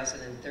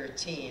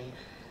 2013,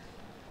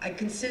 I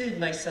considered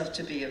myself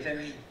to be a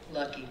very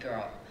lucky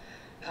girl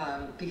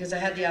because I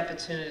had the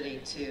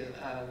opportunity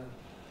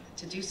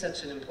to do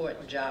such an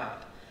important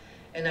job.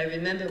 And I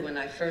remember when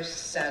I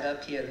first sat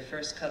up here the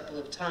first couple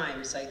of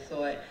times, I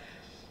thought,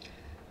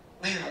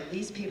 wow,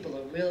 these people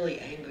are really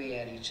angry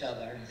at each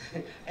other.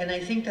 And I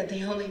think that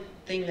the only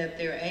thing that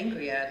they're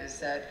angry at is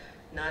that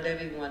not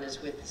everyone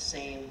is with the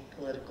same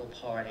political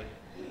party.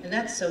 And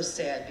that's so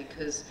sad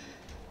because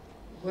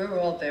we're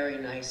all very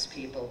nice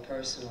people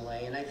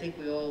personally, and I think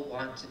we all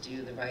want to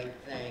do the right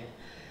thing.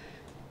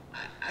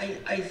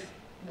 I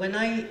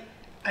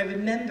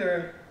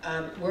remember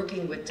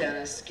working with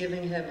Dennis,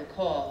 giving him a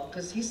call,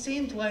 because he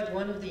seemed like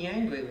one of the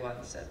angry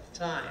ones at the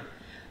time.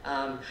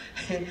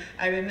 And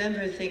I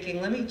remember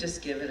thinking, let me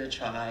just give it a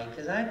try,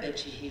 because I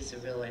bet you he's a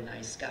really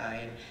nice guy.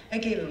 And I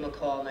gave him a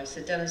call and I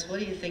said, Dennis, what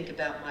do you think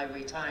about my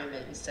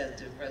retirement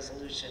incentive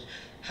resolution?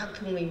 How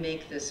can we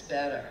make this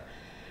better?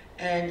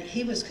 And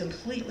he was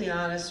completely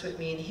honest with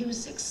me, and he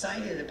was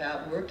excited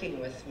about working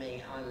with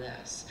me on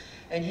this.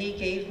 And he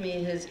gave me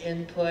his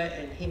input,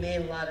 and he made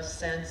a lot of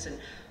sense, and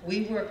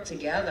we worked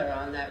together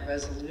on that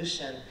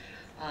resolution.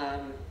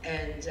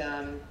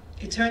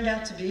 It turned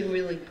out to be a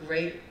really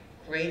great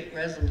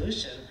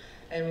resolution.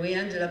 And we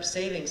ended up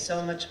saving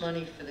so much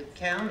money for the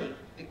county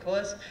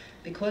because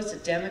a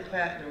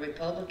Democrat and a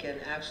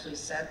Republican actually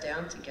sat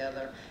down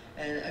together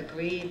and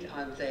agreed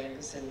on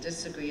things and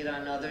disagreed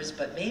on others,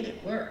 but made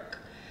it work.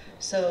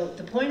 So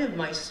the point of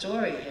my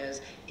story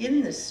is,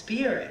 in the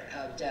spirit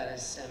of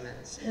Dennis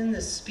Simmons, in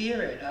the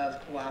spirit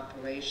of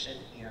cooperation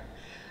here,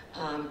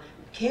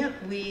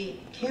 can't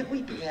we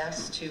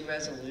pass 2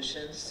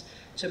 resolutions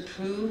to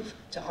prove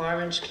to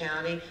Orange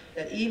County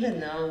that even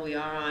though we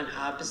are on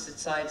opposite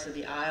sides of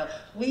the aisle,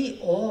 we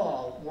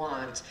all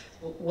want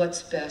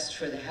what's best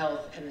for the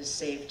health and the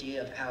safety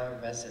of our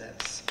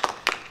residents?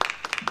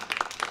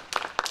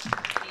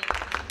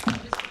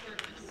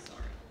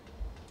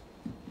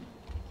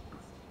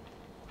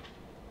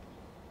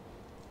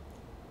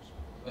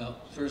 Well,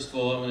 first of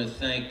all, I want to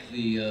thank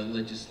the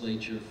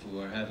legislature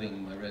for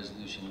having my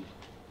resolution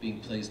being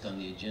placed on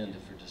the agenda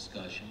for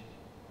discussion.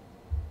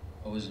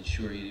 I wasn't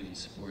sure you'd even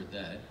support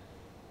that,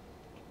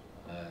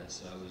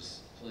 so I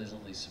was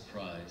pleasantly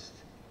surprised.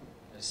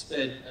 I've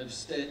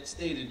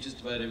stated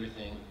just about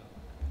everything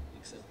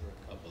except for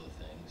a couple of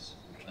things,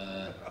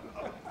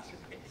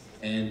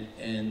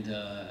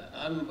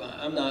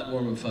 I'm not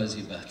warm and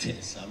fuzzy about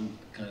this. I'm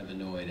kind of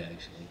annoyed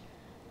actually.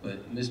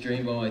 But Mr.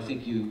 Rainbow, I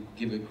think you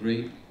give a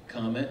great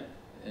comment,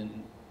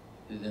 and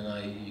then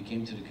you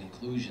came to the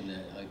conclusion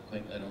that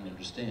I don't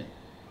understand.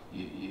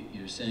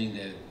 You're saying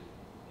that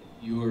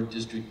your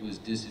district was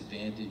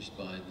disadvantaged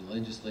by the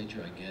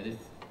legislature. I get it.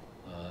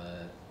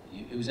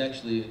 It was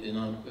actually it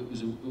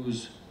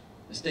was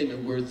a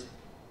statement worth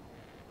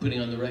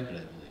putting on the record, I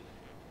believe.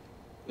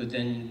 But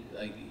then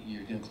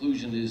your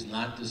conclusion is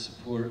not to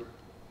support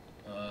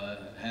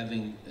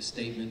having a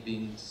statement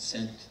being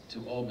sent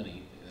to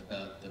Albany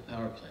about the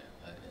power plant.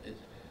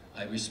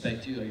 I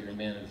respect you. You're a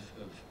man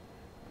of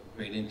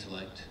great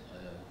intellect.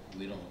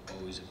 We don't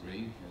always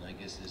agree, and I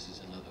guess this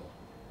is another one.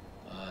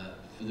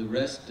 For the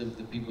rest of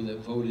the people that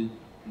voted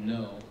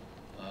no,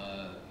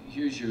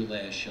 here's your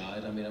last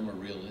shot. I mean, I'm a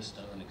realist.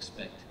 I don't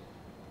expect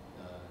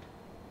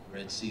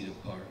red seat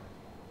apart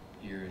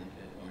here in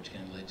Orange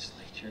County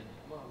Legislature,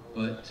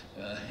 but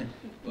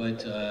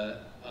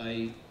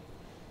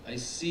I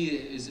see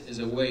it as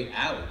a way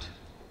out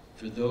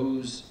for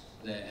those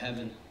that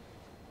haven't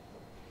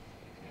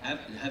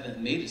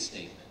made a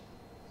statement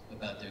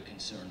about their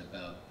concern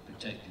about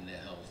protecting the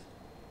health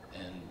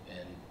and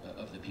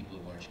of the people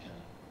of Orange County.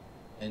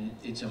 And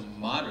it's a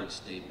moderate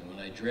statement. When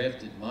I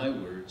drafted my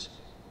words,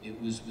 it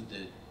was with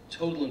the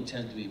total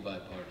intent to be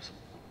bipartisan.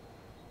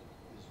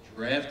 It was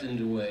drafted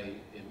in a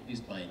way, at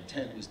least my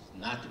intent was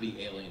not to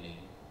be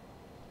alienating,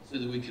 so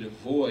that we could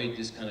avoid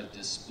this kind of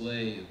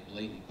display of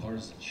blatant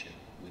partisanship,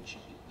 which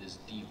this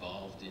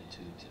devolved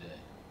into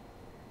today.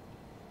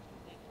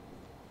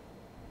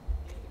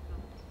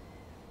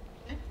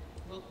 Okay,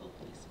 roll call,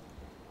 please.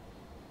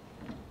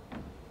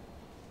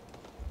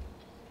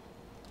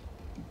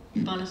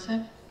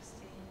 Bonasek?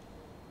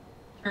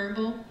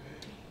 Turnbull?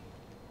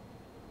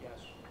 Yes.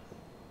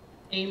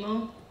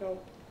 Amo? No.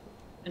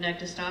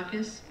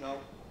 Anagnestakis? No.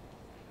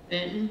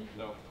 Benton?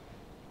 No.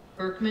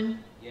 Berkman?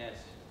 Yes.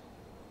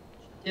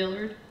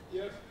 Dillard?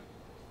 Yes.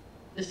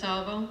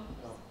 DeSalvo? No.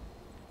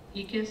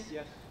 Ekis?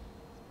 Yes.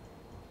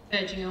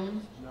 Fagione?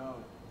 No.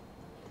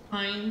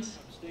 Hines?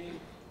 Abstain.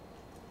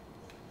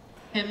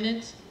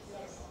 Chemnitz?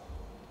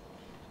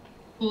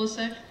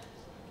 Kulisek?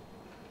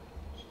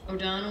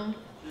 O'Donnell?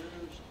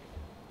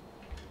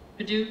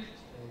 Paduk?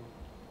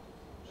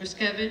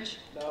 Ruskevich?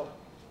 No.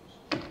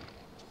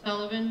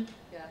 Sullivan?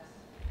 Yes.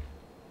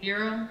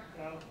 Bureau?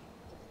 No.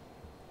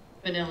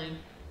 Benelli?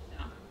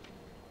 No.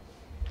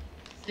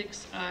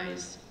 6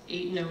 ayes,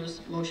 8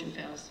 noes, motion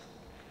fails.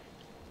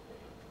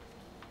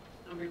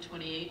 Number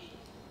 28.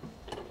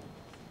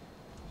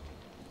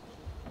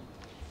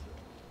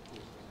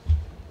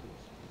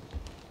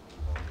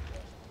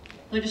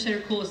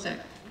 Legislator Kulisek,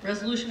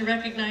 resolution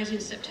recognizing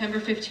September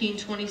 15,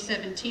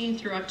 2017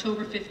 through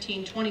October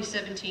 15,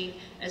 2017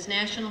 as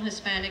National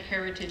Hispanic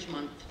Heritage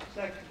Month.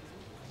 Second.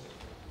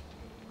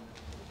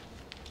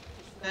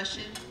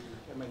 Discussion.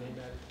 Get my name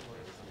added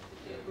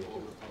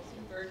for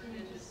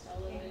Berkman, Ms.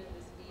 Sullivan, Ms.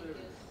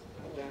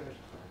 Egan.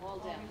 All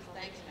down.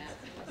 Thanks, Matt.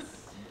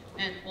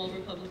 And all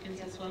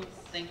Republicans as well.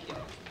 Thank you.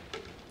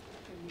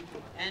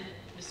 And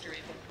Mr.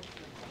 Abel.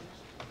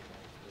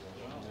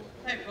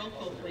 Okay, roll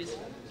call, please.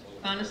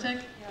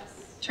 Bonasek?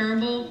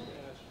 Turnbull?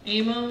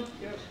 Amo?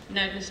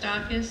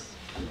 Anagnestakis?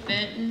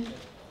 Benton?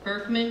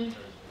 Berkman?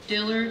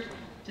 Dillard?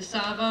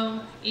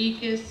 DeSalvo?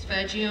 Ekis?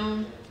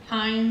 Fagione?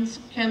 Hines?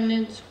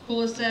 Chemnitz?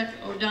 Kulisek?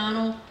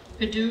 O'Donnell?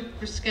 Paduk?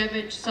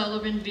 Ruskevich?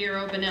 Sullivan?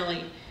 Bureau?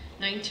 Benelli.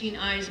 19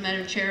 ayes,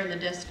 Madam Chair, and the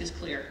desk is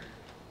clear.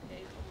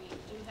 Okay, we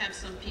do have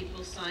some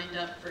people signed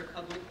up for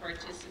public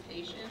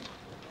participation.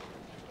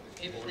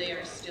 If they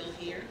are still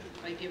here,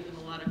 I give them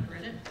a lot of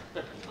credit.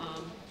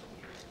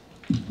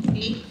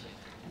 8,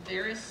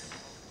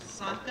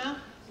 Verisaka.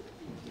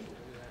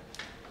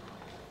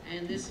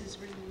 And this is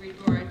in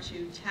regard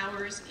to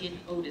towers in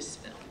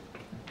Otisville.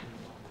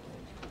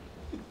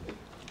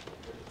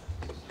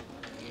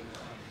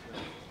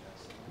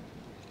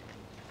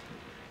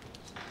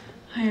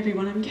 Hi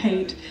everyone, I'm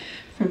Kate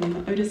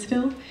from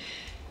Otisville.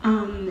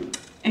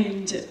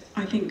 And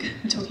I think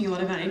we're talking a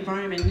lot about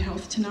environment and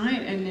health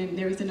tonight, and then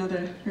there is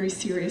another very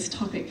serious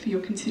topic for your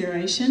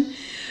consideration.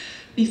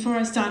 Before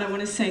I start, I want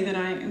to say that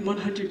I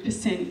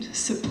 100%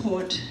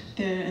 support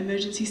the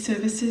emergency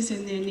services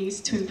and their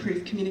needs to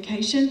improve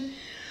communication.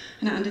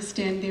 And I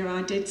understand there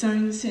are dead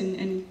zones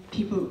and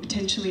people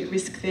potentially at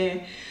risk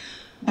there,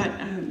 but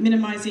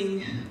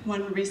minimising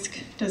one risk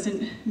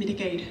doesn't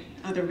mitigate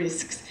other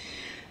risks.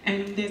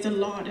 And there's a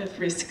lot of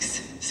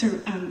risks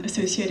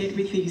associated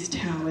with these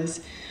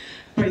towers,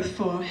 both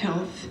for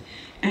health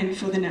and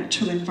for the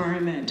natural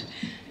environment.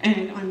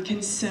 And I'm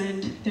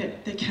concerned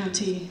that the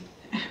county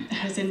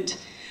hasn't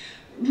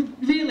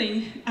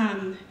really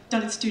done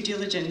its due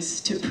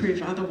diligence to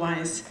prove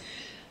otherwise.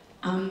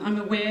 I'm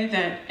aware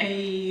that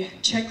a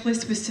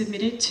checklist was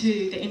submitted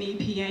to the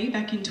NEPA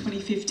back in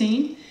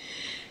 2015,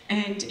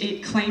 and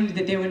it claimed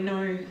that there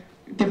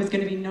was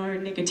going to be no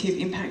negative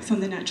impacts on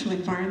the natural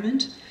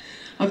environment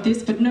of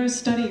this, but no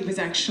study was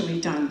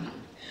actually done.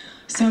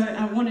 So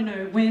I want to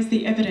know, where's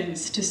the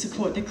evidence to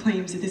support the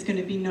claims that there's going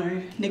to be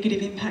no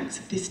negative impacts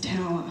of this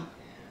tower?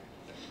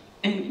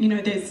 And you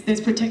know, there's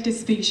protected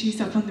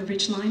species up on the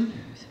ridgeline.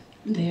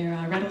 There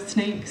are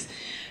rattlesnakes,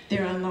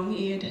 there are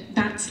long-eared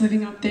bats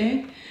living up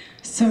there.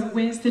 So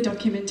where's the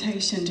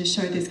documentation to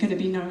show there's going to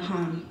be no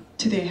harm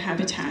to their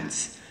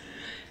habitats?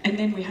 And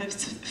then we have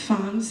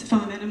farm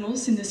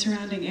animals in the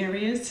surrounding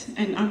areas.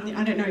 And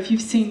I don't know if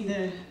you've seen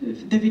the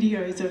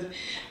videos of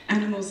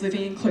animals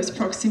living in close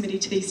proximity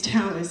to these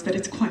towers, but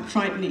it's quite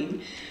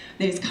frightening.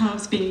 There's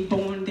calves being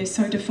born, they're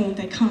so deformed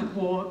they can't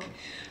walk,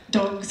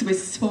 dogs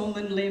with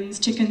swollen limbs,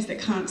 chickens that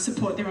can't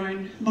support their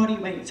own body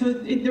weight. So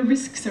the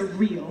risks are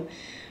real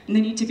and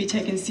they need to be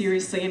taken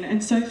seriously.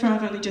 And so far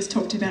I've only just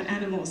talked about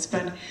animals,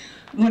 but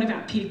what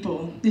about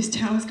people? This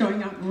tower's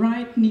going up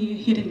right near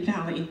Hidden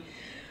Valley.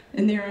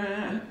 And there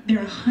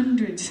are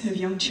hundreds of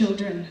young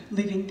children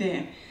living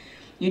there.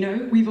 You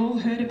know, we've all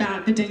heard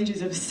about the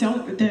dangers of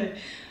the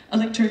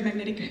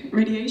electromagnetic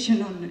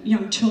radiation on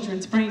young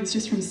children's brains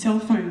just from cell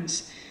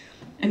phones.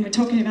 And we're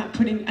talking about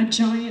putting a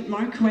giant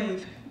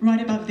microwave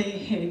right above their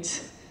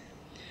heads.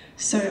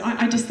 So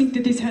I just think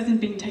that this hasn't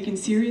been taken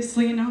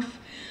seriously enough.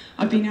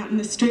 I've been out in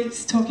the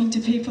streets talking to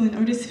people in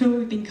Otisville.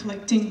 We've been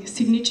collecting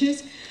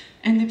signatures,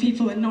 and the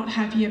people are not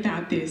happy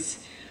about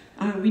this.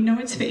 We know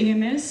it's for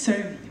EMS,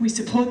 so we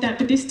support that,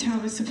 but this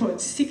tower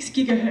supports 6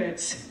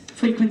 gigahertz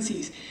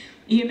frequencies.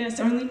 EMS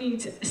only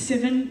needs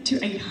 700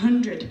 to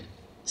 800,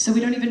 so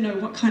we don't even know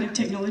what kind of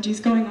technology is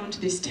going on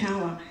to this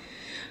tower.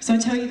 So I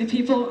tell you, the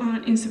people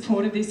aren't in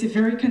support of this, they're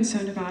very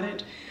concerned about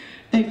it.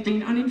 They've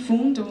been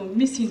uninformed or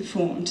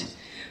misinformed.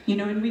 You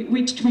know, and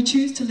we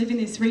choose to live in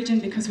this region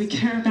because we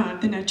care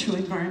about the natural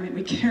environment,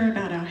 we care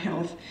about our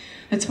health.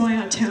 That's why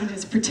our town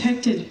has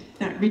protected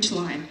that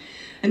ridgeline.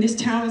 And this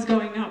tower's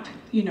going up,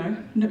 you know,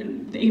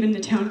 even the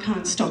town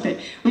can't stop it.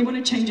 We want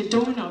to change a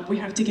doorknob, we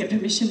have to get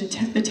permission.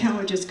 The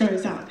tower just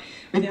goes up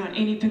without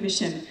any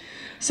permission.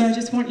 So I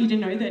just want you to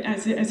know that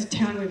as a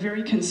town, we're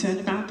very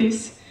concerned about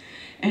this,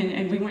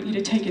 and we want you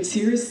to take it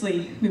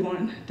seriously. We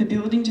want the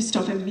building to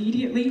stop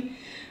immediately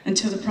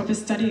until the proper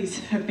studies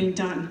have been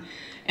done.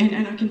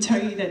 And I can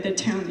tell you that the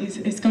town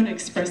is going to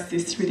express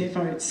this through their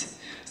votes.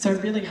 So I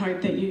really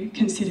hope that you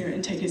consider it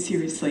and take it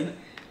seriously.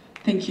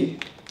 Thank you.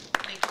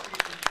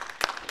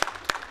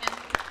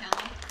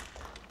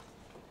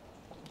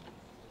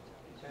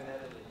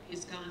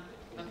 He's gone.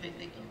 Okay,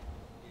 thank you.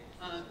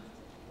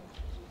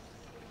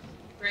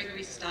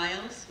 Gregory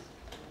Stiles.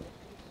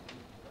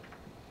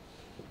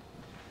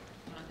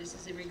 This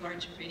is in regard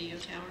to radio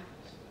tower.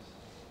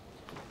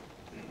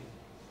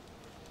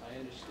 I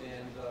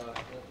understand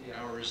that the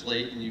hour is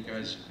late and you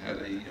guys had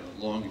a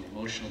long and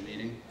emotional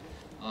meeting.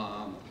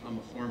 I'm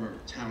a former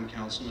town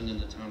councilman in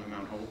the town of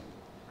Mount Hope,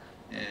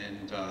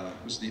 and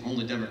was the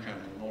only Democrat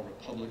on an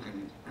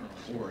all-Republican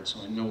board,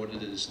 so I know what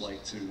it is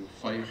like to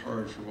fight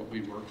hard for what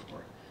we work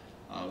for.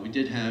 We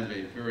did have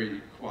a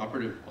very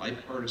cooperative,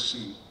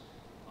 bipartisan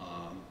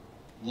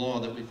law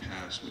that we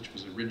passed, which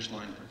was a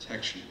ridgeline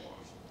protection law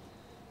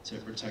to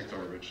protect our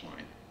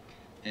ridgeline.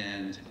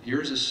 And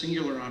here's a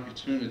singular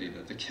opportunity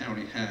that the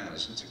county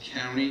has. It's a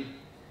county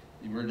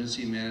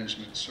emergency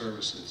management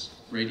services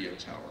radio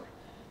tower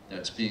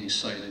that's being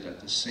sited at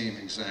the same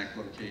exact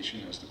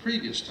location as the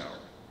previous tower,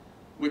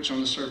 which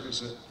on the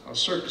surface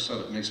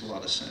of it makes a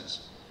lot of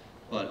sense.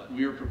 But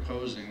we are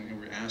proposing and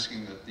we're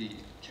asking that the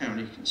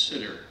county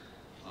consider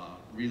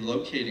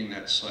relocating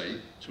that site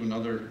to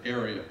another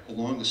area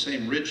along the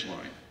same ridge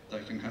line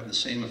that can have the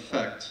same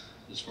effect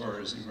as far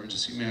as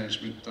emergency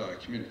management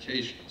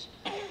communications,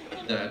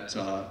 that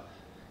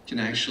can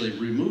actually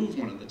remove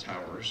one of the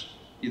towers,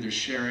 either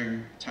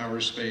sharing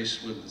tower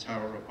space with the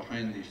tower up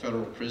behind the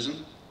federal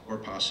prison, or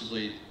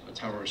possibly a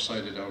tower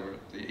sited over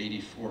at the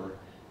 84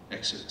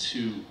 exit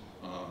 2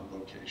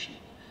 location.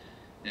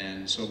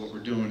 And so what we're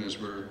doing is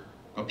we're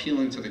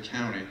appealing to the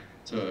county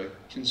to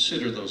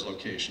consider those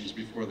locations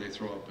before they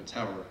throw up a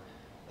tower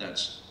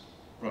that's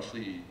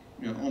roughly,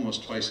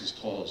 almost twice as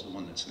tall as the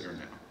one that's there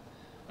now.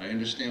 I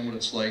understand what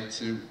it's like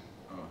to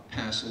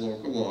pass a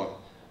local law,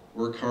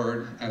 work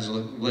hard as a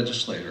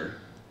legislator,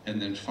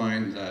 and then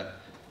find that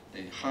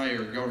a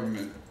higher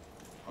government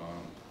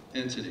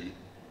entity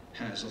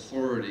has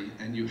authority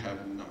and you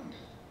have none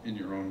in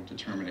your own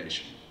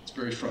determination. It's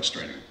very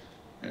frustrating.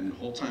 And the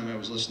whole time I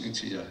was listening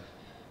to you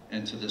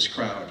and to this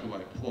crowd who I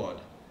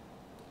applaud,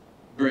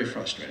 very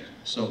frustrating.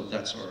 So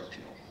that's our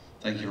appeal.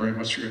 Thank you very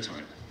much for your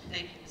time.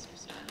 Thank you, Mr.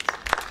 Stevens.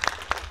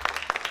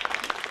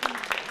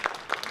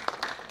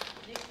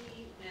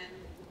 Nikki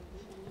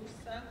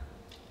Manlusa,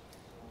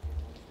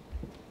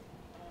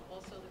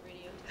 also the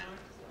radio tower.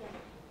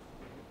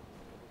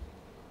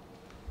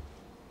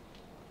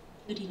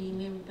 Good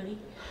evening, everybody.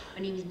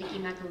 My name is Nikki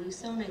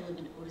Macaluso, and I live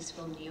in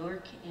Otisville, New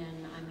York,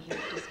 and I'm here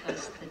to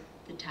discuss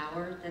the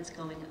tower that's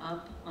going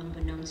up,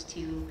 unbeknownst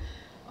to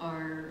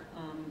our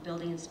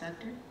building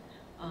inspector,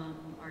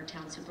 our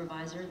town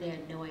supervisor. They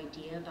had no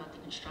idea about the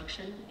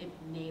construction. It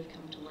may have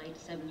come to light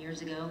 7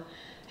 years ago.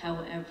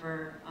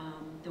 However,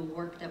 the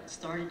work that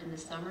started in the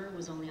summer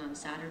was only on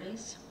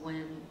Saturdays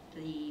when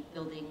the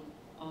building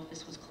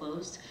office was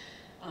closed.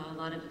 A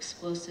lot of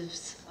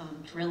explosives,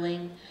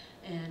 drilling,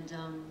 and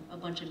a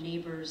bunch of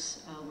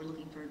neighbors were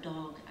looking for a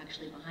dog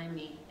actually behind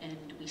me,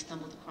 and we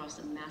stumbled across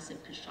a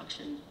massive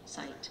construction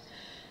site.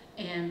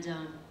 And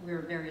we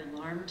were very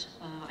alarmed.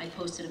 I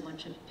posted a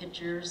bunch of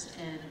pictures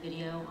and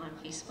video on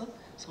Facebook.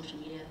 Social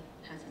media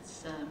has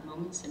its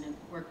moments, and it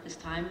worked this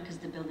time because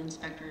the building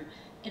inspector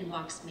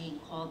inboxed me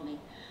and called me.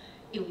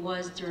 It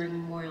was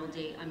during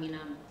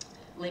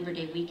Labor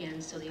Day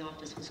weekend, so the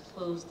office was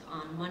closed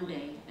on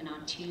Monday, and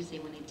on Tuesday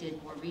when they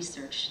did more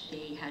research,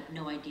 they had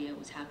no idea it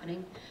was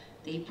happening.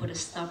 They put a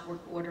stop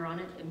work order on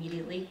it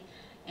immediately,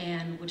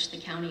 and which the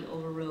county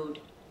overrode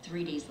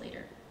 3 days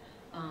later.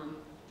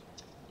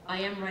 I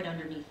am right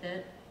underneath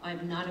it.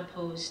 I'm not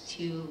opposed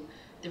to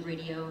the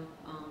radio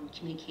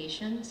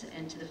communications,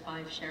 and to the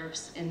 5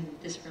 sheriffs in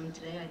this room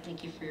today, I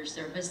thank you for your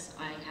service.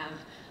 I have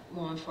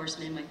law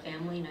enforcement in my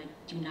family, and I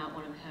do not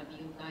want to have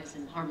you guys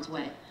in harm's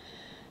way.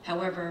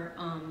 However,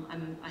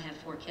 I have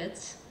 4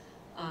 kids.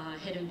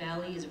 Hidden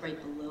Valley is right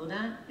below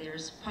that.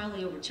 There's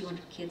probably over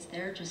 200 kids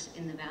there, just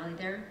in the valley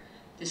there.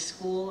 The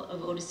school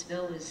of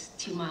Otisville is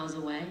 2 miles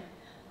away.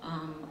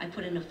 I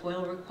put in a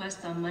FOIL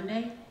request on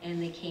Monday, and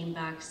they came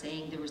back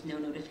saying there was no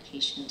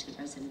notification to the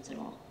residents at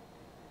all.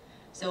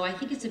 So I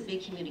think it's a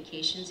big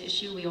communications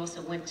issue. We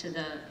also went to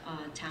the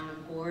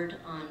town board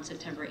on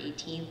September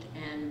 18th,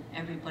 and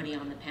everybody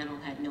on the panel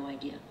had no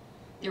idea.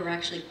 They were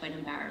actually quite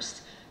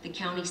embarrassed. The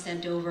county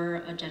sent over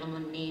a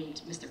gentleman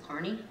named Mr.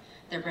 Carney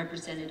that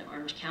represented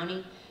Orange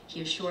County.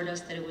 He assured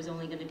us that it was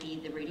only going to be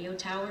the radio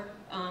tower,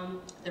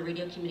 the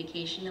radio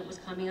communication that was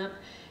coming up,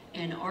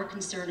 and our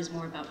concern is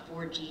more about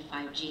 4G,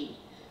 5G.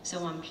 So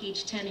on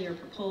page 10 of your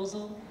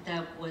proposal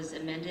that was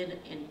amended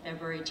in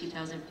February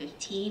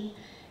 2015,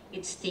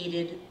 it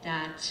stated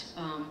that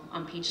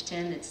on page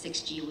 10 that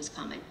 6G was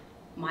coming.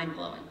 Mind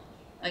blowing.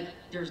 Like,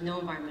 there's no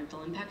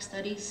environmental impact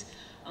studies.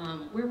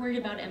 We're worried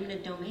about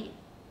eminent domain.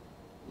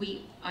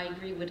 I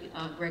agree with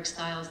Greg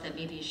Stiles that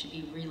maybe it should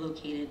be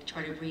relocated,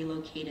 try to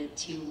relocate it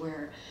to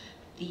where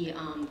the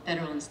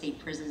federal and state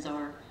prisons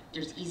are.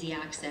 There's easy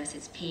access,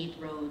 it's paved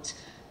roads.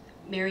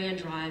 Marianne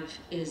Drive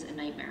is a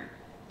nightmare.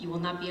 You will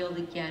not be able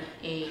to get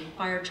a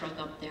fire truck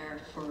up there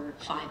for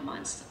 5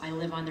 months. I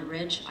live on the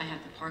ridge. I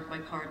have to park my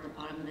car at the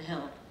bottom of the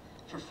hill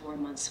for 4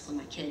 months with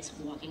my kids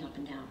walking up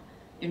and down.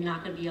 You're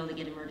not going to be able to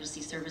get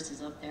emergency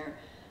services up there,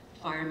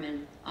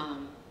 firemen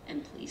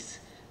and police.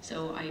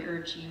 So I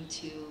urge you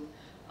to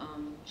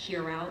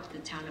hear out the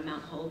town of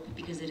Mount Hope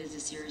because it is a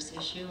serious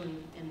issue,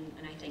 and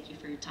I thank you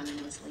for your time. I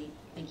know it's late.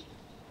 Thank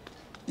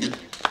you.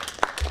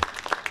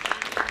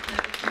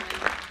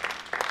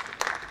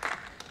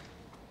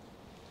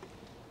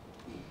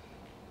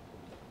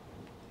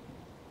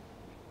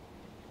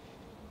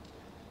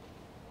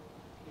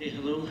 Hey,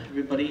 hello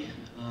everybody.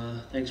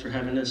 Thanks for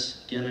having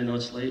us. Again, I know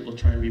it's late. We'll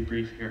try and be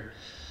brief here.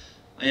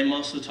 I am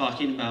also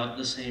talking about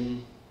the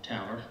same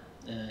tower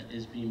that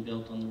is being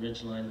built on the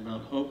ridgeline of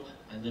Mount Hope.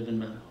 I live in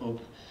Mount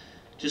Hope.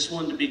 Just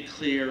wanted to be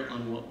clear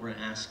on what we're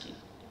asking.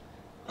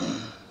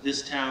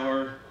 This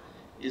tower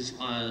is,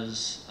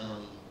 as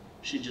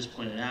she just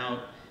pointed out,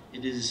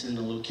 it is in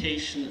a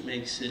location that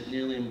makes it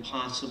nearly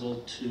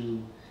impossible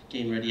to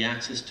gain ready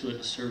access to it,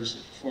 to service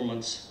it for 4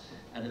 months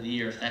out of the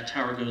year. If that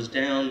tower goes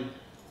down,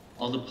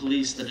 all the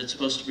police that it's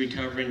supposed to be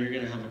covering, you're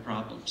going to have a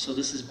problem. So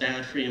this is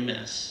bad for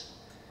EMS.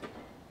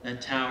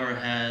 That tower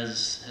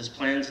has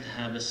plans to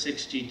have a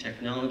 6G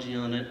technology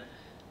on it,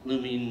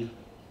 looming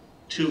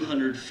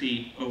 200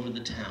 feet over the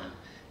town.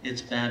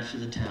 It's bad for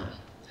the town.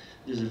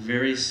 There's a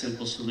very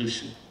simple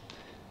solution.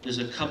 There's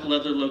a couple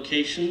other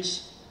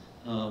locations,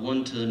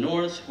 one to the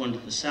north, one to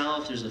the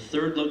south. There's a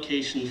third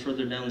location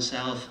further down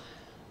south,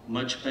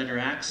 much better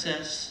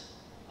access.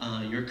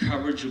 Your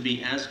coverage will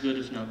be as good,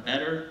 if not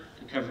better,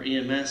 to cover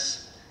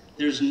EMS.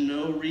 There's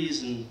no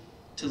reason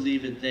to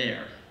leave it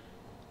there.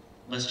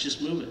 Let's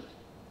just move it.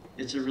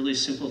 It's a really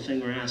simple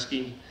thing we're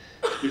asking.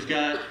 We've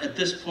got, at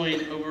this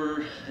point,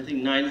 over, I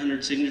think,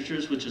 900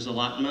 signatures, which is a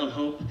lot in Mount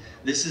Hope.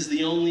 This is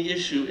the only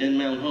issue in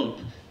Mount Hope.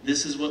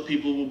 This is what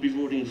people will be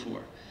voting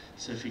for.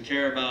 So if you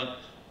care about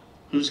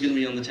who's going to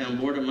be on the town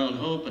board of Mount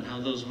Hope and how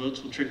those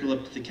votes will trickle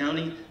up to the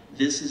county,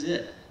 this is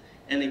it.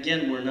 And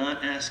again, we're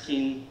not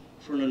asking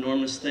for an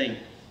enormous thing.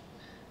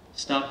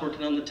 Stop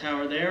working on the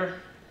tower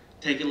there.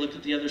 Take a look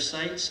at the other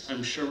sites.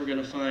 I'm sure we're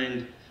going to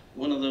find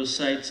one of those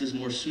sites is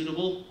more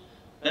suitable,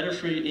 better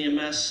for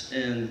EMS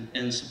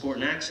and support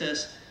and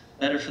access,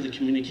 better for the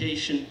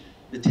communication.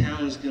 The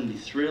town is going to be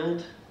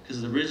thrilled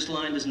because the ridge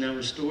line is now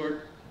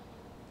restored.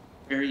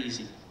 Very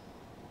easy.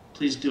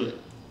 Please do it.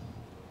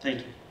 Thank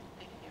you.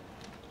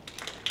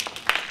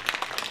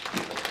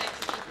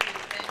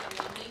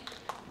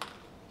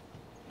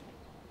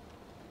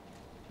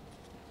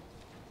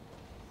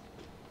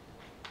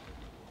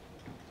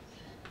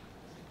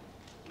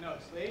 No,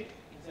 it's late,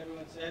 as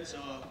everyone said, so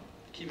I'll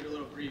keep it a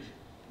little brief.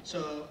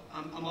 So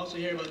I'm also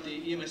here about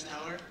the EMS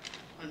tower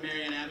on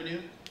Marion Avenue,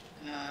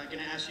 and I'm going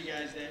to ask you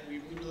guys that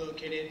we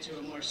relocate it to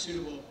a more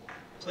suitable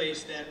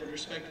place that would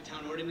respect the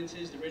town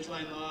ordinances, the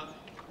Ridgeline Law,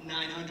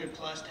 900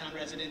 plus town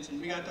residents, and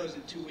we got those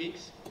in 2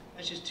 weeks.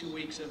 That's just 2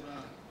 weeks of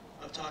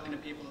talking to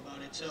people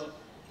about it. So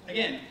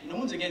again, no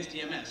one's against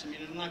EMS. I mean,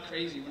 I'm not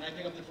crazy. When I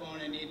pick up the phone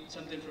and I need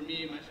something for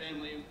me and my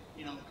family,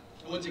 you know,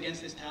 no one's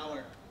against this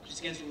tower, just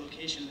against the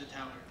location of the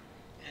tower.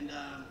 And,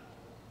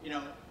 you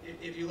know,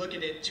 if you look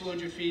at it,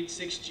 200 feet,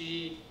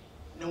 6G,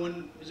 no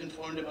one was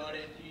informed about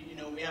it. You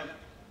know,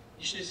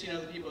 you should have seen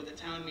other people at the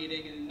town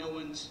meeting, and no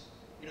one's,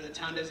 you know, the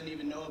town doesn't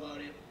even know about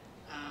it.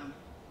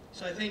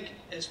 So I think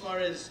as far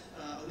as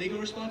legal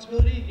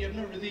responsibility, you have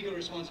no legal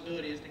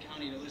responsibility as the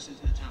county to listen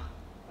to the town.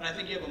 But I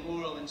think you have a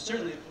moral and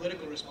certainly a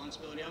political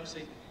responsibility.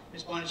 Obviously,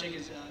 Ms. Bonachek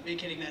is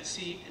vacating that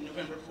seat, and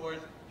November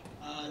 4th,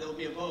 there will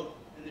be a vote,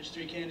 and there's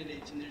 3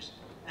 candidates, and there's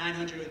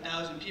 900 to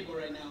 1,000 people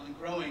right now and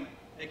growing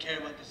that care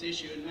about this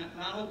issue. And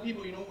Mount Hope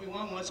people, you know what we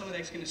want? We want someone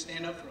that's going to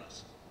stand up for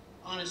us.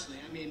 Honestly,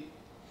 I mean,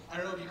 I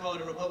don't know if you call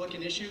it a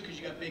Republican issue because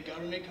you got big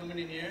government coming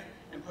in here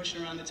and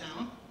pushing around the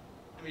town.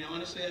 I mean,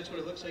 honestly, that's what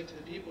it looks like to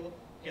the people.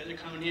 You guys are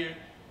coming here,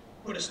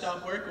 put a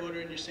stop work order,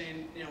 and you're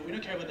saying, you know, we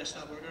don't care about that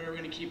stop work order, we're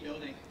going to keep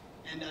building.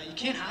 And you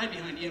can't hide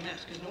behind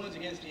EMS because no one's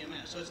against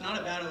EMS. So it's not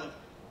a battle of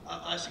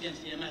us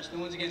against EMS. No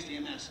one's against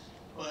EMS.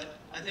 But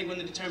I think when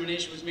the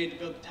determination was made to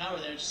build the tower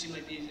there, it just seemed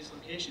like the easiest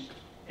location.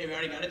 Hey, we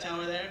already got a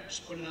tower there,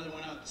 just put another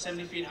one out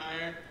 70 feet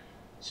higher,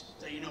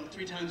 you know,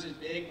 3 times as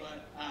big,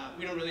 but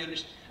we don't really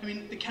understand. I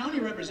mean, the county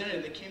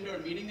representative that came to our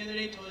meeting the other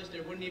day told us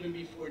there wouldn't even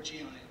be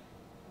 4G on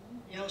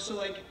it. You know, so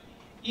like,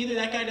 either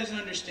that guy doesn't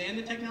understand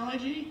the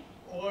technology,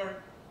 or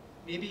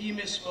maybe he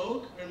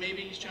misspoke, or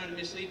maybe he's trying to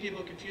mislead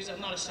people, confuse.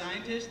 I'm not a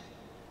scientist,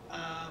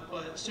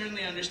 but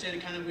certainly I understand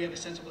kind of we have a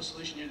sensible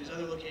solution here. There's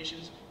other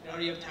locations that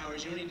already have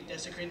towers. You don't need to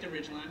desecrate the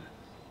ridgeline.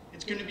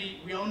 It's going to be,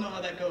 we all know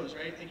how that goes,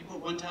 right? Like you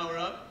put one tower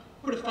up,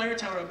 put a fire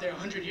tower up there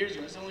 100 years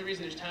ago. That's the only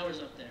reason there's towers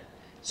up there.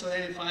 So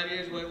then in 5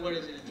 years, what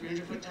is it, a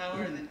 300-foot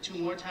tower, and then 2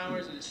 more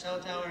towers, and a cell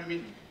tower? I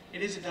mean,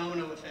 it is a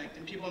domino effect,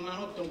 and people in Mount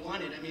Hope don't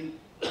want it. I mean,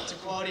 it's a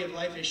quality of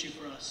life issue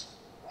for us,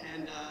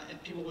 and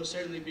people will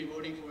certainly be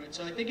voting for it.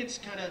 So I think it's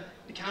kind of,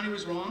 the county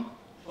was wrong,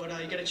 but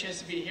you got a chance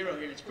to be a hero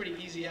here. It's pretty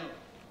easy out.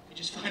 You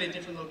just find a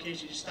different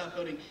location, you just stop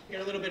building. You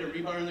got a little bit of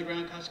rebar on the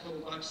ground, costs a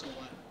couple bucks, so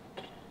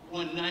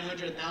what?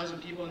 900,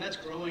 1,000 people, and that's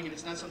growing, and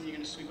it's not something you're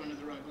going to sweep under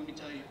the rug, let me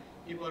tell you.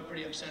 People are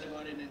pretty upset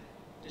about it, and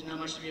there's not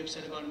much to be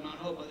upset about in Mount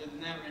Hope other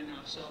than that right now.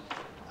 So,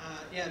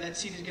 yeah, that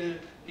seat is going to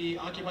be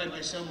occupied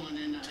by someone,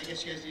 and I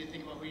guess you guys need to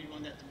think about who you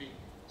want that to be.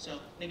 So,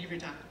 thank you for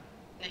your time.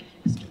 Thank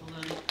you, Mr.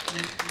 Maloney.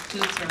 That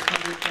concludes our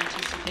public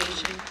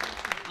participation.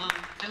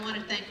 I want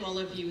to thank all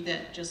of you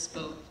that just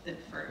spoke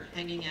for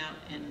hanging out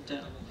and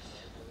to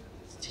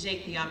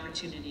take the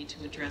opportunity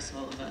to address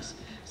all of us.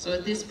 So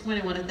at this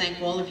point, I want to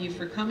thank all of you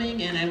for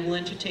coming, and I will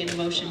entertain a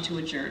motion to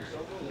adjourn.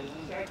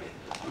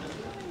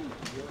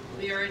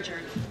 We are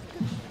adjourned.